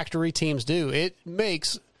these factory teams do. It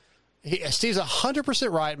makes, Steve's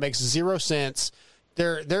 100% right, it makes zero sense.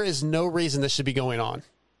 There is no reason this should be going on.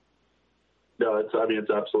 No, it's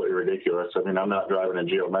absolutely ridiculous. I mean, I'm not driving a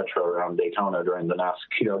Geo Metro around Daytona during the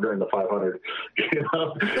during the 500,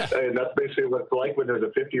 and that's basically what it's like when there's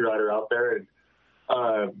a 50 rider out there. And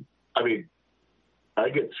I mean, I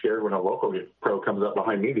get scared when a local pro comes up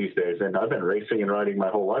behind me these days, and I've been racing and riding my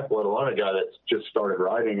whole life, let alone a guy that's just started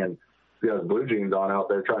riding and he has blue jeans on out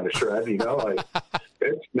there trying to shred. Like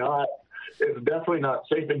it's definitely not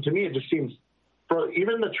safe. And to me, it just seems for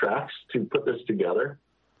even the tracks to put this together,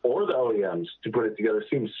 or the OEMs to put it together,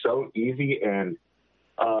 seems so easy and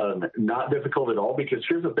not difficult at all. Because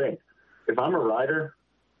here's the thing. If I'm a rider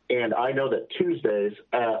and I know that Tuesdays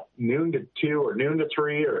at noon to 2 or noon to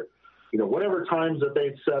 3 or, whatever times that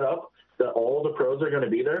they set up, that all the pros are going to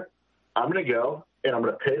be there, I'm going to go and I'm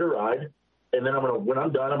going to pay to ride. And then when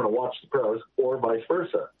I'm done, I'm going to watch the pros, or vice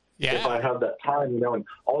versa. Yeah. If I have that time, and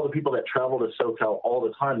all the people that travel to SoCal all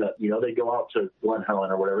the time that, they go out to Glen Helen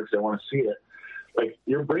or whatever because they want to see it. Like,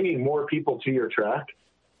 you're bringing more people to your track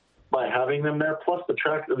by having them there. Plus the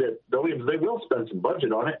track, the Williams, they will spend some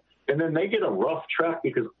budget on it. And then they get a rough track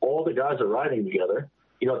because all the guys are riding together.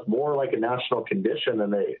 It's more like a national condition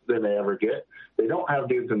than they ever get. They don't have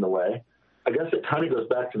dudes in the way. I guess it kind of goes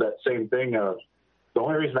back to that same thing of the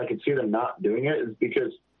only reason I can see them not doing it is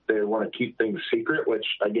because they want to keep things secret, which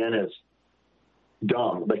again is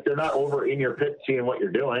dumb. Like, they're not over in your pit seeing what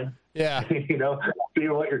you're doing. Yeah.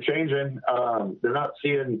 Seeing what you're changing. They're not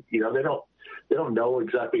seeing, they don't know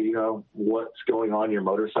exactly, what's going on in your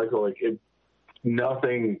motorcycle. Like,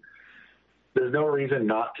 nothing, there's no reason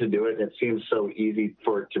not to do it. It seems so easy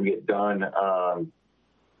for it to get done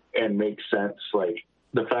and make sense. Like,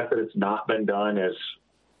 the fact that it's not been done is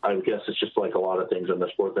I guess it's just like a lot of things in the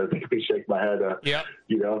sport that make me shake my head.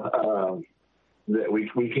 That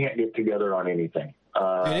we can't get together on anything.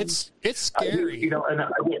 It's scary. And I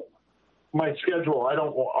get my schedule.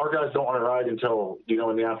 Our guys don't want to ride until,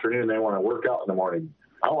 in the afternoon. They want to work out in the morning.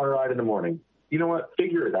 I want to ride in the morning. You know what?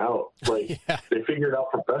 Figure it out. Like they figured it out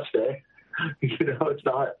for best day. It's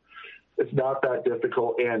not that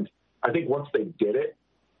difficult. And I think once they did it,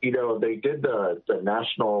 they did the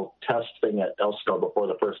national test thing at Elsinore before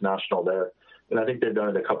the first national there. And I think they've done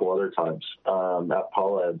it a couple other times at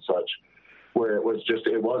Paula and such, where it was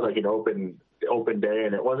like an open day,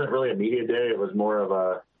 and it wasn't really a media day. It was more of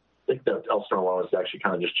I think the Elsinore one was to actually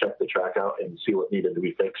kind of just check the track out and see what needed to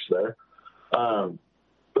be fixed there.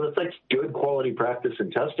 But it's like good quality practice and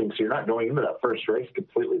testing, so you're not going into that first race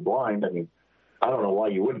completely blind. I mean, I don't know why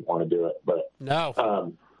you wouldn't want to do it, but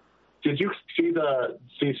no. Did you see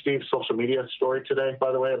Steve's social media story today,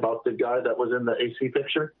 by the way, about the guy that was in the AC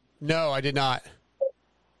picture? No, I did not.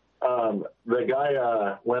 The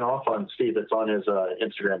guy went off on Steve. It's on his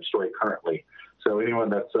Instagram story currently. So anyone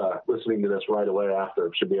that's listening to this right away after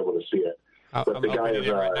should be able to see it. But the guy has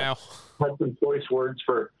had some choice words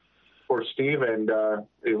for Steve, and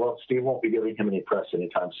Steve won't be giving him any press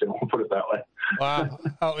anytime soon. We'll put it that way. Wow.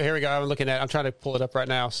 Oh, here we go. I'm trying to pull it up right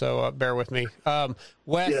now, so bear with me.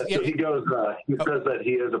 Wes, so he goes. He says that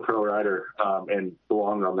he is a pro rider and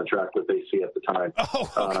belonged on the track with AC at the time.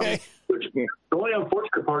 Oh, okay. Which the only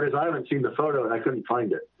unfortunate part is I haven't seen the photo and I couldn't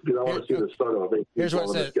find it because I want to see this photo of AC. Here's what it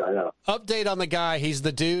says. This guy out. Update on the guy. He's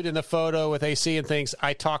the dude in the photo with AC and things.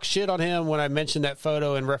 I talk shit on him when I mentioned that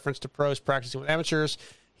photo in reference to pros practicing with amateurs.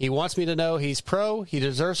 He wants me to know he's pro. He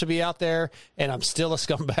deserves to be out there, and I'm still a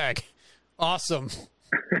scumbag. Awesome.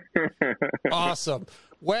 Awesome.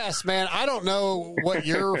 Wes, man, I don't know what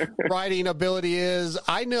your riding ability is.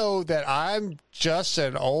 I know that I'm just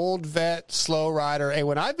an old vet, slow rider. And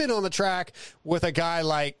when I've been on the track with a guy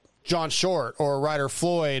like John Short or Ryder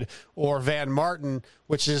Floyd or Van Martin,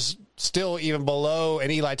 which is still even below an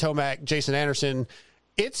Eli Tomac, Jason Anderson,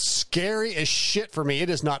 it's scary as shit for me. It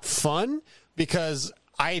is not fun because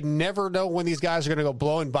I never know when these guys are going to go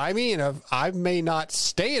blowing by me, and I may not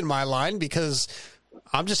stay in my line because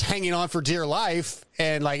I'm just hanging on for dear life,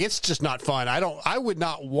 and it's just not fun. I would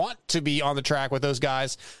not want to be on the track with those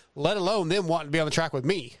guys, let alone them wanting to be on the track with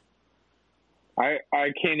me. I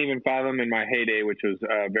can't even fathom in my heyday, which was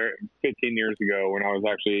 15 years ago when I was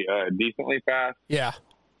actually decently fast. Yeah,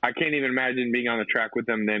 I can't even imagine being on the track with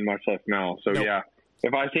them then, much less now. So nope. Yeah,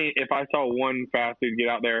 if I saw one fast dude get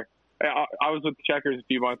out there. I was with the Checkers a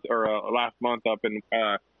few months or last month up in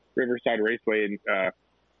Riverside Raceway, and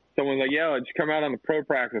someone was like, "Yeah, just come out on the pro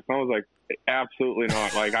practice." And I was like, "Absolutely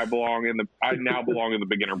not! I now belong in the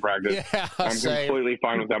beginner practice. Yeah, I'm completely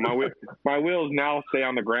fine with that. My wheels now stay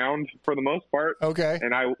on the ground for the most part. Okay,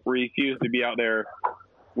 and I refuse to be out there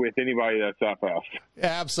with anybody that's that fast."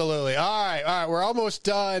 Absolutely. All right, we're almost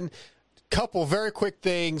done. Couple very quick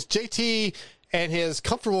things. JT and his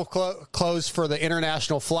comfortable clothes for the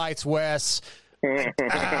international flights, Wes.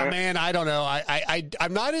 Man, I don't know.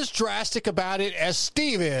 I'm not as drastic about it as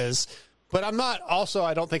Steve is, but I'm not. Also,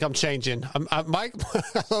 I don't think I'm changing. I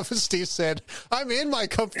love what Steve said. I'm in my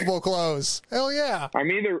comfortable clothes. Hell yeah. I'm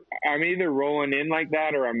either rolling in like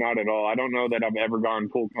that or I'm not at all. I don't know that I've ever gone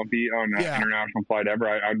full comfy on an international flight ever.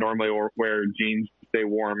 I normally wear jeans to stay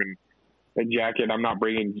warm and a jacket. I'm not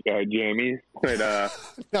bringing jammies, but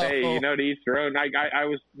no. Hey, to each their own. I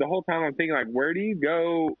was the whole time I'm thinking where do you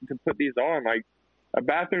go to put these on? A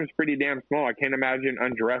bathroom's pretty damn small. I can't imagine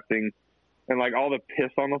undressing and all the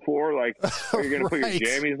piss on the floor. Are you gonna put your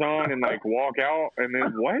jammies on and walk out and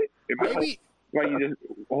then what? Maybe. You just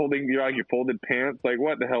holding your folded pants.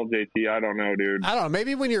 What the hell, JT? I don't know, dude. I don't know.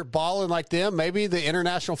 Maybe when you're balling like them, maybe the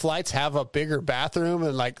international flights have a bigger bathroom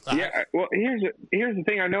and Yeah. Well, here's the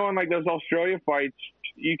thing. I know on those Australia flights,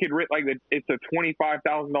 you could rent it's a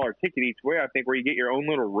 $25,000 ticket each way. I think where you get your own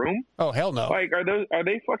little room. Oh hell no! Are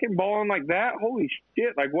they fucking balling like that? Holy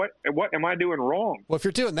shit! What am I doing wrong? Well, if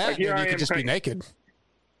you're doing that, then you could just be naked.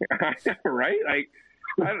 Right?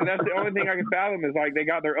 That's the only thing I can fathom is they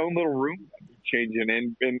got their own little room changing,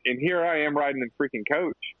 and here I am riding the freaking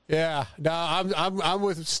coach. Yeah, no, I'm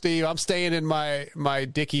with Steve. I'm staying in my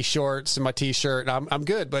Dickie shorts and my t-shirt, and I'm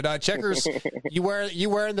good. But Checkers, you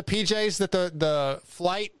wearing the PJs that the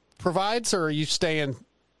flight provides, or are you staying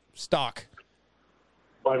stock?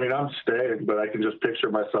 Well, I'm staying, but I can just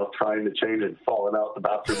picture myself trying to change and falling out the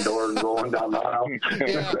bathroom door and rolling down the aisle.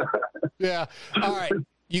 Yeah. All right.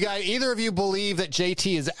 You guys, either of you believe that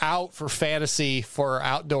JT is out for fantasy for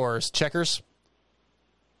outdoors? Checkers?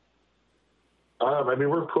 I mean,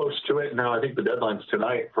 we're close to it now. I think the deadline's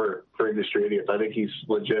tonight for Industry Idiots. I think he's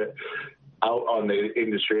legit out on the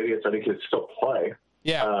Industry Idiots. I think he'll still play.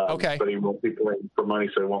 Yeah, okay. But he won't be playing for money,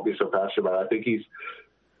 so he won't be so passionate about it. I think he's,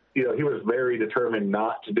 he was very determined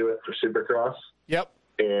not to do it for Supercross. Yep.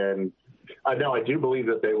 And I do believe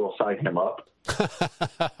that they will sign him up.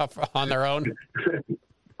 On their own?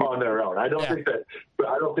 On their own. I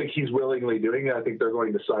don't think he's willingly doing it. I think they're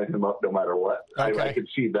going to sign him up no matter what. Okay. I can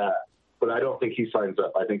see that. But I don't think he signs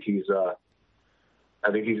up. I think he's going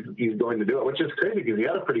to do it, which is crazy because he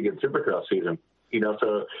had a pretty good Supercross season.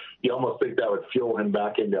 So you almost think that would fuel him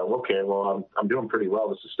back into, okay, well, I'm doing pretty well.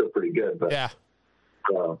 This is still pretty good. But yeah.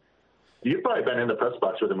 You've probably been in the press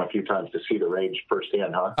box with him a few times to see the range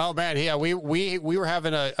firsthand, huh? Oh man, yeah. We were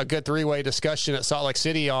having a good 3-way discussion at Salt Lake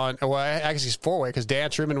City actually it's 4-way because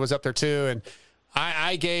Dan Truman was up there too, and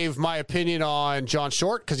I gave my opinion on John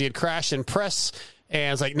Short because he had crashed in press. And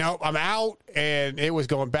I was like, nope, I'm out. And it was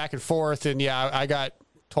going back and forth. And, yeah, I got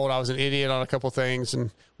told I was an idiot on a couple things.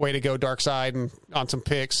 And way to go, Darkside, and on some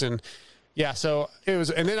picks. And, yeah, so it was.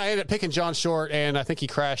 And then I ended up picking John Short. And I think he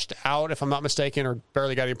crashed out, if I'm not mistaken, or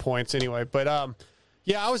barely got any points anyway. But,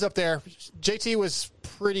 yeah, I was up there. JT was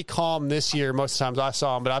pretty calm this year most of the times I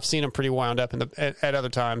saw him. But I've seen him pretty wound up at other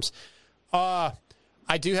times. I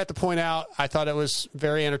do have to point out, I thought it was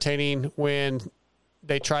very entertaining when –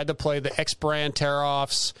 they tried to play the X-Brand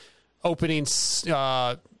Tear-Offs opening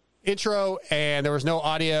intro, and there was no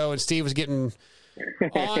audio, and Steve was getting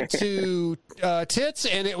onto tits,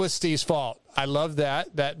 and it was Steve's fault. I love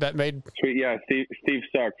that. That made... Yeah, Steve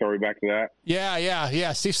sucks. Are we back to that?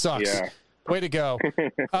 Yeah. Steve sucks. Yeah. Way to go.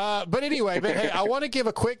 But anyway, hey, I want to give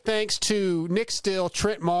a quick thanks to Nick Still,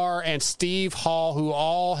 Trent Marr, and Steve Hall, who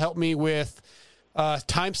all helped me with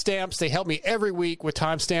timestamps. They help me every week with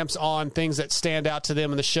timestamps on things that stand out to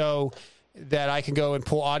them in the show that I can go and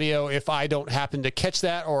pull audio if I don't happen to catch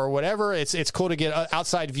that or whatever. It's cool to get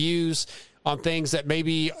outside views on things that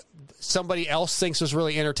maybe somebody else thinks was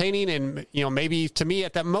really entertaining. And, maybe to me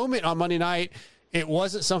at that moment on Monday night, it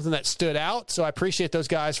wasn't something that stood out. So I appreciate those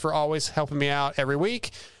guys for always helping me out every week.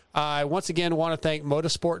 I once again want to thank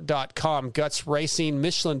motorsport.com, Guts Racing,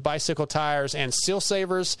 Michelin Bicycle Tires, and Seal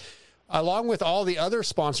Savers, along with all the other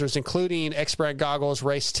sponsors, including X-Brand Goggles,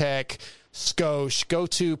 Race Tech, Skosh. Go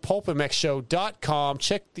to pulpmxshow.com,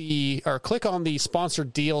 click on the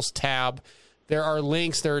sponsored deals tab. There are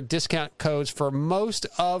links, there are discount codes for most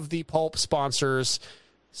of the Pulp sponsors.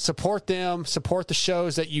 Support them, support the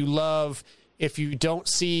shows that you love. If you don't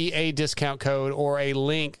see a discount code or a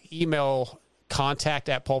link, email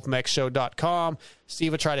contact@pulpmxshow.com.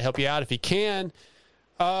 Steve will try to help you out if he can.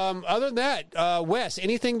 Other than that, Wes,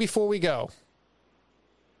 anything before we go?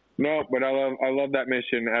 No, but I love that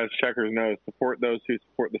mission, as Checkers knows, support those who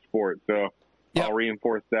support the sport. So yep. I'll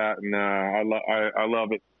reinforce that, and I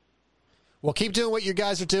love it. Well, keep doing what you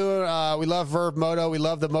guys are doing. We love Vurb Moto. We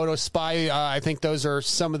love the Moto Spy. I think those are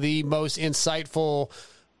some of the most insightful,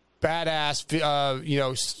 badass,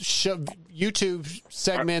 YouTube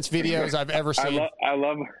segments, videos I've ever seen.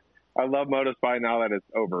 I love Moto Spy now that it's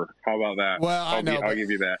over. How about that? Well, I know. I'll give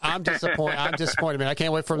you that. I'm disappointed, man. I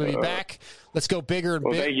can't wait for him to be back. Let's go bigger and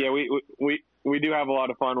bigger. Thank you. We do have a lot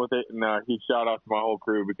of fun with it, and huge shout out to my whole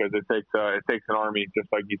crew because it takes an army, just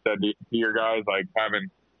like you said, to your guys. Like having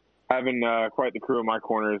quite the crew in my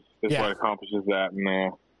corner is what accomplishes that,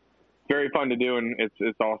 and very fun to do, and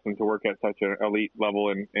it's awesome to work at such an elite level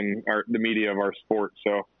in the media of our sport.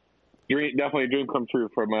 So. Definitely a dream come true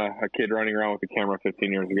from a kid running around with a camera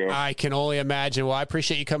 15 years ago. I can only imagine. Well, I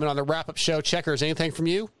appreciate you coming on the wrap-up show. Checkers, anything from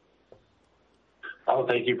you? Oh,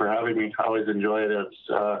 thank you for having me. I always enjoy it. It's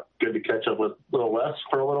good to catch up with little Wes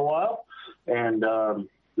for a little while. And, I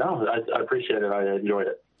appreciate it. I enjoyed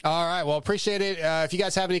it. All right. Well, appreciate it. If you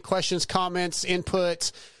guys have any questions, comments,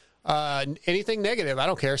 input, anything negative, I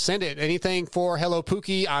don't care. Send it. Anything for Hello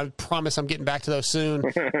Pookie, I promise I'm getting back to those soon.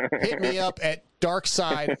 Hit me up at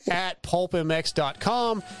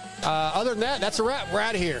darkside@pulpmx.com. Other than that, that's a wrap. We're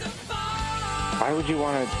out of here. Why would you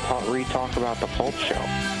want to re-talk about the Pulp Show?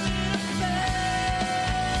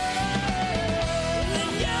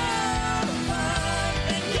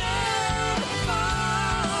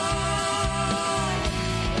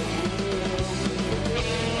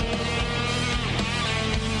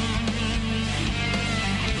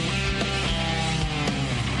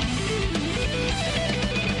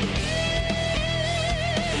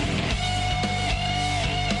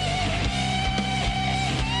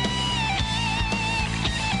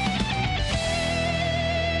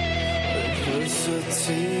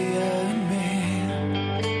 Adversity and